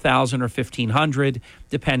either get $1,000 or $1,500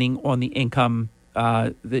 depending on the income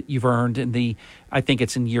that you've earned in the. I think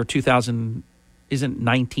it's in year 2000, isn't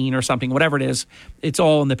 19 or something. Whatever it is, it's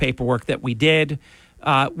all in the paperwork that we did.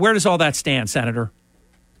 Where does all that stand, Senator?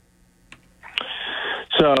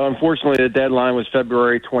 So, unfortunately, the deadline was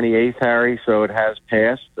February 28th, Harry, so it has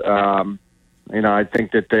passed. I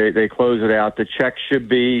think that they close it out. The checks should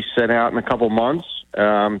be sent out in a couple months.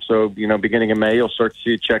 So, beginning of May, you'll start to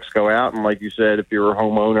see checks go out. And like you said, if you're a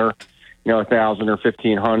homeowner, $1,000 or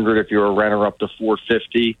 $1,500. If you're a renter, up to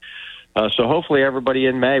 $450. So hopefully everybody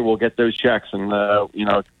in May will get those checks. And,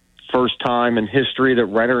 first time in history that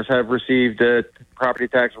renters have received property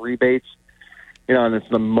tax rebates. And it's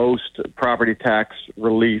the most property tax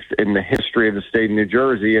relief in the history of the state of New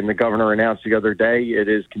Jersey. And the governor announced the other day it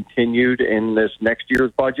is continued in this next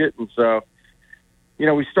year's budget. And so,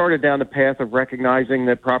 we started down the path of recognizing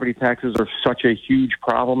that property taxes are such a huge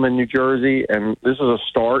problem in New Jersey. And this is a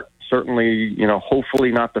start. Certainly,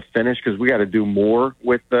 hopefully not the finish because we got to do more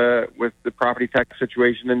with the property tax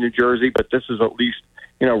situation in New Jersey. But this is at least,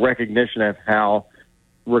 recognition of how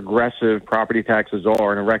regressive property taxes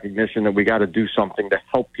are and a recognition that we got to do something to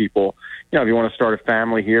help people. If you want to start a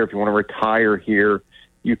family here, if you want to retire here,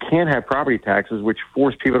 you can't have property taxes, which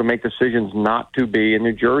force people to make decisions not to be in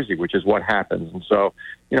New Jersey, which is what happens. And so,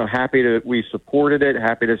 happy that we supported it,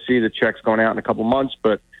 happy to see the checks going out in a couple months,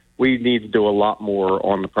 but we need to do a lot more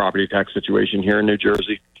on the property tax situation here in New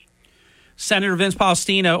Jersey. Senator Vince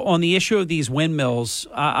Palestina, on the issue of these windmills,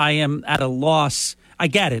 I am at a loss. I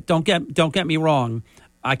get it. Don't get me wrong.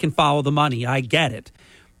 I can follow the money. I get it.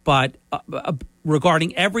 But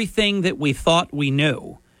regarding everything that we thought we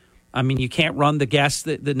knew, I mean, you can't run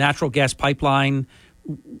the natural gas pipeline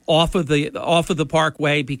off of the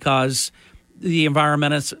Parkway because the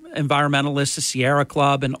environmentalists, the Sierra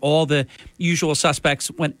Club, and all the usual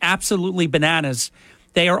suspects went absolutely bananas.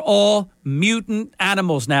 They are all mutant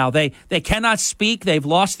animals now. They cannot speak. They've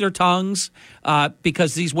lost their tongues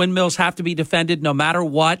because these windmills have to be defended no matter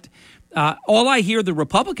what. All I hear the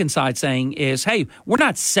Republican side saying is, hey, we're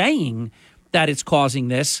not saying that it's causing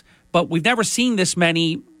this, but we've never seen this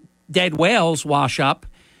many dead whales wash up,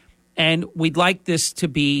 and we'd like this to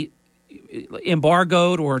be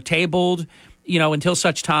embargoed or tabled, until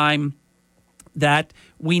such time that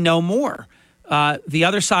we know more. The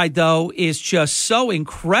other side, though, is just so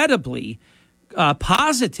incredibly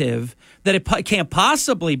positive that it can't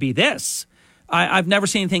possibly be this. I've never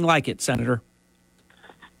seen anything like it, Senator.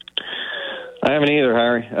 I haven't either,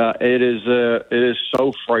 Harry. It is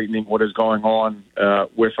so frightening what is going on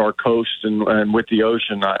with our coast and with the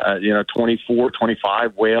ocean. 24,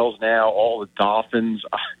 25 whales now, all the dolphins.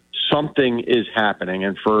 Something is happening.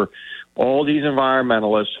 And for all these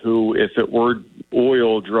environmentalists who, if it were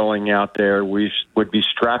oil drilling out there, we would be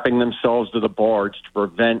strapping themselves to the barge to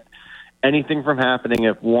prevent anything from happening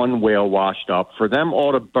if one whale washed up, for them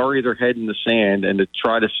all to bury their head in the sand and to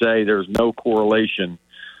try to say there's no correlation.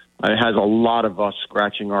 It has a lot of us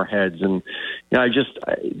scratching our heads. And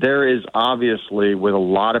there is obviously, with a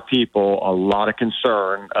lot of people, a lot of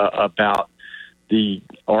concern about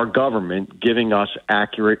our government giving us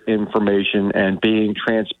accurate information and being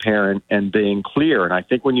transparent and being clear. And I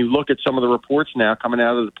think when you look at some of the reports now coming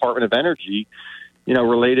out of the Department of Energy,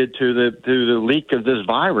 related to the leak of this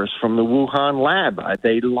virus from the Wuhan lab,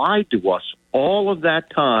 they lied to us all of that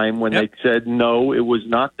time when they said, no, it was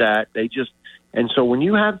not that. And so when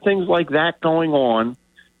you have things like that going on,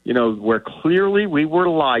 where clearly we were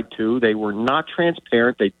lied to, they were not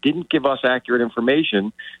transparent, they didn't give us accurate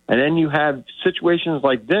information, and then you have situations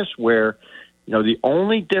like this where, the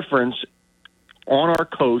only difference on our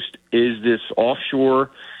coast is this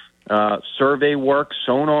offshore survey work,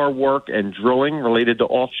 sonar work, and drilling related to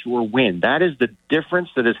offshore wind. That is the difference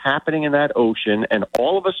that is happening in that ocean, and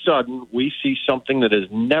all of a sudden we see something that has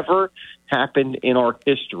never happened in our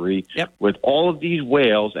history with all of these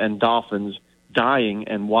whales and dolphins dying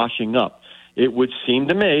and washing up. It would seem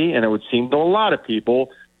to me, and it would seem to a lot of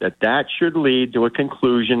people, that should lead to a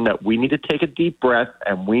conclusion that we need to take a deep breath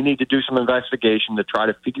and we need to do some investigation to try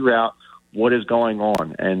to figure out what is going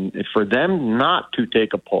on. And for them not to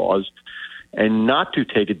take a pause and not to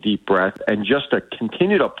take a deep breath and just to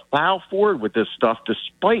continue to plow forward with this stuff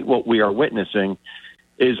despite what we are witnessing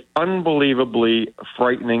is unbelievably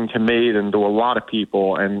frightening to me and to a lot of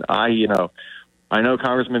people. And I know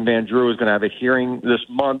Congressman Van Drew is going to have a hearing this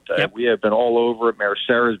month. We have been all over it. Mayor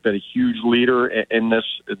Sarah has been a huge leader in this,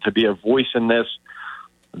 to be a voice in this.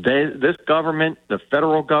 This government, the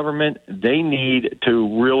federal government, they need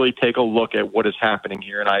to really take a look at what is happening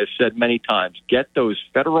here. And I have said many times, get those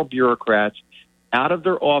federal bureaucrats out of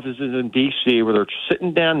their offices in D.C. where they're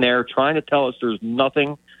sitting down there trying to tell us there's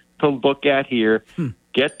nothing to look at here.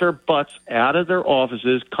 Get their butts out of their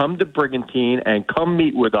offices, come to Brigantine, and come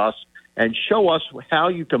meet with us and show us how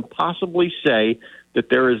you can possibly say that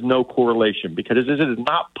there is no correlation, because it is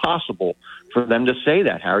not possible for them to say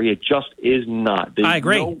that, Harry. It just is not. I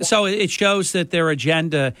agree. So it shows that their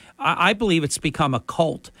agenda, I believe it's become a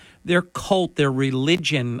cult. Their cult, their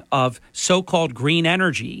religion of so-called green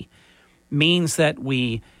energy means that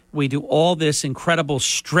we do all this incredible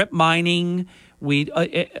strip mining,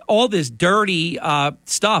 all this dirty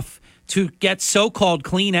stuff to get so-called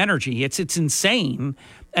clean energy. It's insane.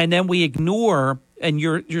 And then we ignore, and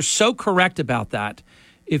you're so correct about that.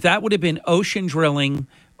 If that would have been ocean drilling,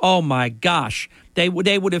 oh my gosh, they would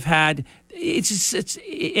have had.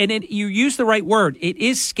 You use the right word. It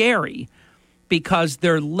is scary because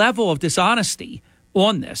their level of dishonesty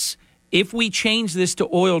on this. If we change this to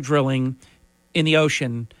oil drilling in the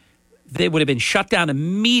ocean, they would have been shut down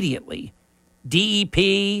immediately.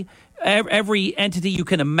 DEP, every entity you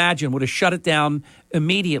can imagine would have shut it down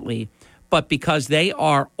immediately. But because they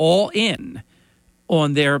are all in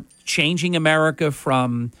on their changing America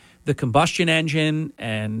from the combustion engine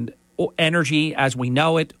and energy as we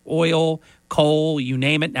know it, oil, coal, you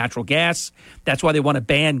name it, natural gas. That's why they want to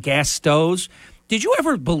ban gas stoves. Did you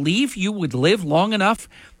ever believe you would live long enough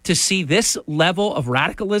to see this level of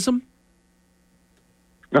radicalism?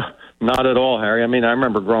 Not at all, Harry. I mean, I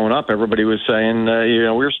remember growing up, everybody was saying, we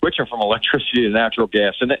were switching from electricity to natural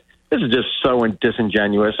gas. And this is just so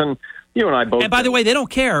disingenuous. And you and I both. And by the way, they don't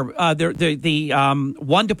care. The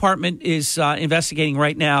one department is investigating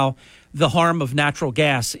right now the harm of natural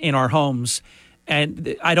gas in our homes.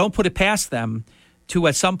 And I don't put it past them to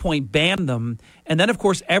at some point ban them. And then, of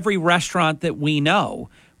course, every restaurant that we know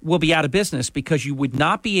will be out of business because you would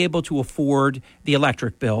not be able to afford the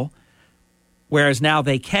electric bill, whereas now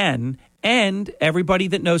they can. And everybody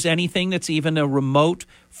that knows anything that's even a remote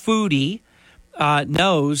foodie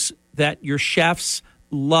knows that your chefs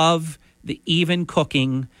love the even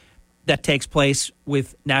cooking that takes place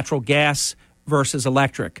with natural gas versus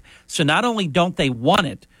electric. So not only don't they want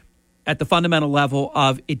it at the fundamental level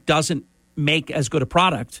of it doesn't make as good a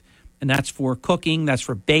product, and that's for cooking, that's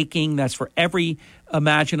for baking, that's for every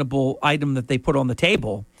imaginable item that they put on the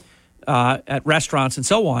table at restaurants and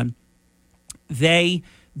so on, they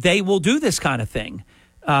will do this kind of thing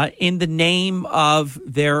in the name of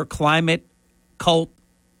their climate cult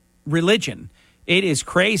religion. It is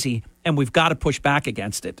crazy, and we've got to push back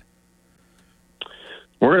against it.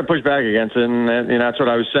 We're going to push back against it, and that's what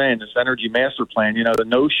I was saying. This energy master plan, the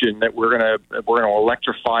notion that we're going to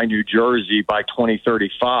electrify New Jersey by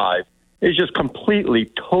 2035 is just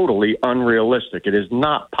completely, totally unrealistic. It is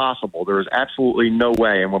not possible. There is absolutely no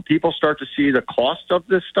way. And when people start to see the cost of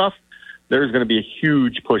this stuff, there's going to be a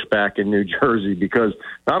huge pushback in New Jersey, because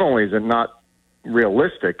not only is it not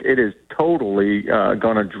realistic, it is totally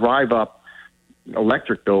going to drive up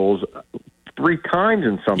electric bills 3 times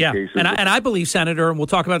in some cases. And I believe, Senator, and we'll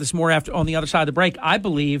talk about this more on the other side of the break, I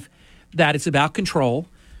believe that it's about control.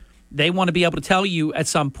 They want to be able to tell you at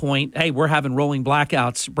some point, hey, we're having rolling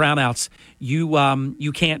blackouts, brownouts.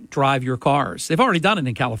 You can't drive your cars. They've already done it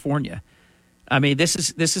in California. I mean, this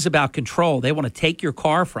is about control. They want to take your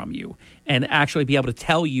car from you and actually be able to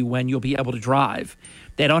tell you when you'll be able to drive.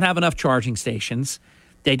 They don't have enough charging stations.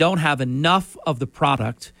 They don't have enough of the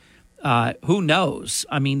product. Who knows?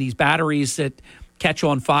 I mean, these batteries that catch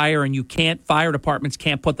on fire and fire departments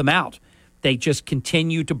can't put them out. They just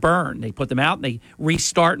continue to burn. They put them out and they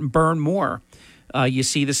restart and burn more. You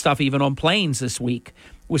see this stuff even on planes this week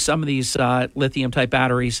with some of these lithium-type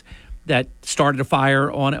batteries that started a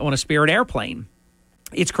fire on a Spirit airplane.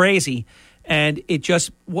 It's crazy. And it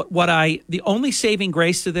just, the only saving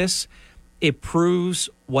grace to this, it proves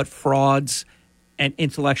what frauds and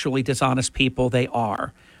intellectually dishonest people they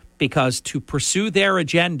are. Because to pursue their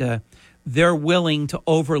agenda, they're willing to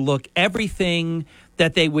overlook everything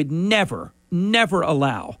that they would never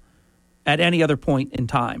allow at any other point in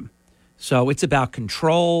time. So it's about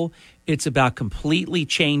control. It's about completely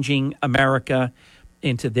changing America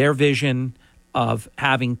into their vision of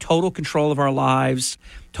having total control of our lives,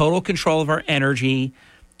 total control of our energy,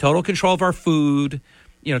 total control of our food,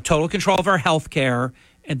 total control of our health care,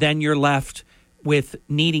 and then you're left with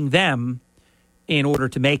needing them in order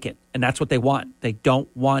to make it. And that's what they want. They don't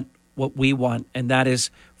want what we want, and that is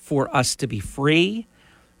for us to be free,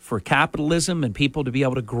 for capitalism and people to be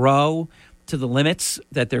able to grow to the limits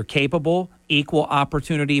that they're capable, equal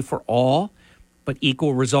opportunity for all, but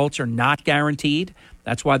equal results are not guaranteed.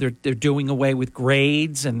 That's why they're doing away with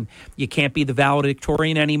grades, and you can't be the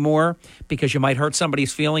valedictorian anymore because you might hurt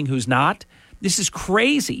somebody's feeling who's not. This is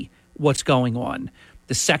crazy what's going on.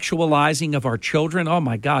 The sexualizing of our children. Oh,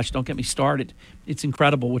 my gosh, don't get me started. It's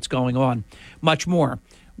incredible what's going on. Much more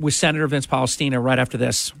with Senator Vince Palestina right after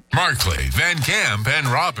this. Markley, Van Camp, and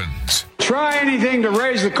Robbins. Try anything to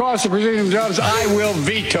raise the cost of precision jobs, I will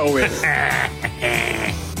veto it.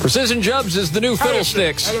 Precision Jobs is the new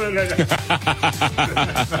Fiddlesticks.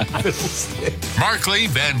 Markley,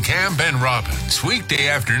 Van Camp, and Robbins. Weekday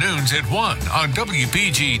afternoons at 1 on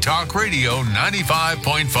WPG Talk Radio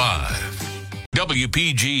 95.5.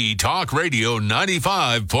 WPG Talk Radio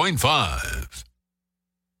 95.5.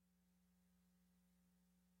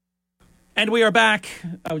 And we are back.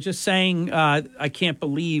 I was just saying, I can't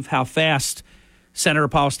believe how fast Senator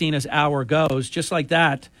Palestina's hour goes. Just like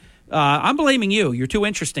that. I'm blaming you. You're too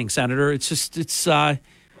interesting, Senator. It's just, it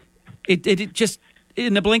just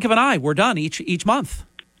in the blink of an eye, we're done each month.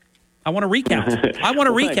 I want to recount. Thanks,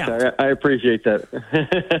 I appreciate that.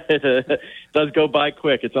 It does go by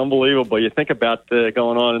quick. It's unbelievable. You think about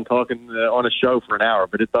going on and talking on a show for an hour,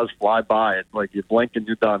 but it does fly by. It's like you blink and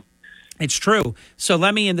you're done. It's true. So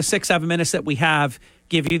let me, in the 6-7 minutes that we have,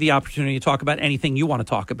 give you the opportunity to talk about anything you want to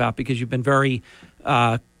talk about, because you've been very,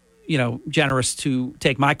 generous to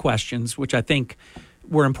take my questions, which I think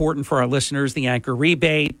were important for our listeners. The anchor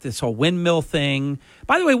rebate, this whole windmill thing.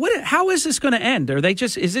 By the way, how is this going to end?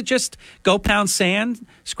 Is it just go pound sand,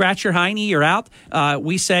 scratch your hiney, you're out?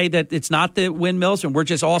 We say that it's not the windmills and we're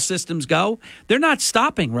just all systems go. They're not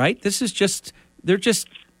stopping, right? They're just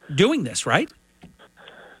doing this, right?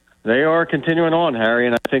 They are continuing on, Harry,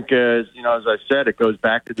 and I think, as I said, it goes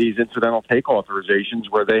back to these incidental take authorizations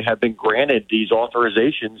where they have been granted these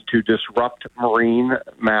authorizations to disrupt marine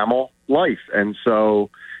mammal life. And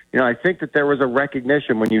so, I think that there was a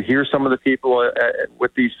recognition when you hear some of the people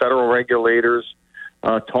with these federal regulators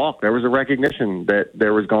talk, there was a recognition that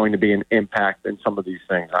there was going to be an impact in some of these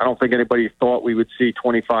things. I don't think anybody thought we would see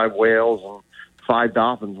 25 whales and 5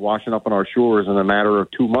 dolphins washing up on our shores in a matter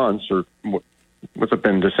of 2 months, or what's it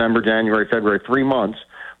been, December, January, February, 3 months.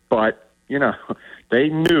 But, they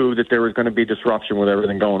knew that there was going to be disruption with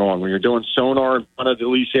everything going on. When you're doing sonar in one of the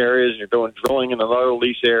lease areas, you're doing drilling in another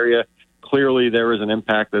lease area, clearly there is an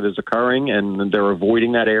impact that is occurring, and they're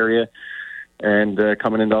avoiding that area and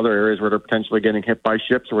coming into other areas where they're potentially getting hit by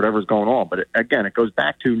ships or whatever's going on. But again, it goes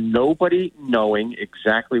back to nobody knowing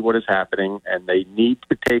exactly what is happening, and they need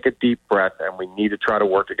to take a deep breath, and we need to try to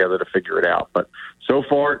work together to figure it out. But so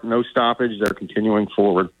far, no stoppage. They're continuing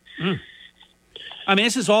forward. I mean,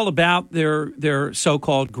 this is all about their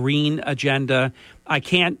so-called green agenda. I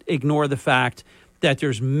can't ignore the fact that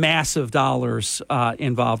there's massive dollars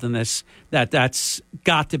involved in this, that's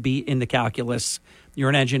got to be in the calculus. You're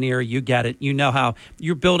an engineer. You get it. You know how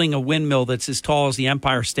you're building a windmill that's as tall as the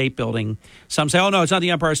Empire State Building. Some say, oh, no, it's not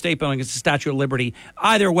the Empire State Building. It's the Statue of Liberty.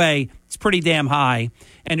 Either way, it's pretty damn high.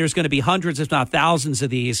 And there's going to be hundreds, if not thousands of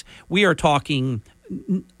these. We are talking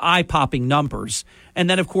eye-popping numbers. And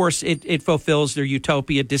then, of course, it fulfills their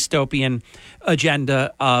utopia, dystopian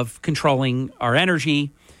agenda of controlling our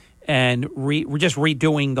energy and we're just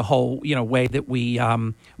redoing the whole way that we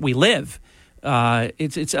live.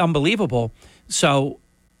 It's unbelievable. So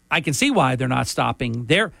I can see why they're not stopping.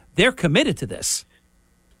 They're committed to this.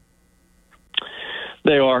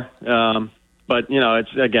 They are. But,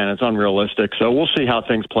 it's unrealistic. So we'll see how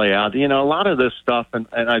things play out. A lot of this stuff, and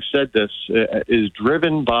I've said this, is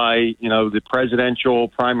driven by, the presidential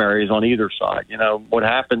primaries on either side. What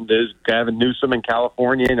happened is Gavin Newsom in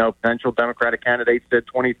California, potential Democratic candidate said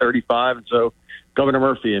 2035. And so Governor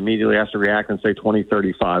Murphy immediately has to react and say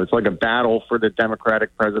 2035. It's like a battle for the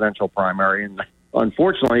Democratic presidential primary. And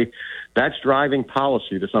unfortunately, that's driving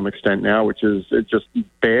policy to some extent now, which is just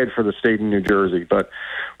bad for the state of New Jersey. But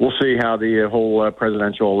we'll see how the whole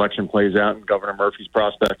presidential election plays out and Governor Murphy's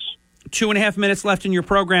prospects. 2.5 minutes left in your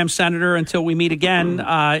program, Senator, until we meet again.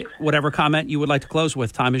 Whatever comment you would like to close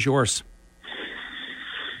with, time is yours.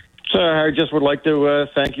 So I just would like to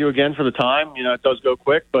thank you again for the time. It does go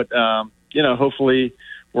quick, but, hopefully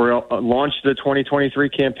we're launched the 2023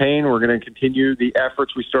 campaign. We're going to continue the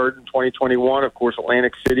efforts we started in 2021. Of course,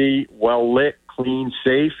 Atlantic City, well lit, clean,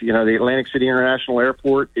 safe. The Atlantic City International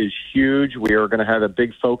Airport is huge. We are going to have a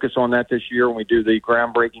big focus on that this year when we do the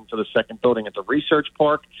groundbreaking for the second building at the Research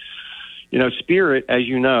Park. Spirit, as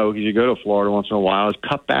you know, because you go to Florida once in a while, has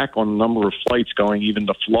cut back on the number of flights going even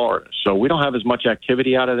to Florida. So we don't have as much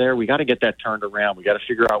activity out of there. We got to get that turned around. We got to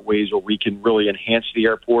figure out ways where we can really enhance the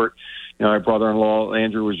airport. My brother-in-law,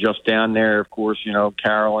 Andrew, was just down there. Of course,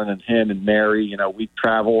 Carolyn and him and Mary, we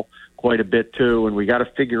travel quite a bit too. And we got to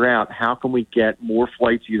figure out how can we get more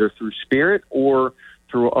flights either through Spirit or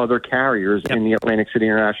through other carriers in the Atlantic City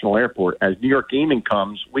International Airport. As New York Gaming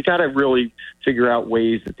comes, we got to really figure out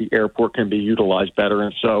ways that the airport can be utilized better.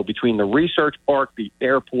 And so between the Research Park, the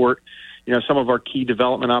airport, some of our key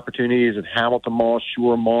development opportunities at Hamilton Mall,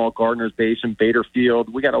 Shore Mall, Gardner's Basin, Bader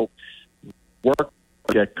Field, we got to work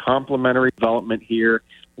get complementary development here,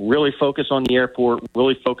 really focus on the airport,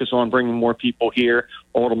 really focus on bringing more people here,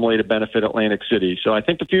 ultimately to benefit Atlantic City. So I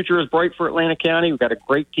think the future is bright for Atlantic County. We've got a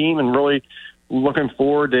great team and really looking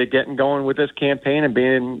forward to getting going with this campaign and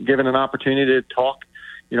being given an opportunity to talk,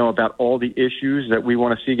 about all the issues that we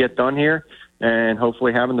want to see get done here and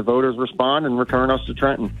hopefully having the voters respond and return us to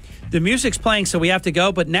Trenton. The music's playing, so we have to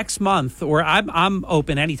go, but next month, or I'm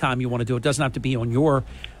open anytime you want to do it. It doesn't have to be on your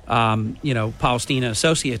Palestina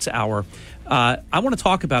Associates Hour. I want to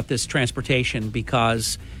talk about this transportation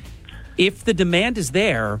because if the demand is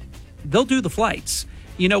there, they'll do the flights.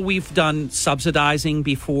 We've done subsidizing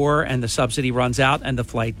before and the subsidy runs out and the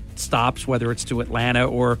flight stops, whether it's to Atlanta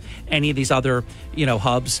or any of these other,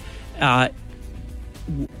 hubs.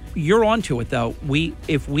 You're onto it, though.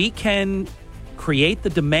 If we can create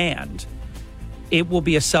the demand, it will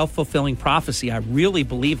be a self-fulfilling prophecy. I really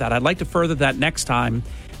believe that. I'd like to further that next time.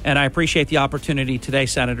 And I appreciate the opportunity today,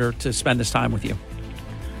 Senator, to spend this time with you.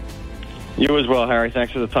 You as well, Harry.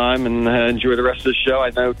 Thanks for the time, and enjoy the rest of the show. I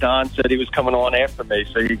know Don said he was coming on after me,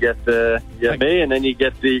 so you get me, and then you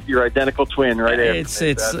get your identical twin right after me.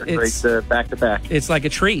 It's great back-to-back. It's like a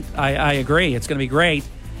treat. I agree. It's going to be great.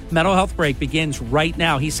 Mental Health Break begins right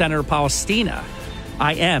now. He's Senator Palestina.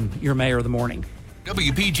 I am your mayor of the morning.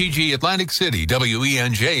 WPGG Atlantic City,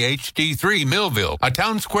 WENJ HD3 Millville, a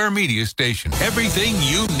Town Square media station. Everything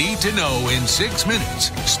you need to know in 6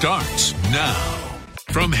 minutes starts now.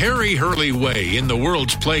 From Harry Hurley Way in the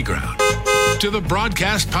world's playground to the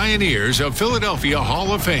broadcast pioneers of Philadelphia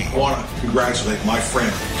Hall of Fame. I want to congratulate my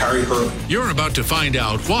friend, Harry Hurley. You're about to find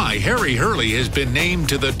out why Harry Hurley has been named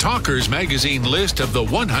to the Talkers Magazine list of the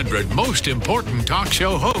 100 most important talk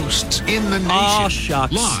show hosts in the nation. Oh,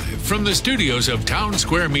 shucks. Live from the studios of Town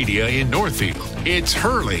Square Media in Northfield, it's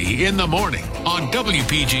Hurley in the Morning on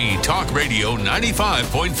WPG Talk Radio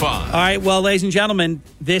 95.5. All right, well, ladies and gentlemen,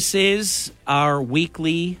 this is our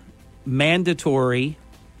weekly mandatory.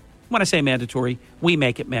 When I say mandatory, we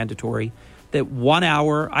make it mandatory that 1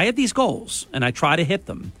 hour, I have these goals and I try to hit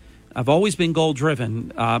them. I've always been goal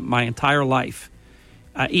driven my entire life.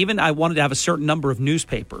 Even I wanted to have a certain number of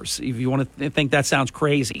newspapers. If you want to think that sounds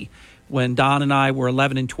crazy, when Don and I were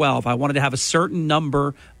 11 and 12, I wanted to have a certain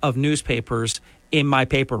number of newspapers in my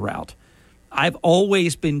paper route. I've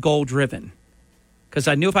always been goal driven because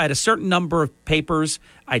I knew if I had a certain number of papers,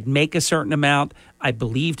 I'd make a certain amount. I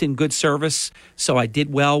believed in good service, so I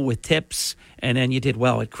did well with tips, and then you did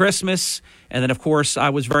well at Christmas. And then, of course, I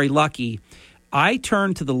was very lucky. I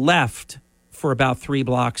turned to the left for about 3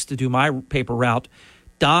 blocks to do my paper route.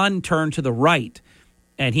 Don turned to the right,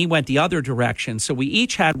 and he went the other direction. So we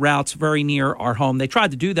each had routes very near our home. They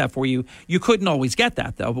tried to do that for you. You couldn't always get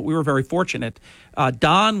that, though, but we were very fortunate.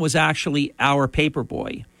 Don was actually our paper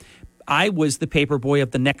boy. I was the paper boy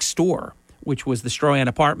of the next store which was the Stroyan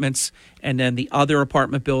Apartments, and then the other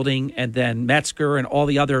apartment building, and then Metzger and all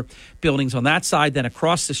the other buildings on that side. Then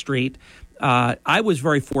across the street, I was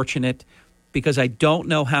very fortunate because I don't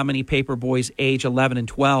know how many paper boys age 11 and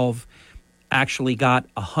 12 actually got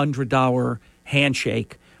a $100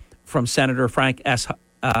 handshake from Senator Frank S.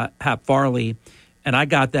 Hap Farley, and I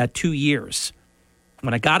got that 2 years.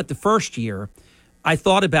 When I got it the first year, I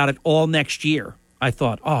thought about it all next year. I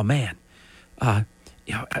thought, oh, man,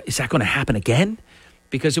 is that going to happen again?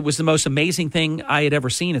 Because it was the most amazing thing I had ever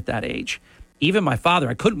seen at that age. Even my father,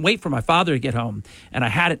 I couldn't wait for my father to get home, and I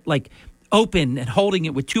had it like open and holding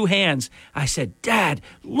it with two hands. I said, Dad,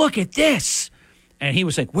 look at this. And he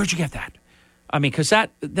was like, where'd you get that? I mean, because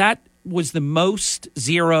that was the most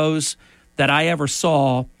zeros that I ever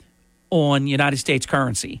saw on United States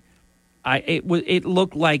currency. It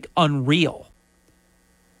looked like unreal.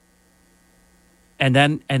 And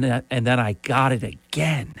then I got it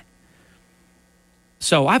again.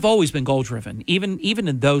 So I've always been goal driven, even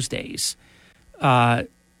in those days.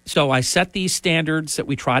 So I set these standards that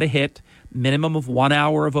we try to hit: minimum of 1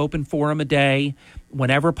 hour of open forum a day,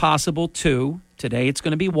 whenever possible 2. Today it's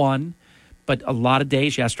going to be 1, but a lot of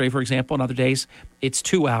days, yesterday for example, and other days it's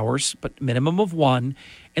 2 hours, but minimum of 1,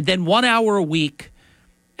 and then 1 hour a week.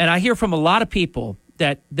 And I hear from a lot of people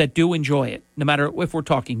that do enjoy it, no matter if we're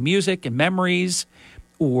talking music and memories,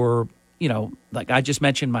 or like I just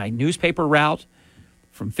mentioned, my newspaper route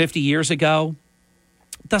from 50 years ago.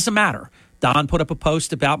 It doesn't matter. Don put up a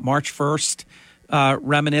post about March 1st,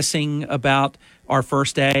 reminiscing about our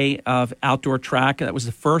first day of outdoor track. That was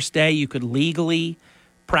the first day you could legally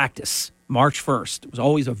practice, March 1st. It was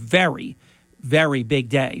always a very, very big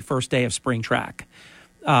day, first day of spring track.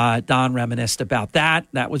 Don reminisced about that.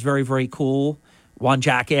 That was very, very cool. One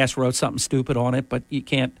jackass wrote something stupid on it, but you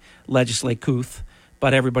can't legislate couth.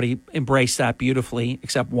 But everybody embraced that beautifully,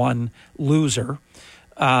 except one loser,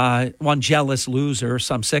 one jealous loser,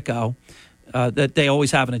 some sicko. That they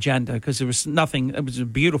always have an agenda, because there was nothing. It was a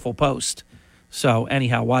beautiful post. So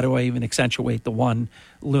anyhow, why do I even accentuate the one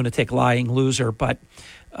lunatic lying loser? But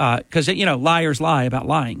because liars lie about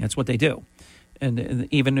lying. That's what they do. And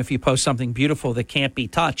even if you post something beautiful that can't be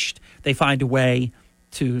touched, they find a way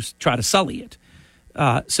to try to sully it.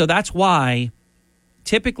 So that's why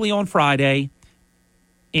typically on Friday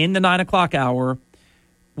in the 9 o'clock hour,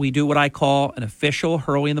 we do what I call an official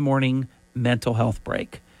Hurley in the Morning mental health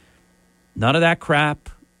break. None of that crap,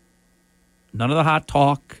 none of the hot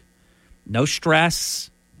talk, no stress,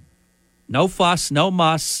 no fuss, no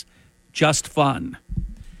muss, just fun.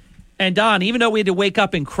 And Don, even though we had to wake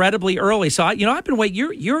up incredibly early, so I've been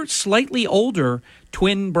waiting. You're slightly older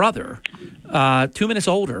twin brother, 2 minutes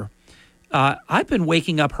older. I've been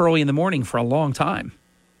waking up early in the morning for a long time.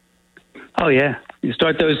 Oh yeah, you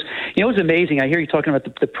start those. It was amazing. I hear you talking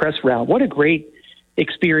about the press route. What a great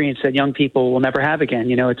experience that young people will never have again.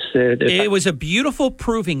 It was a beautiful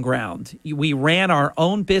proving ground. We ran our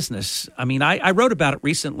own business. I mean, I wrote about it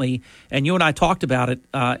recently, and you and I talked about it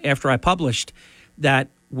after I published, that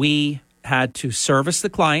we had to service the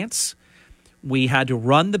clients, we had to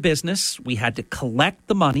run the business, we had to collect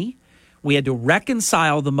the money, we had to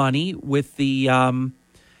reconcile the money with the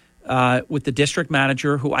district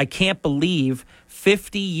manager, who I can't believe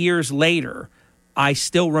 50 years later I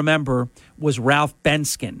still remember was Ralph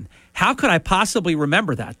Benskin. How could I possibly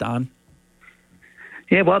remember that, Don?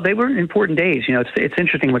 Yeah, well, they were important days. It's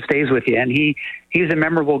interesting what stays with you. And he's a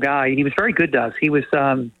memorable guy, and he was very good to us. He was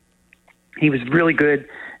really good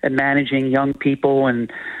at managing young people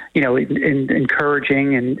and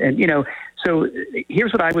encouraging and. So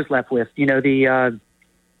here's what I was left with. You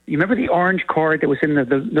remember the orange card that was in the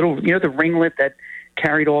little the ringlet that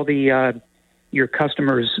carried all the your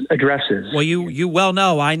customers' addresses? Well, you well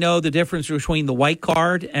know. I know the difference between the white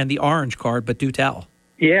card and the orange card, but do tell.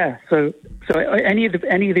 Yeah. So any of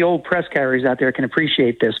the old press carriers out there can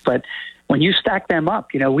appreciate this, but when you stack them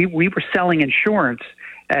up, we were selling insurance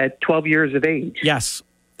at 12 years of age. Yes,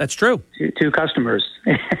 that's true. To customers.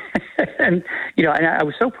 And, and I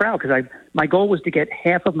was so proud because my goal was to get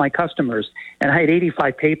half of my customers, and I had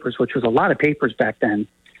 85 papers, which was a lot of papers back then.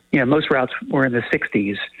 Most routes were in the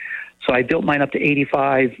 60s. So I built mine up to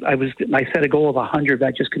 85. I set a goal of 100, but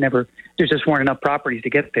I just could never, there just weren't enough properties to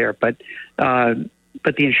get there. But the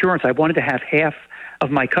insurance, I wanted to have half of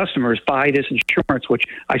my customers buy this insurance, which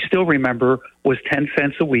I still remember was 10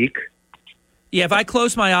 cents a week. Yeah, if I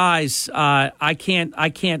close my eyes, I can't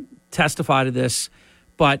testify to this,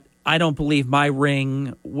 but I don't believe my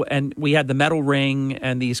ring, and we had the metal ring,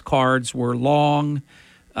 and these cards were long,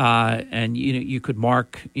 and you could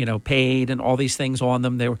mark paid and all these things on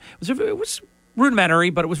them. It was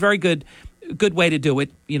rudimentary, but it was very good good way to do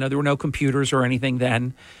it. There were no computers or anything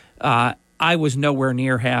then. I was nowhere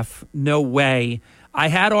near half. No way. I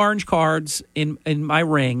had orange cards in my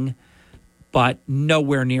ring, but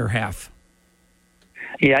nowhere near half.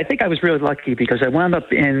 Yeah, I think I was really lucky because I wound up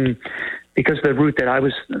because of the route that I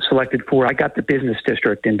was selected for, I got the business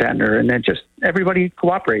district in Ventnor, and then just everybody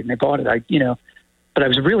cooperated and they bought it. But I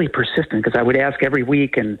was really persistent because I would ask every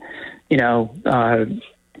week, and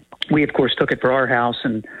we of course took it for our house,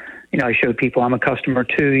 and I showed people I'm a customer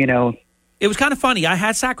too. It was kind of funny. I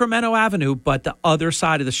had Sacramento Avenue, but the other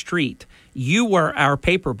side of the street. You were our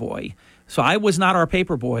paper boy, so I was not our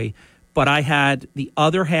paper boy, but I had the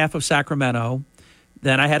other half of Sacramento.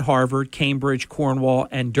 Then I had Harvard, Cambridge, Cornwall,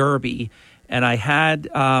 and Derby. And I had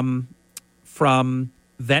from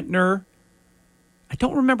Ventnor, I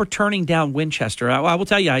don't remember turning down Winchester. I will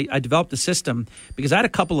tell you, I developed a system because I had a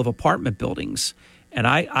couple of apartment buildings, and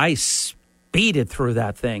I speeded through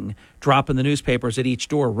that thing, dropping the newspapers at each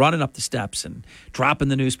door, running up the steps and dropping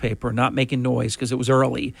the newspaper, not making noise because it was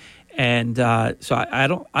early. And so I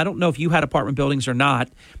don't know if you had apartment buildings or not,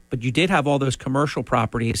 but you did have all those commercial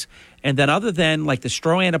properties. And then other than like the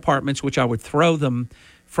Strohan apartments, which I would throw them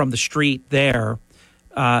from the street there,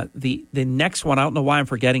 the next one, I don't know why I'm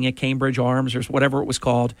forgetting it, Cambridge Arms or whatever it was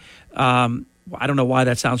called. I don't know why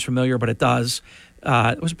that sounds familiar, but it does.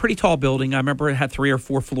 It was a pretty tall building. I remember it had 3 or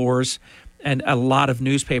 4 floors and a lot of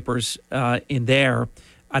newspapers in there.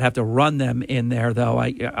 I'd have to run them in there, though.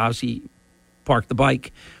 I obviously parked the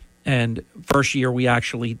bike. And first year, we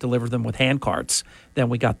actually delivered them with hand carts. Then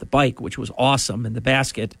we got the bike, which was awesome, in the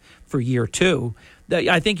basket for year 2.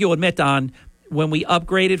 I think you'll admit, Don, when we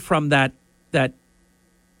upgraded from that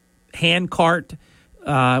hand cart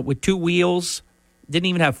with 2 wheels, didn't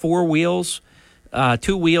even have 4 wheels,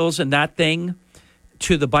 2 wheels and that thing,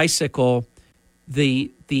 to the bicycle,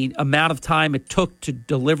 the amount of time it took to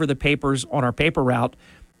deliver the papers on our paper route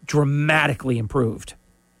dramatically improved.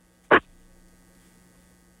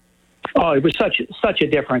 Oh, it was such a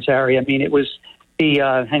difference, Harry. I mean, it was the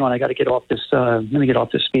hang on, I got to get off this. Let me get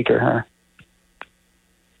off this speaker.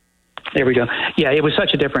 There we go. Yeah, it was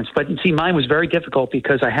such a difference. But see, mine was very difficult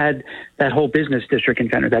because I had that whole business district in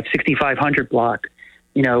Ventnor, that 6500 block,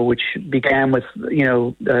 which began with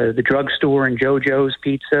the drugstore and JoJo's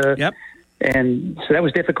Pizza. Yep. And so that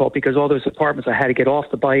was difficult because all those apartments, I had to get off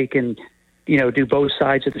the bike and do both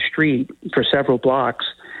sides of the street for several blocks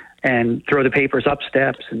and throw the papers up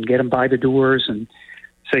steps and get them by the doors. And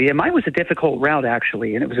so, yeah, mine was a difficult route,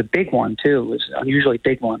 actually, and it was a big one, too. It was an unusually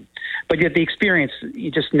big one. But yet the experience,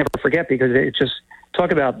 you just never forget because it just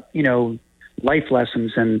talk about, life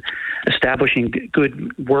lessons and establishing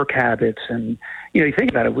good work habits. And, you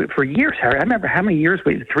think about it, for years, Harry, I remember how many years,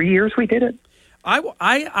 3 years we did it?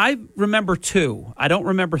 I remember 2. I don't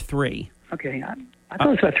remember 3. Okay, I thought it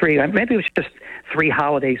was about 3. Maybe it was just 3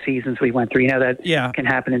 holiday seasons we went through. That can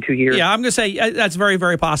happen in 2 years. Yeah, I'm going to say that's very,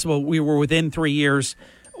 very possible. We were within 3 years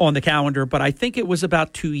on the calendar, but I think it was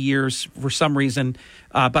about 2 years for some reason.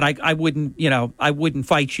 But I wouldn't, I wouldn't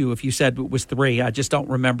fight you if you said it was 3. I just don't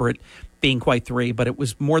remember it being quite 3, but it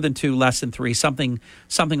was more than 2, less than 3, something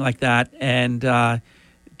like that. And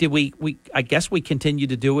did we? I guess we continued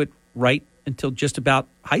to do it right until just about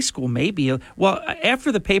high school, maybe. Well,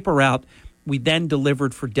 after the paper route, we then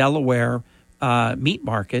delivered for Delaware Meat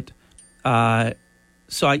Market.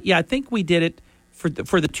 So I think we did it for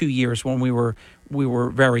the 2 years when we were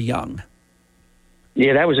very young.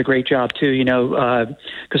 Yeah, that was a great job too.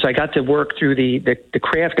 Because I got to work through the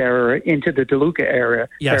craft era into the DeLuca era.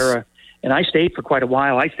 Yes. And I stayed for quite a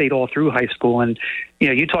while. I stayed all through high school. And,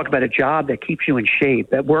 you talk about a job that keeps you in shape,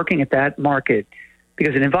 that working at that market,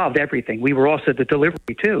 because it involved everything. We were also the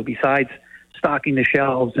delivery too, besides stocking the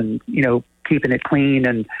shelves and, keeping it clean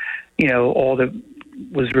and, all that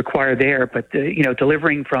was required there. But,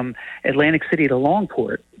 delivering from Atlantic City to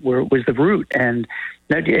Longport was the route. And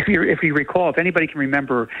if you recall, if anybody can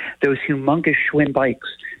remember those humongous Schwinn bikes,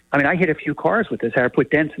 I mean, I hit a few cars with this. I put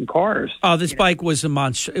dents in cars. Oh, this bike was a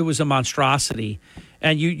monstrosity.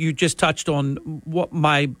 And you just touched on what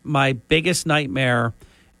my biggest nightmare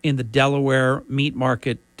in the Delaware Meat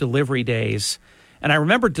Market delivery days. And I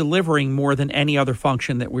remember delivering more than any other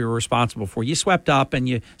function that we were responsible for. You swept up and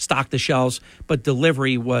you stocked the shelves, but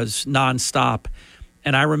delivery was nonstop.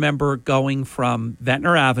 And I remember going from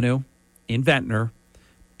Ventnor Avenue in Ventnor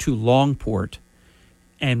to Longport,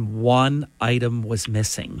 and one item was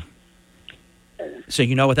missing. So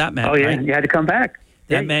you know what that meant, Oh, yeah, right? You had to come back.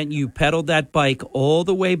 That meant you pedaled that bike all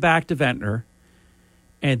the way back to Ventnor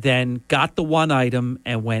and then got the one item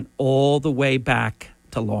and went all the way back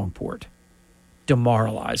to Longport.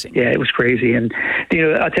 Demoralizing. Yeah, it was crazy. And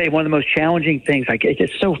I'll tell you one of the most challenging things.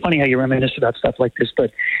 It's so funny how you reminisce about stuff like this.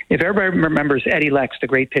 But if everybody remembers Eddie Lex, the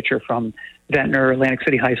great pitcher from Ventnor, Atlantic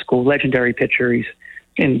City High School, legendary pitcher. He's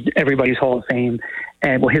in everybody's Hall of Fame.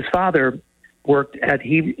 And his father worked at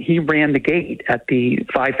he ran the gate at the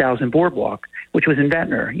 5000 Boardwalk, which was in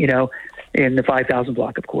Ventnor. In the 5000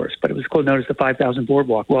 block, of course, but it was known as the 5000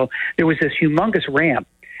 Boardwalk. Well, there was this humongous ramp,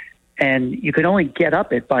 and you could only get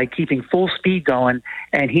up it by keeping full speed going,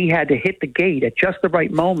 and he had to hit the gate at just the right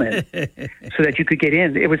moment so that you could get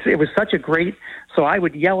in. It was such a great. So I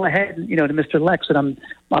would yell ahead, to Mr. Lex, and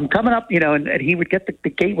I'm coming up, and he would get the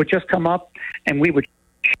gate would just come up, and we would.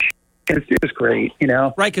 It was great,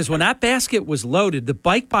 Right, because when that basket was loaded, the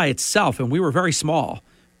bike by itself, and we were very small.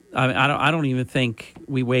 I don't even think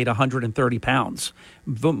we weighed 130 pounds,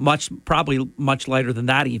 probably much lighter than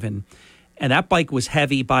that even. And that bike was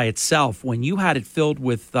heavy by itself. When you had it filled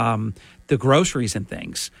with the groceries and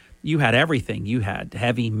things, you had everything. You had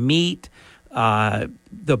heavy meat,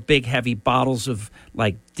 the big heavy bottles of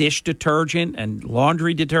like dish detergent and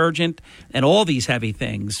laundry detergent and all these heavy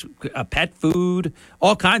things, pet food,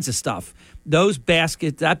 all kinds of stuff. Those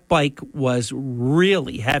baskets, that bike was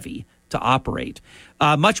really heavy to operate.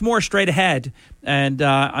 Much more straight ahead, and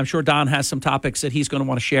I'm sure Don has some topics that he's going to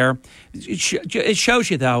want to share. It shows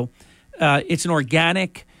you, though, it's an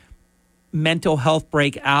organic mental health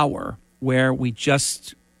break hour where we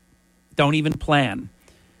just don't even plan.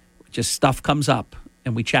 Just stuff comes up,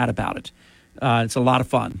 and we chat about it. It's a lot of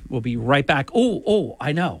fun. We'll be right back. Oh,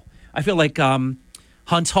 I know. I feel like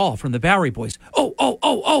Hunts Hall from the Bowery Boys.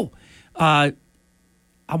 I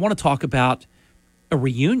want to talk about a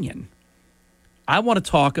reunion. I want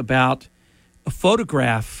to talk about a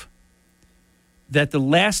photograph that the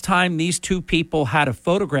last time these two people had a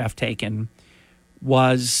photograph taken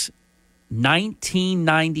was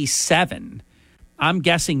 1997. I'm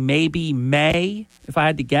guessing maybe May, if I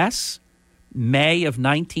had to guess, May of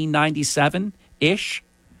 1997-ish.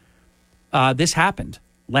 This happened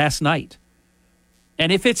last night.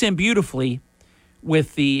 And it fits in beautifully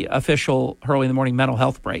with the official Hurley in the Morning mental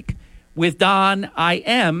health break. With Don, I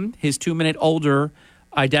am his 2-minute older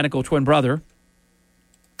identical twin brother.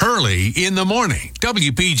 Hurley in the Morning,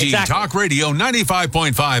 WPG Exactly. Talk Radio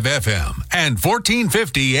 95.5 FM and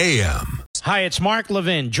 1450 AM. Hi, it's Mark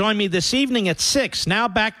Levin. Join me this evening at 6. Now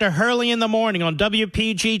back to Hurley in the Morning on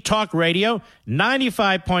WPG Talk Radio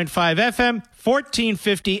 95.5 FM,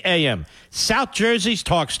 1450 AM. South Jersey's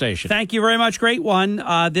talk station. Thank you very much. Great one.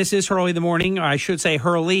 This is Hurley in the Morning. Or I should say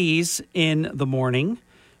Hurley's in the Morning.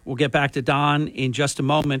 We'll get back to Don in just a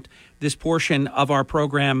moment. This portion of our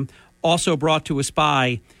program also brought to us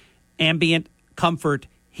by Ambient Comfort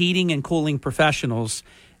Heating and Cooling Professionals.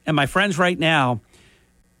 And my friends right now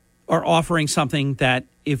are offering something that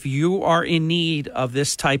if you are in need of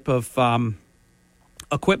this type of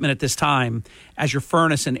equipment at this time, as your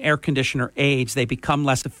furnace and air conditioner age, they become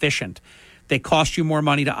less efficient. They cost you more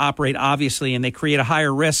money to operate, obviously, and they create a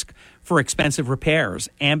higher risk for expensive repairs.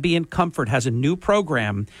 Ambient Comfort has a new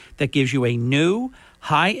program that gives you a new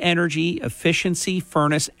high-energy efficiency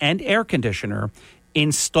furnace and air conditioner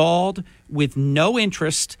installed with no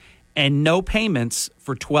interest and no payments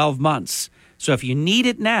for 12 months. So if you need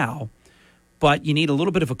it now, but you need a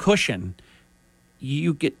little bit of a cushion,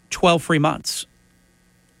 you get 12 free months.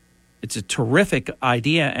 It's a terrific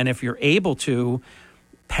idea, and if you're able to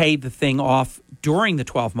pay the thing off during the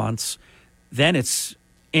 12 months, then it's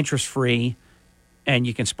interest-free, and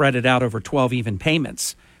you can spread it out over 12 even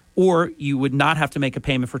payments. Or you would not have to make a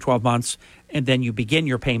payment for 12 months, and then you begin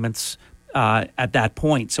your payments at that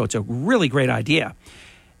point. So it's a really great idea.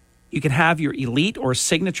 You can have your Elite or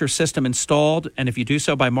Signature system installed, and if you do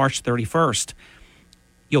so by March 31st,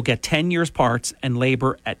 you'll get 10 years parts and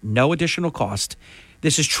labor at no additional cost.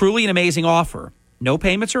 This is truly an amazing offer. No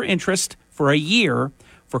payments or interest for a year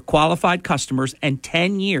for qualified customers and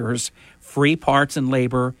 10 years free parts and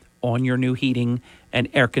labor on your new heating and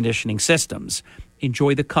air conditioning systems.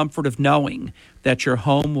 Enjoy the comfort of knowing that your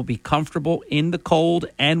home will be comfortable in the cold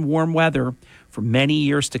and warm weather for many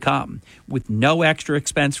years to come, with no extra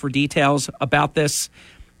expense. For details about this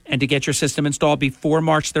and to get your system installed before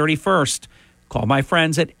March 31st, call my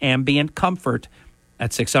friends at Ambient Comfort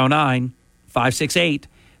at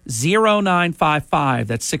 609-568-0955.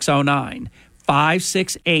 That's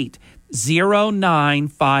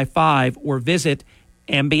 609-568-0955, or visit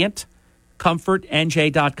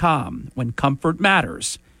AmbientComfortNJ.com. When comfort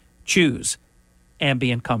matters, choose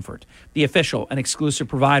Ambient Comfort, the official and exclusive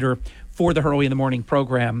provider for the Hurley in the Morning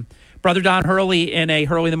program. Brother Don Hurley in a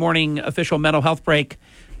Hurley in the Morning official mental health break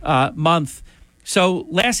month. So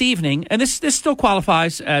last evening, and this still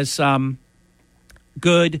qualifies as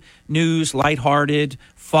good news, lighthearted,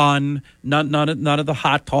 fun, none of the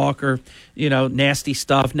hot talk or, nasty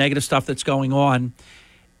stuff, negative stuff that's going on.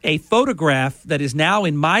 A photograph that is now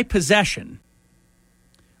in my possession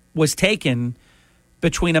was taken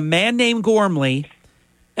between a man named Gormley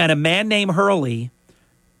and a man named Hurley,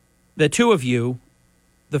 the two of you,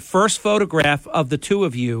 the first photograph of the two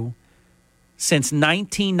of you since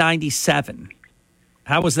 1997.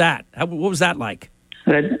 How was that? What was that like?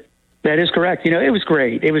 That is correct. It was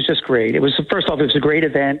great. It was just great. It was, first off, it was a great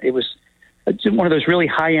event. It was one of those really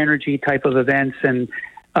high energy type of events. And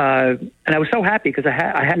I was so happy because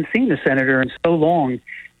I hadn't seen the senator in so long,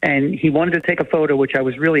 and he wanted to take a photo, which I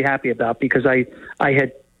was really happy about because I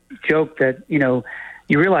had joked that,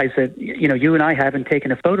 you realize that, you and I haven't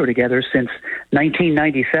taken a photo together since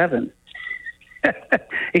 1997.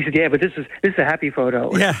 He said, yeah, but this is a happy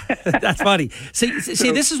photo. Yeah, that's funny. See,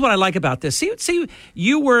 this is what I like about this. See,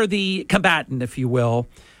 you were the combatant, if you will.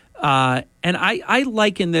 And I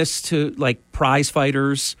liken this to like prize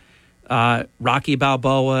fighters, Rocky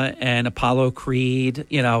Balboa and Apollo Creed.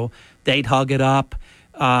 They'd hug it up.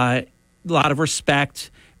 A lot of respect.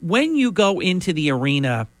 When you go into the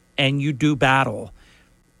arena and you do battle,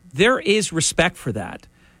 there is respect for that.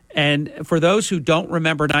 And for those who don't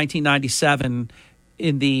remember 1997,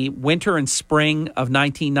 in the winter and spring of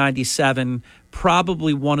 1997,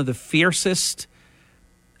 probably one of the fiercest,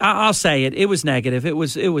 I'll say it was negative. It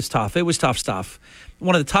was tough. It was tough stuff.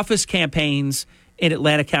 One of the toughest campaigns in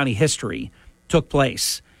Atlantic County history took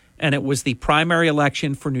place. And it was the primary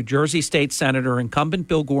election for New Jersey State Senator, incumbent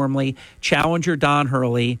Bill Gormley, challenger Don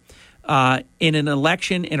Hurley, in an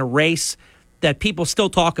election, in a race that people still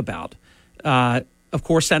talk about. Of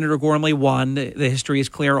course, Senator Gormley won. The history is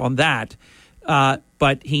clear on that.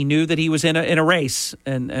 But he knew that he was in a race,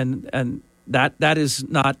 and that is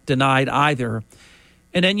not denied either.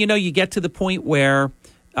 And then, you get to the point where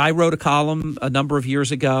I wrote a column a number of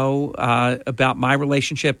years ago about my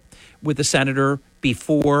relationship with the senator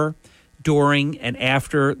before, during, and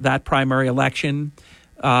after that primary election.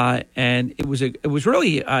 And it was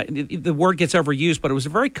really, the word gets overused, but it was a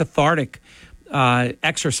very cathartic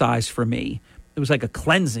exercise for me. It was like a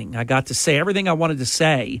cleansing. I got to say everything I wanted to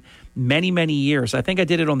say many, many years. I think I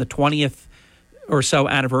did it on the 20th or so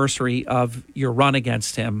anniversary of your run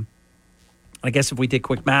against him. I guess if we did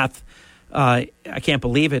quick math, I can't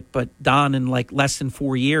believe it, but Don, in like less than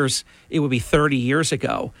 4 years, it would be 30 years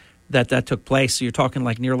ago that took place. So you're talking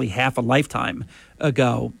like nearly half a lifetime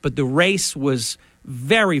ago. But the race was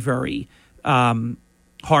very, very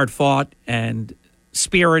hard fought and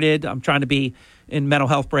spirited. I'm trying to be in mental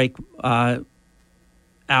health break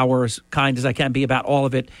hours kind as I can be about all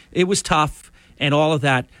of it. It was tough and all of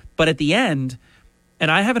that. But at the end, and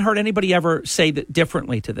I haven't heard anybody ever say that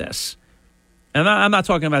differently to this. And I'm not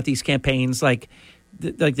talking about these campaigns like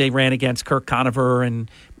they ran against Kirk Conover and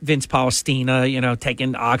Vince Palestina,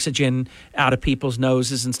 taking oxygen out of people's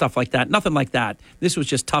noses and stuff like that. Nothing like that. This was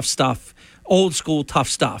just tough stuff, old school tough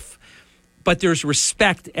stuff. But there's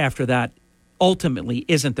respect after that, ultimately,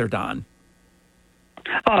 isn't there, Don?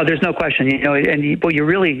 Oh, there's no question. But you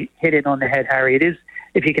really hit it on the head, Harry. It is,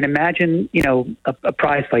 if you can imagine, a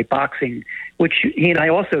prize fight, boxing, which he and I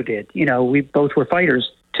also did. We both were fighters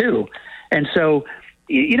too. And so,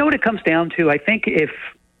 what it comes down to, I think if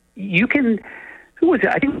you can, who was it?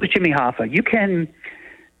 I think it was Jimmy Hoffa. You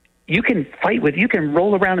can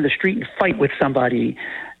roll around in the street and fight with somebody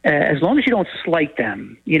as long as you don't slight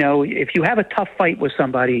them. If you have a tough fight with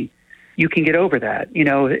somebody, you can get over that,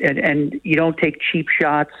 and you don't take cheap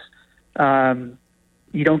shots.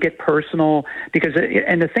 You don't get personal because,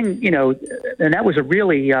 and the thing, and that was a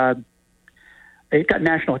really, it got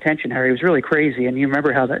national attention, Harry. It was really crazy. And you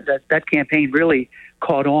remember how that campaign really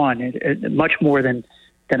caught on much more than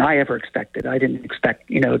I ever expected. I didn't expect,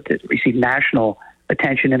 to receive national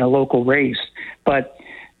attention in a local race, but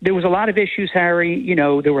there was a lot of issues, Harry.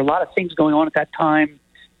 There were a lot of things going on at that time.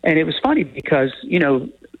 And it was funny because,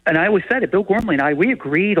 and I always said it, Bill Gormley and I, we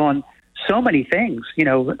agreed on so many things,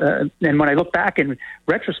 and when I look back in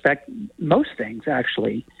retrospect, most things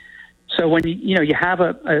actually. So when you have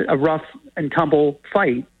a rough and tumble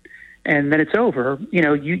fight and then it's over,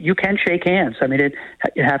 you can shake hands. I mean, it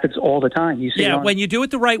happens all the time. You see, when you do it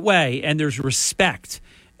the right way and there's respect,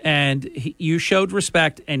 and you showed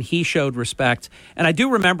respect and he showed respect. And I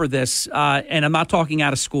do remember this, and I'm not talking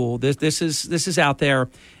out of school. This is out there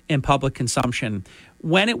in public consumption.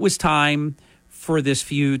 When it was time for this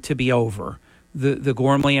feud to be over, the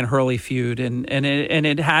Gormley and Hurley feud, and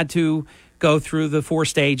it had to go through the 4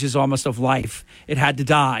 stages almost of life. It had to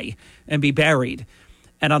die and be buried.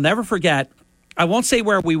 And I'll never forget, I won't say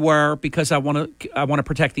where we were because I want to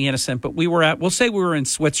protect the innocent, but we'll say we were in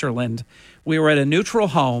Switzerland. We were at a neutral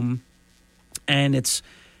home, and it's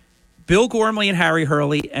Bill Gormley and Harry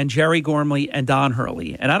Hurley and Jerry Gormley and Don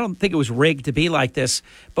Hurley. And I don't think it was rigged to be like this,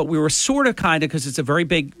 but we were sort of kind of, because it's a very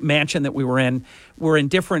big mansion that we were in. We're in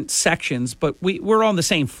different sections, but we're on the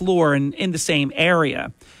same floor and in the same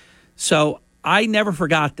area. So I never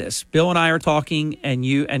forgot this. Bill and I are talking,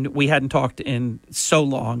 and we hadn't talked in so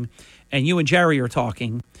long, and you and Jerry are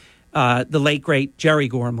talking, the late, great Jerry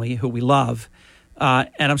Gormley, who we love.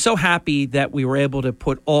 And I'm so happy that we were able to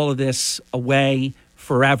put all of this away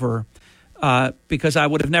forever, because I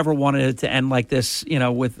would have never wanted it to end like this,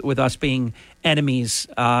 with us being enemies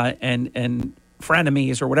and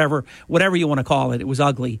frenemies or whatever you want to call it. It was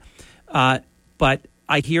ugly. But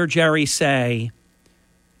I hear Jerry say,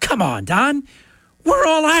 "Come on, Don, we're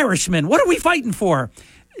all Irishmen. What are we fighting for?"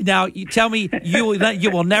 Now, you tell me you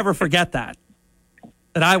will never forget that.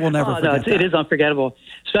 And I will never forget that. It is unforgettable,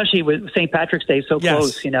 especially with St. Patrick's Day so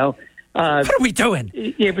close, What are we doing?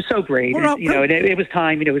 It was so great. And it was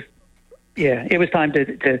time, it was time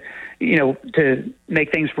to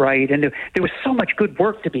make things right. And there was so much good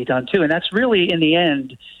work to be done, too. And that's really, in the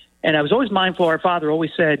end, and I was always mindful, our father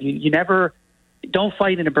always said, you never, don't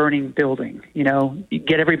fight in a burning building, you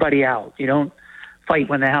get everybody out. You don't fight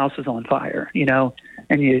when the house is on fire,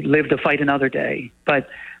 and you live to fight another day. But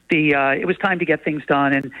it was time to get things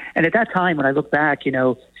done. And at that time, when I look back,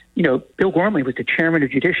 Bill Gormley was the chairman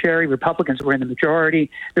of Judiciary. Republicans were in the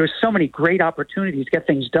majority. There were so many great opportunities to get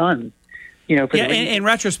things done. In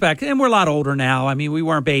retrospect, and we're a lot older now. I mean, we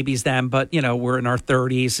weren't babies then, but, we're in our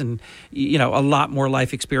 30s and, a lot more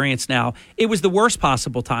life experience now. It was the worst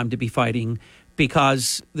possible time to be fighting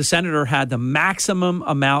because the senator had the maximum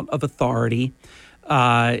amount of authority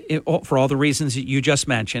for all the reasons that you just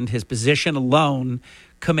mentioned. His position alone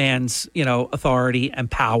commands, authority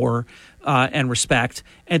and power and respect.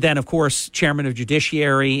 And then, of course, chairman of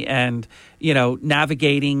Judiciary and,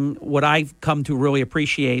 navigating what I've come to really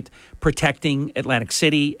appreciate, protecting Atlantic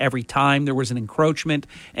City every time there was an encroachment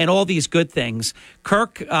and all these good things.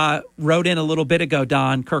 Kirk wrote in a little bit ago,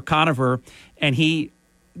 Don, Kirk Conover, and he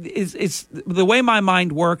it's the way my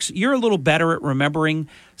mind works. You're a little better at remembering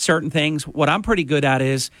certain things. What I'm pretty good at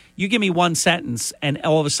is you give me one sentence and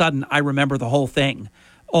all of a sudden I remember the whole thing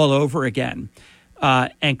all over again.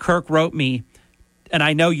 And Kirk wrote me, and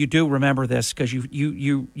I know you do remember this because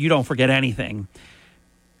you don't forget anything.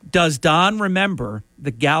 Does Don remember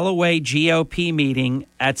the Galloway GOP meeting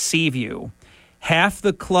at Seaview? Half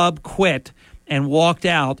the club quit and walked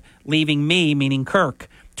out, leaving me, meaning Kirk,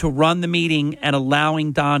 to run the meeting and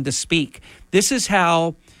allowing Don to speak. This is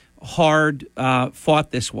how hard fought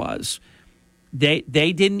this was. They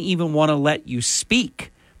didn't even want to let you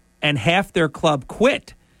speak, and half their club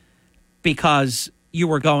quit because you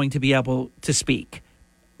were going to be able to speak.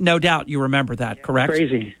 No doubt you remember that, correct?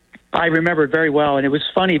 Crazy. I remember it very well, and it was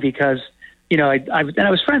funny because, I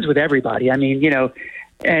was friends with everybody. I mean,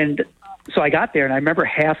 and so I got there, and I remember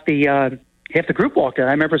half the group walked out.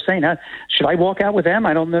 I remember saying, should I walk out with them?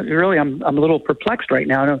 I don't know. Really, I'm a little perplexed right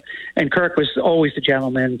now. And Kirk was always the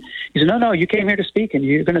gentleman. He said, no, you came here to speak, and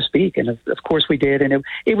you're going to speak. And of course we did. And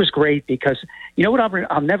it was great because, you know what,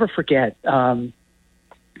 I'll never forget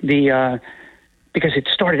because it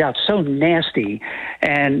started out so nasty.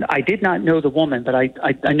 And I did not know the woman, but I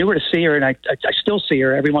knew her to see her, and I still see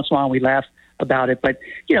her. Every once in a while we laugh about it. But,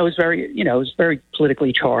 it was very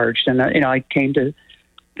politically charged. And, I came to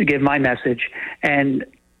give my message. And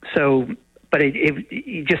so, but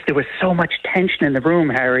it just, there was so much tension in the room,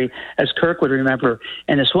 Harry, as Kirk would remember.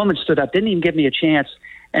 And this woman stood up, didn't even give me a chance.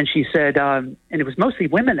 And she said, and it was mostly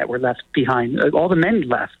women that were left behind. All the men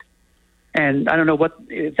left. And I don't know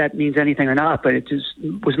if that means anything or not, but it just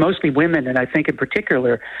was mostly women. And I think in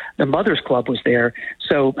particular, the Mothers Club was there.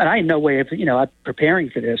 So, and I had no way of, preparing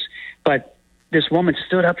for this, but this woman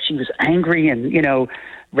stood up. She was angry and,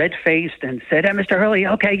 red-faced and said, Mr. Hurley,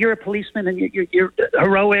 okay, you're a policeman and you're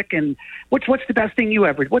heroic. And what's the best thing you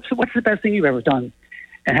ever, what's the best thing you've ever done?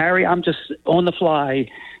 And Harry, I'm just on the fly.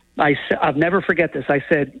 I'll never forget this. I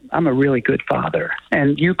said, I'm a really good father.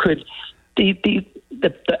 And you could, the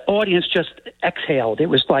audience just exhaled. It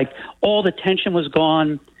was like all the tension was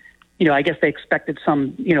gone. I guess they expected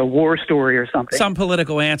some, war story or something. Some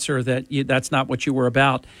political answer that's not what you were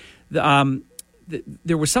about.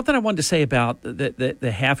 There was something I wanted to say about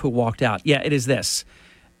the half who walked out. Yeah, it is this.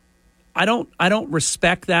 I don't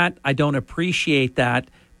respect that. I don't appreciate that,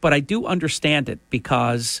 but I do understand it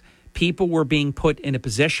because people were being put in a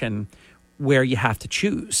position where you have to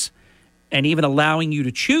choose. And even allowing you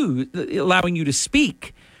to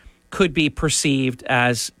speak could be perceived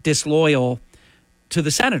as disloyal to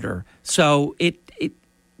the senator. So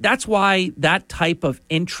that's why that type of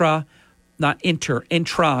intra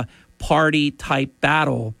party type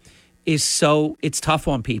battle is it's tough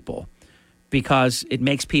on people, because it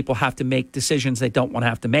makes people have to make decisions they don't want to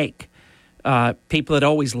have to make. People that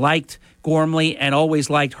always liked Gormley and always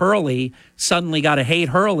liked Hurley suddenly got to hate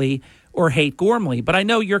Hurley or hate Gormley. But I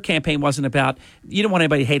know your campaign wasn't about, you didn't want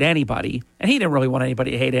anybody to hate anybody, and he didn't really want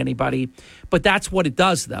anybody to hate anybody. But that's what it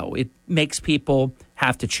does, though. It makes people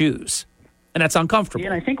have to choose, and that's uncomfortable.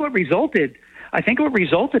 Yeah, and I think what resulted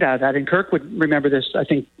out of that, and Kirk would remember this, I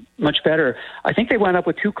think, much better. I think they wound up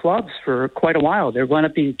with two clubs for quite a while. There wound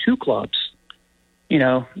up being two clubs. They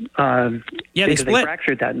split. They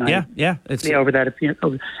fractured that night. Yeah. Over that.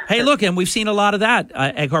 Hey, look, and we've seen a lot of that.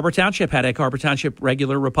 Egg Harbor Township had Egg Harbor Township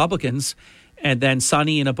regular Republicans, and then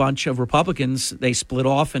Sonny and a bunch of Republicans, they split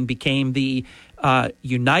off and became the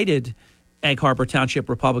United Egg Harbor Township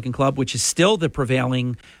Republican Club, which is still the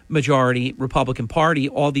prevailing majority Republican Party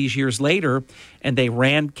all these years later. And they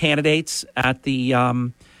ran candidates at the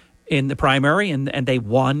in the primary, and they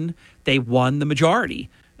won. They won the majority.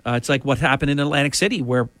 It's like what happened in Atlantic City,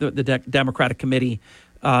 where the Democratic committee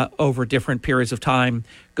over different periods of time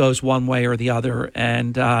goes one way or the other.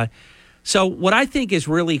 And so what I think is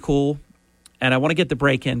really cool, and I want to get the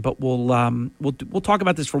break in, but we'll talk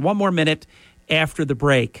about this for one more minute after the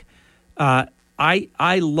break.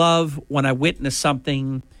 I love when I witness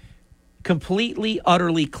something completely,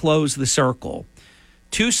 utterly close the circle.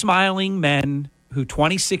 Two smiling men who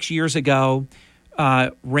 26 years ago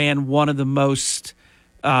ran one of the most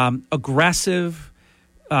aggressive,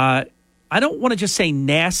 I don't want to just say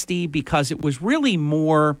nasty, because it was really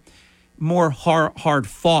more hard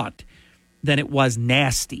fought than it was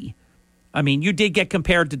nasty. I mean, you did get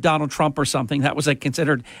compared to Donald Trump or something. That was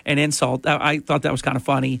considered an insult. I thought that was kind of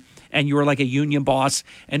funny. And you were like a union boss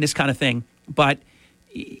and this kind of thing. But,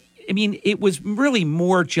 I mean, it was really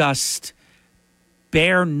more just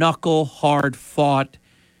bare knuckle, hard fought,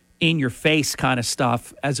 in your face kind of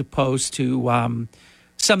stuff, as opposed to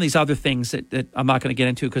some of these other things that I'm not going to get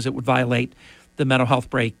into because it would violate the mental health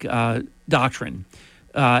break doctrine.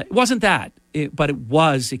 It wasn't that, but it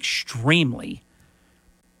was extremely.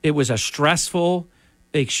 It was a stressful,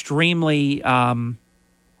 extremely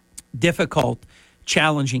difficult,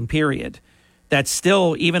 challenging period that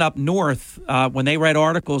still, even up north, when they write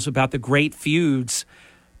articles about the great feuds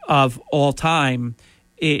of all time,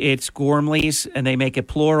 it's Gormley's, and they make it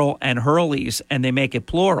plural, and Hurley's, and they make it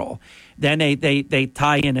plural. Then they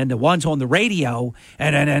tie in, and the ones on the radio,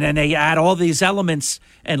 and they add all these elements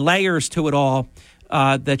and layers to it all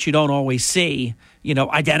that you don't always see.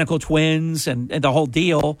 Identical twins and the whole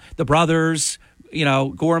deal, the brothers,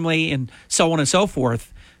 Gormley, and so on and so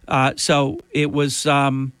forth. So it was,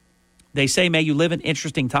 they say, may you live in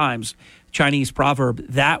interesting times, Chinese proverb.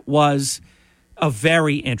 That was a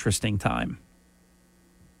very interesting time.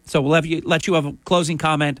 So we'll let you have a closing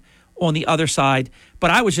comment on the other side. But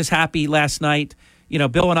I was just happy last night.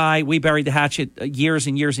 Bill and I, we buried the hatchet years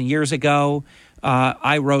and years and years ago.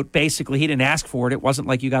 I wrote, basically, he didn't ask for it. It wasn't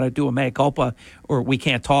like you got to do a mea culpa or we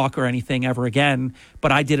can't talk or anything ever again.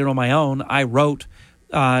 But I did it on my own. I wrote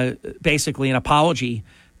basically an apology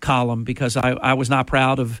column because I was not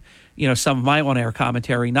proud of, some of my on-air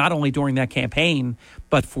commentary, not only during that campaign,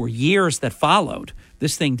 but for years that followed.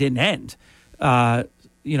 This thing didn't end.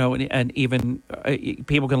 And even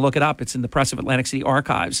people can look it up. It's in the Press of Atlantic City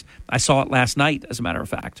archives. I saw it last night, as a matter of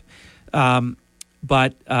fact.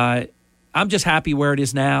 But I'm just happy where it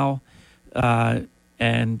is now.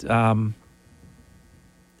 And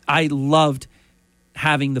I loved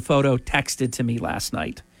having the photo texted to me last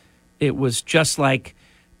night. It was just like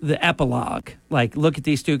the epilogue. Like, look at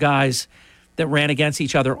these two guys that ran against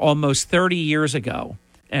each other almost 30 years ago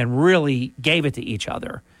and really gave it to each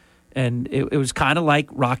other. And it was kind of like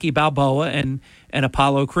Rocky Balboa and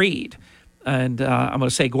Apollo Creed. And I'm going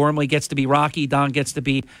to say Gormley gets to be Rocky, Don gets to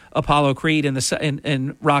be Apollo Creed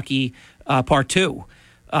in Rocky Part 2.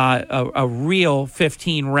 A real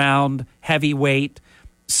 15-round heavyweight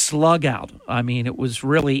slug out. I mean, it was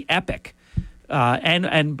really epic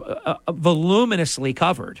and voluminously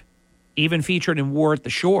covered, even featured in War at the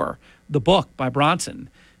Shore, the book by Bronson,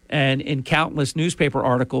 and in countless newspaper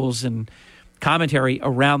articles and commentary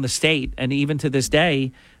around the state. And even to this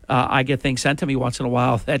day, I get things sent to me once in a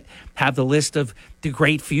while that have the list of the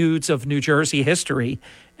great feuds of New Jersey history,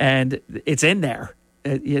 and it's in there.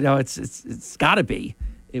 It's got to be.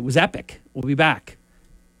 It was epic. We'll be back.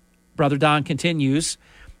 Brother Don continues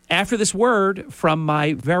after this word from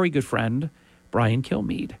my very good friend, Brian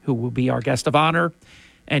Kilmeade, who will be our guest of honor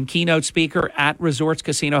and keynote speaker at Resorts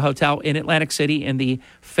Casino Hotel in Atlantic City in the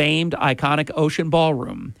famed, iconic Ocean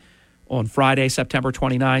Ballroom on Friday, September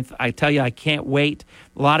 29th. I tell you, I can't wait.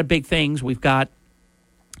 A lot of big things. We've got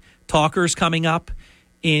Talkers coming up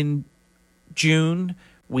in June.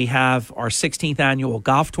 We have our 16th annual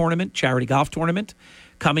golf tournament, charity golf tournament,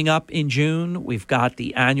 coming up in June. We've got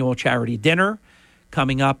the annual charity dinner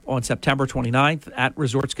coming up on September 29th at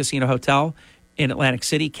Resorts Casino Hotel in Atlantic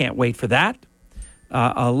City. Can't wait for that.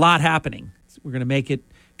 A lot happening. We're going to make it,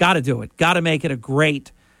 got to do it, got to make it a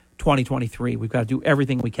great 2023. We've got to do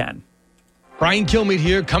everything we can. Brian Kilmeade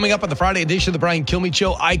here, coming up on the Friday edition of the Brian Kilmeade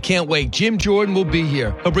Show. I can't wait. Jim Jordan will be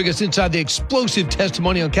here. He'll bring us inside the explosive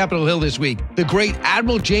testimony on Capitol Hill this week. The great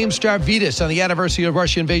Admiral James Stavridis on the anniversary of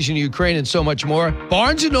Russian invasion of Ukraine and so much more.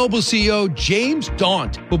 Barnes & Noble CEO James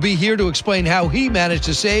Daunt will be here to explain how he managed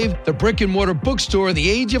to save the brick-and-mortar bookstore in the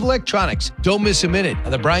age of electronics. Don't miss a minute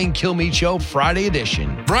on the Brian Kilmeade Show Friday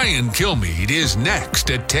edition. Brian Kilmeade is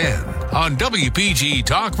next at 10 on WPG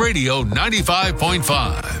Talk Radio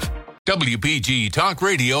 95.5. WPG Talk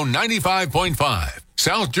Radio 95.5,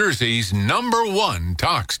 South Jersey's #1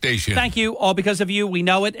 talk station. Thank you, all because of you. We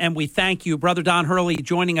know it, and we thank you. Brother Don Hurley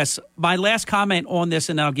joining us. My last comment on this,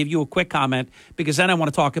 and then I'll give you a quick comment, because then I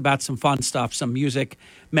want to talk about some fun stuff, some music,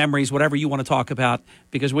 memories, whatever you want to talk about,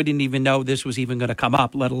 because we didn't even know this was even going to come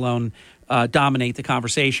up, let alone dominate the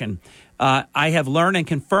conversation. I have learned and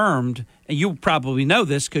confirmed, and you probably know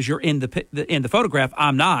this because you're in the photograph.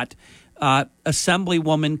 I'm not.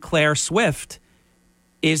 Assemblywoman Claire Swift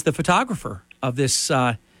is the photographer of this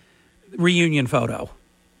reunion photo.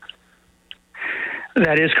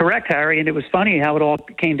 That is correct, Harry. And it was funny how it all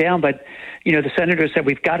came down. But, the senator said,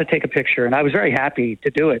 we've got to take a picture. And I was very happy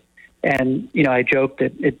to do it. And, I joked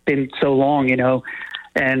that it'd been so long, and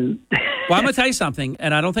well, I'm going to tell you something,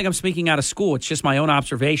 and I don't think I'm speaking out of school. It's just my own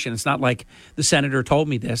observation. It's not like the senator told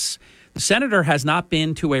me this. The senator has not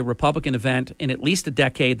been to a Republican event in at least a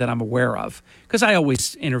decade that I'm aware of, because I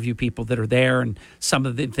always interview people that are there and some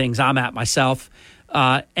of the things I'm at myself.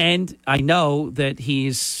 And I know that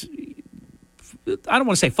he's, I don't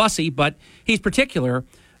want to say fussy, but he's particular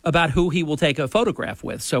about who he will take a photograph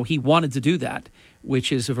with. So he wanted to do that,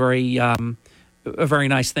 which is a very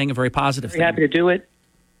nice thing, a very positive thing. Happy to do it.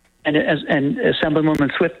 And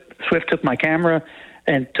Assemblywoman Swift took my camera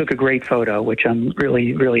and took a great photo, which I'm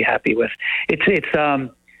really, really happy with. It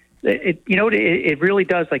really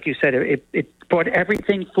does, like you said, it brought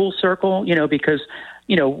everything full circle, because,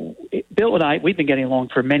 Bill and I, we've been getting along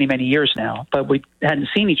for many, many years now, but we hadn't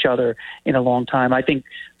seen each other in a long time. I think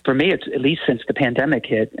for me, it's at least since the pandemic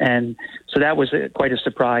hit. And so that was quite a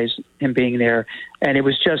surprise, him being there. And it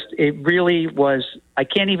really was, I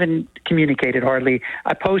can't even communicate it hardly.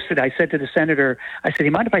 I said to the senator, I said, do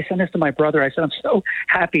you mind if I send this to my brother? I said, I'm so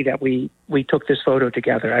happy that we took this photo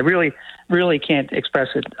together. I really, really can't express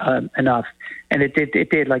it enough. And it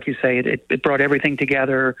did, like you say, it brought everything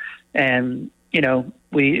together. And,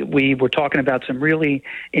 we were talking about some really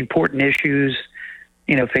important issues,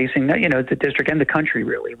 facing the district and the country,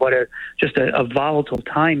 really. What a volatile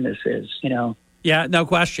time this is, Yeah, no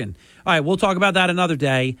question. All right, we'll talk about that another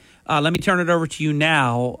day. Let me turn it over to you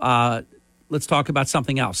now. Let's talk about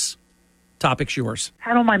something else. Topic's yours.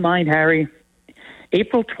 Had on my mind, Harry,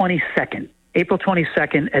 April 22nd. April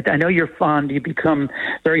 22nd, I know you become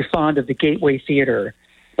very fond of the Gateway Theater,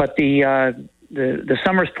 but the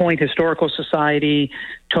Summers Point Historical Society,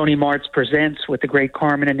 Tony Martz Presents with the great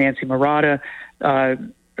Carmen and Nancy Murata, are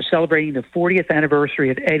celebrating the 40th anniversary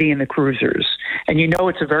of Eddie and the Cruisers. And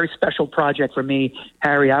it's a very special project for me,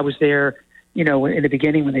 Harry. I was there, in the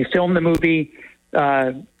beginning when they filmed the movie.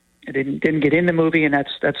 I didn't get in the movie, and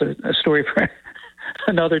that's a story for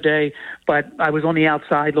another day. But I was on the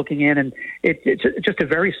outside looking in, and it's just a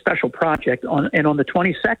very special project. On the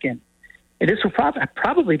 22nd, and this will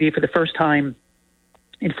probably be for the first time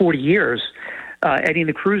in 40 years, Eddie and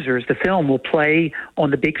the Cruisers, the film, will play on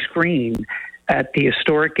the big screen at the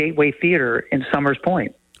historic Gateway Theater in Summers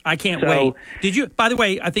Point. I can't wait. Did you, by the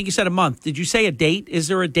way, I think you said a month. Did you say a date? Is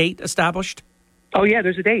there a date established? Oh, yeah,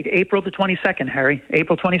 there's a date. April the 22nd, Harry.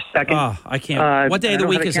 April 22nd. Oh, I can't. What day of the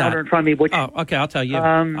week is that? In front of me. Okay, I'll tell you.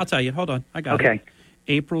 I'll tell you. Hold on. I got it. Okay.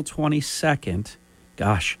 April 22nd.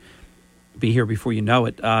 Gosh, be here before you know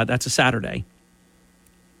it. That's a Saturday.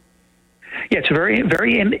 Yeah, it's a very,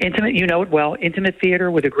 very intimate, you know it well, intimate theater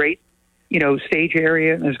with a great, stage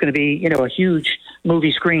area. And there's going to be, a huge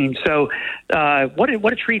movie screen. So what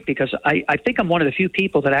a treat, because I think I'm one of the few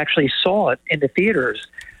people that actually saw it in the theaters,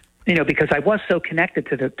 because I was so connected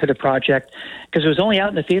to the project, because it was only out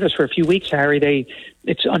in the theaters for a few weeks, Harry.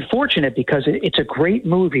 It's unfortunate because it's a great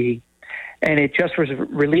movie. and it just was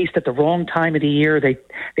released at the wrong time of the year.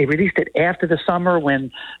 They released it after the summer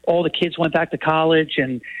when all the kids went back to college,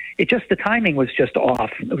 and the timing was just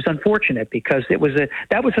off. It was unfortunate because that was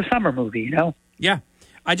a summer movie, you know? Yeah.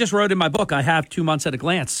 I just wrote in my book, I have 2 months at a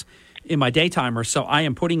glance in my daytimer, so I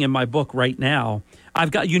am putting in my book right now.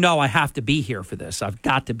 I've got, I have to be here for this. I've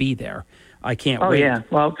got to be there. I can't wait. Oh, yeah.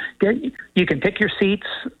 Well, you can pick your seats.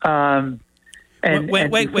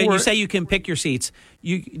 Wait. You say you can pick your seats.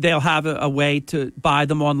 They'll have a way to buy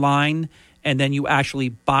them online, and then you actually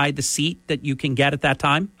buy the seat that you can get at that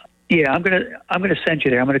time? Yeah, I'm gonna send you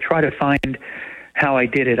there. I'm gonna try to find how I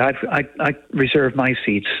did it. I reserved my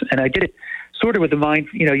seats, and I did it sort of with the mind.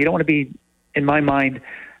 You don't want to be, in my mind,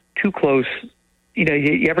 too close.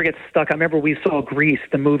 You ever get stuck? I remember we saw Grease,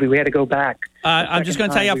 the movie. We had to go back. I'm just going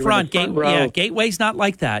to tell you up front, Gateway's not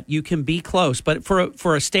like that. You can be close, but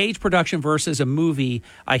for a stage production versus a movie,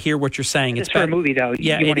 I hear what you're saying. It's for a movie, though.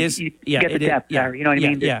 Yeah, it is. You get the depth there. You know what I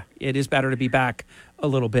mean? Yeah, it is better to be back a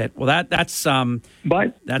little bit. Well, that's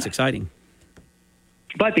exciting.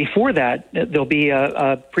 But before that, there'll be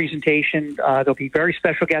a presentation. There'll be very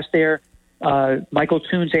special guests there. Michael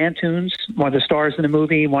Toons Antunes, one of the stars in the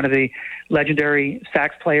movie, one of the legendary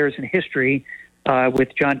sax players in history, with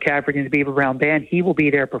John Cafferty and the Beaver Brown Band. He will be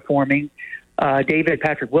there performing. David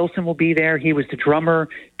Patrick Wilson will be there. He was the drummer,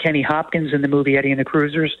 Kenny Hopkins, in the movie Eddie and the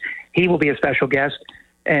Cruisers. He will be a special guest,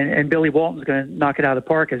 and Billy Walton's going to knock it out of the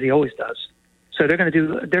park as he always does. So they're going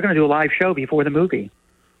to do a live show before the movie.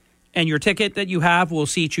 And your ticket that you have will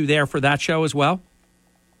seat you there for that show as well?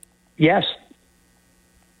 Yes.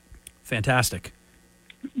 Fantastic.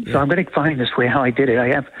 So I'm going to find this way how I did it.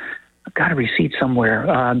 I've got a receipt somewhere.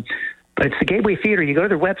 But it's the Gateway Theater. You go to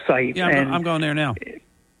their website. Yeah, I'm going there now.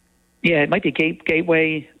 Yeah, it might be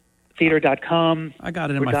gatewaytheater.com. I got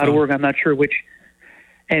it in or my phone. .org. I'm not sure which.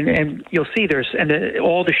 And you'll see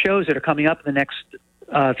all the shows that are coming up in the next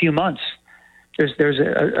few months. There's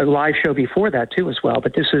a live show before that too as well.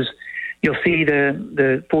 But you'll see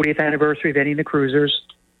the 40th anniversary of Eddie and the Cruisers,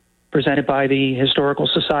 presented by the Historical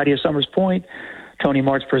Society of Summers Point. Tony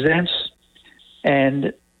Martz presents,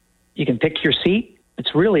 and you can pick your seat.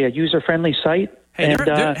 It's really a user-friendly site. Hey,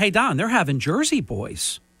 hey, Don, they're having Jersey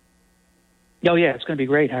Boys. Oh, yeah, it's going to be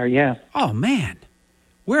great, Harry, yeah. Oh, man.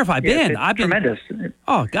 Where have I been? I've been tremendous.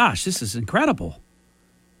 Oh, gosh, this is incredible.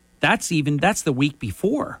 That's the week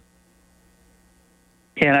before.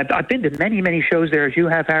 Yeah, and I've been to many, many shows there, as you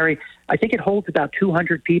have, Harry. I think it holds about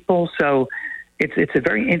 200 people, so it's a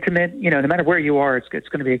very intimate, no matter where you are, it's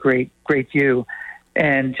going to be a great view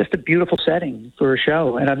and just a beautiful setting for a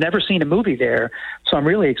show. And I've never seen a movie there, so I'm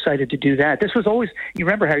really excited to do that. This was always, you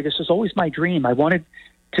remember, Harry, this was always my dream. I wanted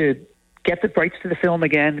to get the rights to the film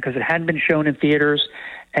again because it hadn't been shown in theaters,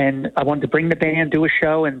 and I wanted to bring the band, do a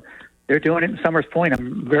show, and they're doing it in Summers Point.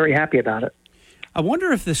 I'm very happy about it. I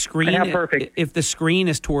wonder if the screen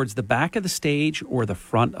is towards the back of the stage or the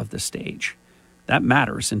front of the stage. That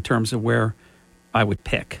matters in terms of where I would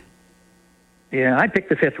pick. Yeah, I'd pick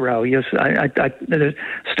the fifth row. Yes, there's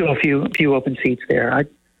still a few open seats there.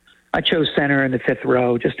 I chose center in the fifth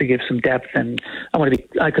row just to give some depth, and I want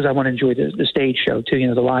to enjoy the stage show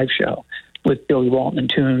too. The live show with Billy Walton and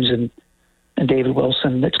Toons and David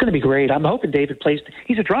Wilson. It's going to be great. I'm hoping David plays.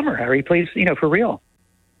 He's a drummer, Harry. He plays, for real.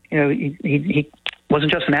 He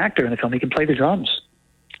wasn't just an actor in the film. He can play the drums.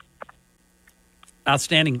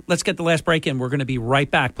 Outstanding. Let's get the last break in. We're going to be right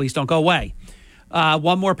back. Please don't go away.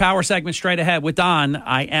 One more power segment straight ahead with Don.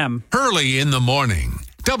 I am Hurley in the morning.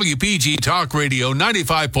 WPG Talk Radio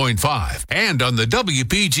 95.5 and on the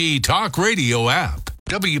WPG Talk Radio app.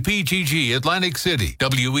 WPGG Atlantic City,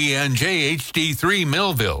 WENJ HD3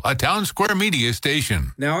 Millville, a Town Square Media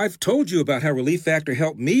station. Now, I've told you about how Relief Factor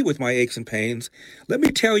helped me with my aches and pains. Let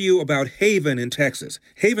me tell you about Haven in Texas.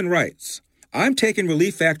 Haven writes, I'm taking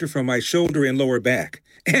Relief Factor from my shoulder and lower back,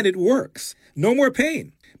 and it works. No more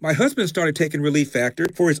pain. My husband started taking Relief Factor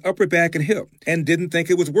for his upper back and hip and didn't think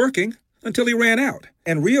it was working until he ran out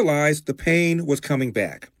and realized the pain was coming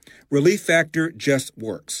back. Relief Factor just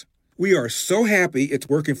works. We are so happy it's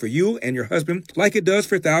working for you and your husband like it does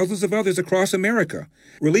for thousands of others across America.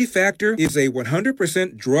 Relief Factor is a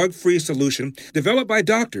 100% drug-free solution developed by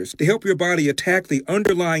doctors to help your body attack the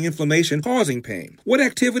underlying inflammation causing pain. What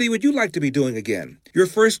activity would you like to be doing again? Your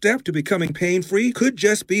first step to becoming pain-free could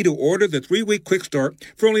just be to order the 3-week Quick Start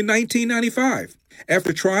for only $19.95.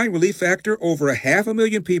 After trying Relief Factor, over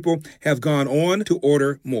 500,000 people have gone on to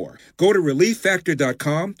order more. Go to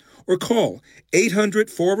ReliefFactor.com or call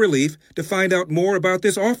 800-4RELIEF to find out more about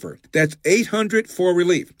this offer. That's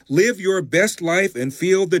 800-4RELIEF. Live your best life and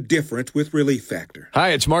feel the difference with Relief Factor.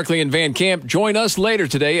 Hi, it's Markley and Van Camp. Join us later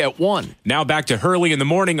today at 1. Now back to Hurley in the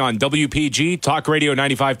Morning on WPG, Talk Radio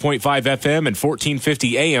 95.5 FM and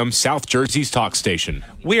 1450 AM, South Jersey's talk station.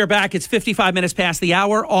 We are back. It's 55 minutes past the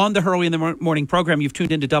hour on the Hurley in the Morning program. You've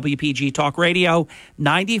tuned into WPG Talk Radio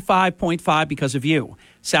 95.5 because of you,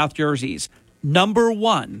 South Jersey's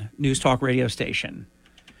 #1 news talk radio station.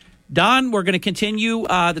 Don, we're going to continue.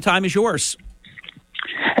 The time is yours.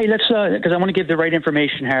 Hey, let's because I want to give the right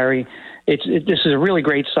information, Harry. This is a really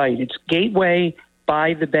great site. It's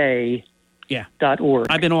gatewaybythebay.org.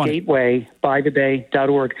 I've been on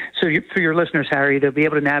gatewaybythebay.org. So for your listeners, Harry, they'll be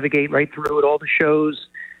able to navigate right through it, all the shows,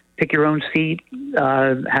 pick your own seat,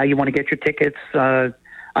 how you want to get your tickets.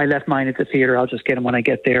 I left mine at the theater. I'll just get them when I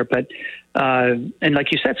get there. But and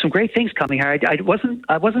like you said, some great things coming, Harry. I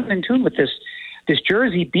wasn't in tune with this. This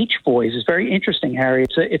Jersey Beach Boys is very interesting, Harry.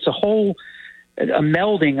 It's a whole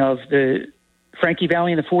melding of the Frankie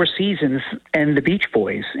Valli and the Four Seasons and the Beach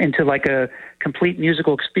Boys into like a complete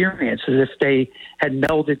musical experience, as if they had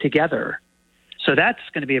melded together. So that's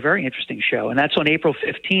going to be a very interesting show, and that's on April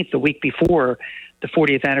 15th, the week before the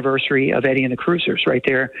 40th anniversary of Eddie and the Cruisers, right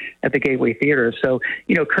there at the Gateway Theater. So,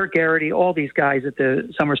 Kurt Garrity, all these guys at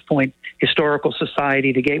the Summers Point Historical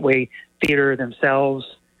Society, the Gateway Theater themselves,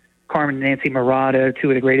 Carmen and Nancy Murata, two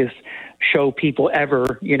of the greatest show people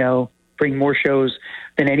ever, bring more shows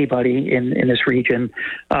than anybody in this region.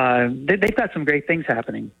 They've got some great things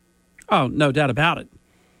happening. Oh, no doubt about it.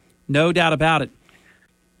 No doubt about it.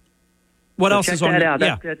 What else is on that out?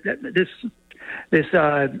 Yeah. This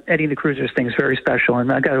Eddie and the Cruisers thing is very special,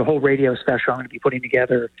 and I've got a whole radio special I'm going to be putting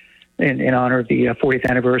together in honor of the 40th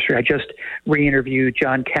anniversary. I just re-interviewed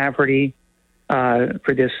John Cafferty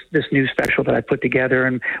for this new special that I put together,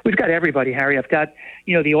 and we've got everybody, Harry. I've got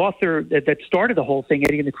the author that started the whole thing,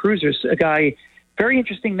 Eddie and the Cruisers, a guy, very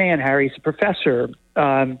interesting man, Harry. He's a professor,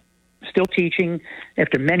 still teaching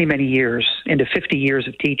after many, many years, into 50 years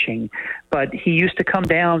of teaching, but he used to come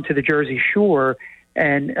down to the Jersey Shore.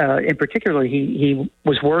 And in particular, he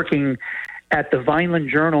was working at the Vineland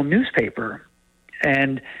Journal newspaper.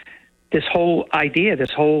 And this whole idea,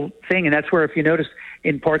 this whole thing, and that's where, if you notice,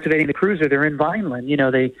 in parts of Eddie and the Cruiser, they're in Vineland.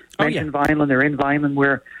 They mention Vineland. They're in Vineland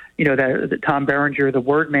where, the Tom Berenger, the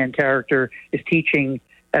Wordman character, is teaching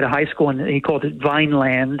at a high school, and he called it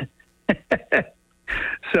Vineland.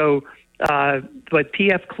 So, but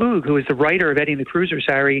P.F. Klug, who is the writer of Eddie and the Cruisers,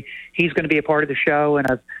 Harry, he's going to be a part of the show, and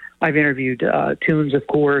I've interviewed Tunes, of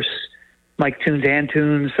course, Mike Tunes and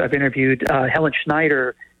Tunes. I've interviewed Helen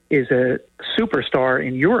Schneider, is a superstar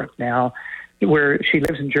in Europe now, where she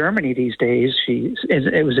lives in Germany these days.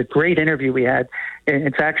 It was a great interview we had. And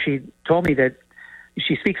in fact, she told me that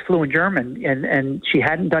she speaks fluent German, and she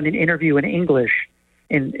hadn't done an interview in English.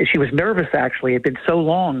 And she was nervous, actually. It had been so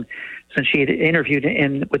long since she had interviewed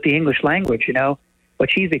with the English language,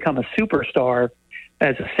 But she's become a superstar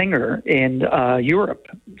as a singer in Europe.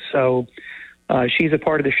 So she's a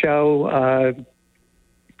part of the show.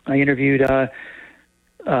 I interviewed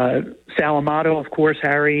Sal Amato, of course,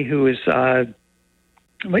 Harry, who is,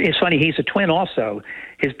 it's funny, he's a twin also.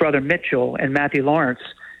 His brother Mitchell and Matthew Lawrence.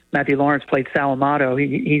 Matthew Lawrence played Sal Amato.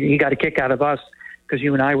 He got a kick out of us because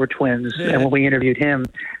you and I were twins. Yeah. And when we interviewed him,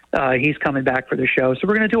 he's coming back for the show. So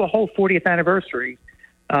we're going to do a whole 40th anniversary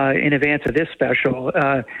in advance of this special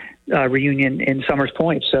reunion in Summers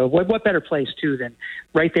Point. So what better place, too, than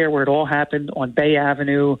right there where it all happened on Bay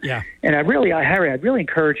Avenue. Yeah. And Harry, I'd really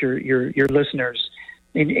encourage your listeners,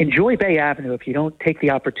 enjoy Bay Avenue if you don't take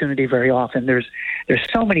the opportunity very often. There's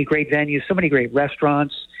so many great venues, so many great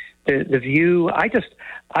restaurants, the view.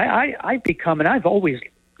 I've become, and I've always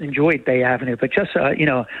enjoyed Bay Avenue, but just,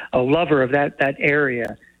 a lover of that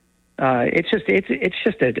area. It's just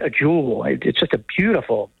a jewel. It's just a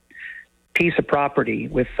beautiful piece of property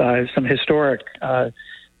with some historic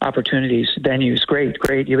opportunities, venues. Great.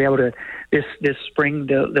 You'll be able to this spring.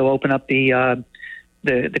 They'll open up the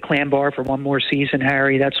Clam Bar for one more season,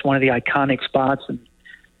 Harry. That's one of the iconic spots, and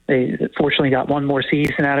they fortunately got one more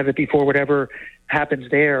season out of it before whatever happens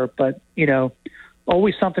there. But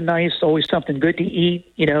always something nice, always something good to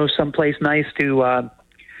eat. Someplace nice to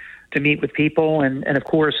meet with people, and of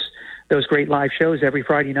course those great live shows every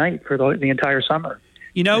Friday night for the entire summer.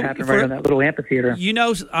 Happen right on that little amphitheater.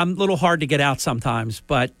 I'm a little hard to get out sometimes,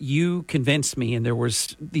 but you convinced me, and there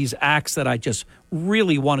was these acts that I just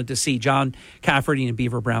really wanted to see. John Cafferty and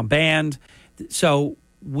Beaver Brown Band. So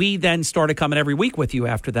we then started coming every week with you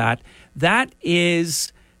after that. That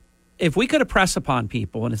is, if we could impress upon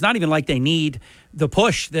people, and it's not even like they need the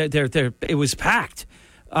push. It was packed.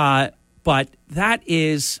 But that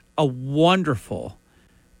is a wonderful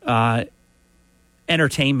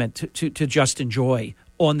entertainment to just enjoy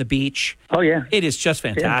on the beach. Oh yeah, it is just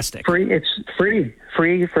fantastic. It's free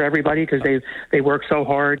for everybody because they work so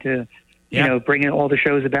hard to bring in all the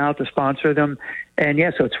shows about to sponsor them, and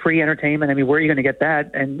so it's free entertainment. I mean, where are you going to get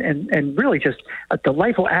that? And really just a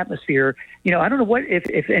delightful atmosphere. I don't know what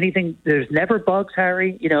if anything. There's never bugs,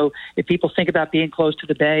 Harry. If people think about being close to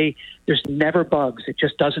the bay, there's never bugs. It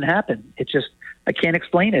just doesn't happen. It just I can't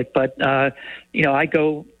explain it, but I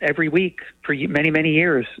go every week for many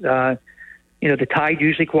years. The tide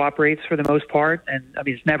usually cooperates for the most part, and I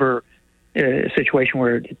mean it's never a situation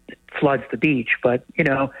where it floods the beach, but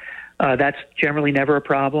that's generally never a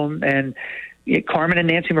problem. And Carmen and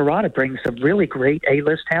Nancy Murata bring some really great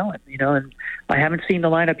A-list talent, and I haven't seen the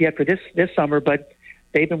lineup yet for this summer, but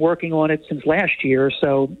they've been working on it since last year,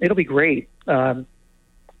 so it'll be great.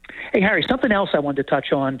 Hey, Harry, something else I wanted to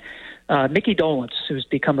touch on. Mickey Dolenz, who's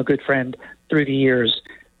become a good friend through the years,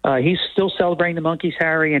 he's still celebrating the Monkees,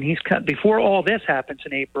 Harry, and before all this happens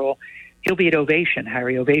in April, he'll be at Ovation,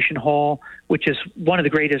 Harry, Ovation Hall, which is one of the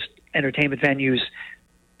greatest entertainment venues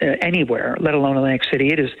anywhere, let alone Atlantic City.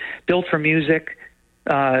 It is built for music.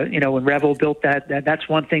 When Revel built that's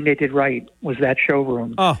one thing they did right, was that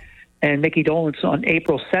showroom. Oh. And Mickey Dolenz on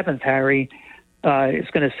April 7th, Harry, is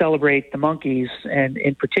going to celebrate the Monkees and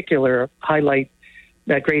in particular highlight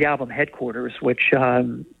that great album Headquarters, which,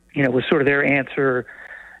 was sort of their answer.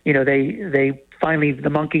 They finally, the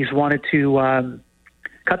Monkees wanted to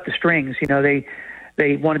cut the strings.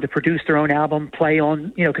 They wanted to produce their own album, play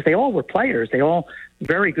on, because they all were players. They all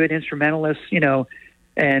very good instrumentalists,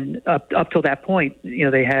 and up till that point,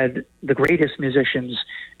 they had the greatest musicians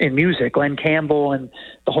in music, Glenn Campbell and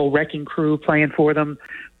the whole Wrecking Crew playing for them.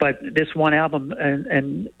 But this one album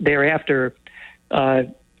and thereafter,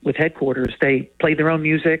 with Headquarters, they played their own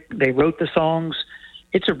music. They wrote the songs.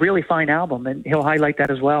 It's a really fine album, and he'll highlight that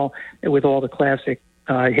as well with all the classic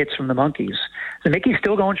hits from the Monkees. So Mickey's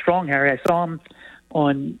still going strong, Harry. I saw him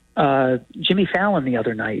on Jimmy Fallon the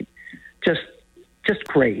other night. Just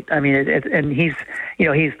great. I mean, and he's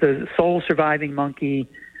the sole surviving Monkee,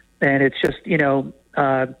 and it's just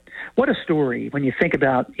what a story when you think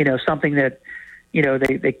about something that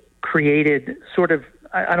they created sort of.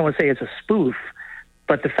 I don't want to say it's a spoof,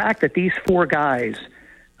 but the fact that these four guys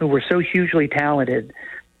who were so hugely talented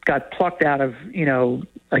got plucked out of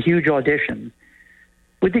a huge audition,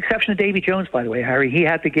 with the exception of Davy Jones, by the way, Harry. He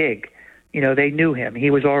had the gig. They knew him.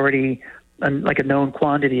 He was already like a known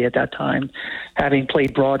quantity at that time, having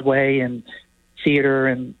played Broadway and theater,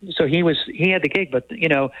 and so he had the gig. But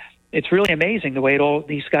it's really amazing the way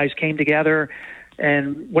these guys came together.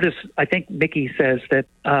 And I think Mickey says that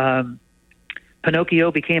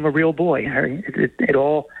Pinocchio became a real boy, Harry. It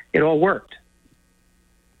all worked.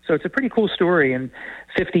 So it's a pretty cool story, and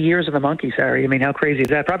 50 years of the Monkees, Harry. I mean, how crazy is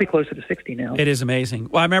that? Probably closer to 60 now. It is amazing.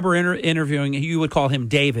 Well, I remember interviewing, you would call him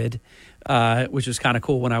David, which was kind of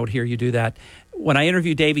cool when I would hear you do that. When I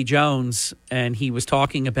interviewed Davy Jones, and he was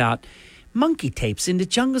talking about monkey tapes in the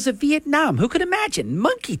jungles of Vietnam. Who could imagine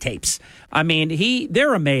monkey tapes? I mean,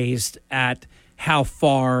 they're amazed at how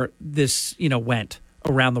far this, went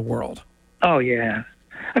around the world. Oh, yeah.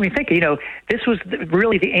 I mean, think, this was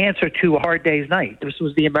really the answer to A Hard Day's Night. This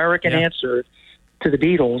was the American answer to the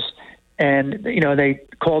Beatles. And, they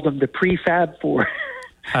called them the prefab four.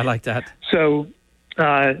 I like that. So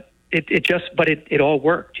it all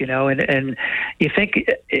worked, and you think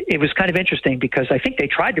it was kind of interesting because I think they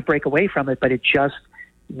tried to break away from it, but it just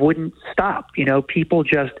wouldn't stop. People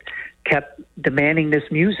just kept demanding this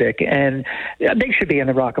music, and they should be in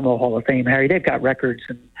the Rock and Roll Hall of Fame, Harry. They've got records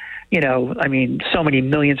and, so many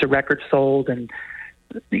millions of records sold, and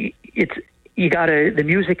the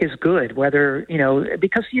music is good, whether,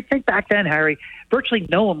 because you think back then, Harry, virtually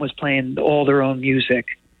no one was playing all their own music.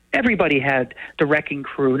 Everybody had the Wrecking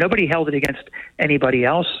Crew. Nobody held it against anybody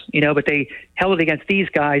else, but they held it against these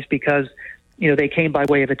guys because, they came by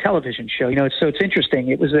way of a television show. So it's interesting.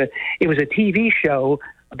 It was a TV show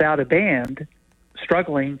about a band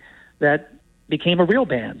struggling that became a real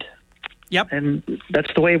band. Yep. And that's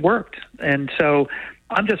the way it worked. And so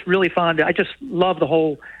I'm just really fond. I just love the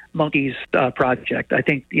whole Monkees project. I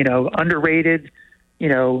think, underrated,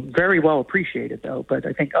 very well appreciated though, but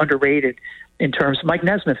I think underrated in terms of Mike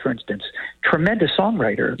Nesmith, for instance, tremendous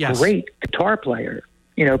songwriter, great guitar player,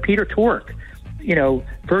 Peter Tork,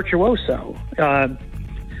 virtuoso.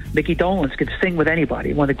 Mickey Dolenz could sing with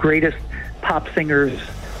anybody, one of the greatest pop singers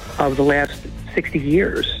of the last 60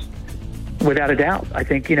 years, without a doubt. I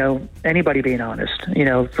think, anybody being honest,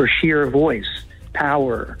 for sheer voice,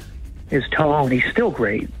 power, his tone, he's still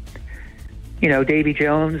great. Davy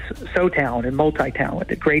Jones, so talented,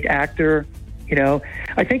 multi-talented, great actor.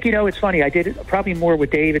 I think, it's funny. I did it probably more with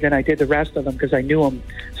David than I did the rest of them because I knew him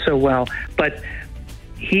so well. But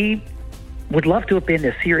he would love to have been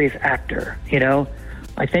a serious actor,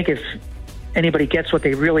 I think if anybody gets what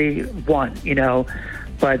they really want,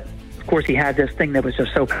 but of course he had this thing that was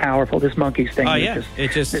just so powerful, this Monkees thing. Oh, yeah.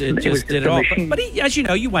 It just did it all. But he, as you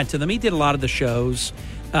know, you went to them. He did a lot of the shows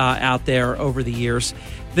out there over the years.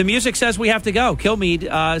 The music says we have to go.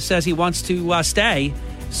 Kilmeade says he wants to stay.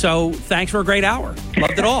 So thanks for a great hour.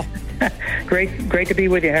 Loved it all. Great to be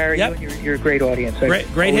with you, Harry. Yep. You're a great audience.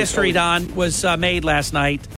 Great history, Don, was made last night.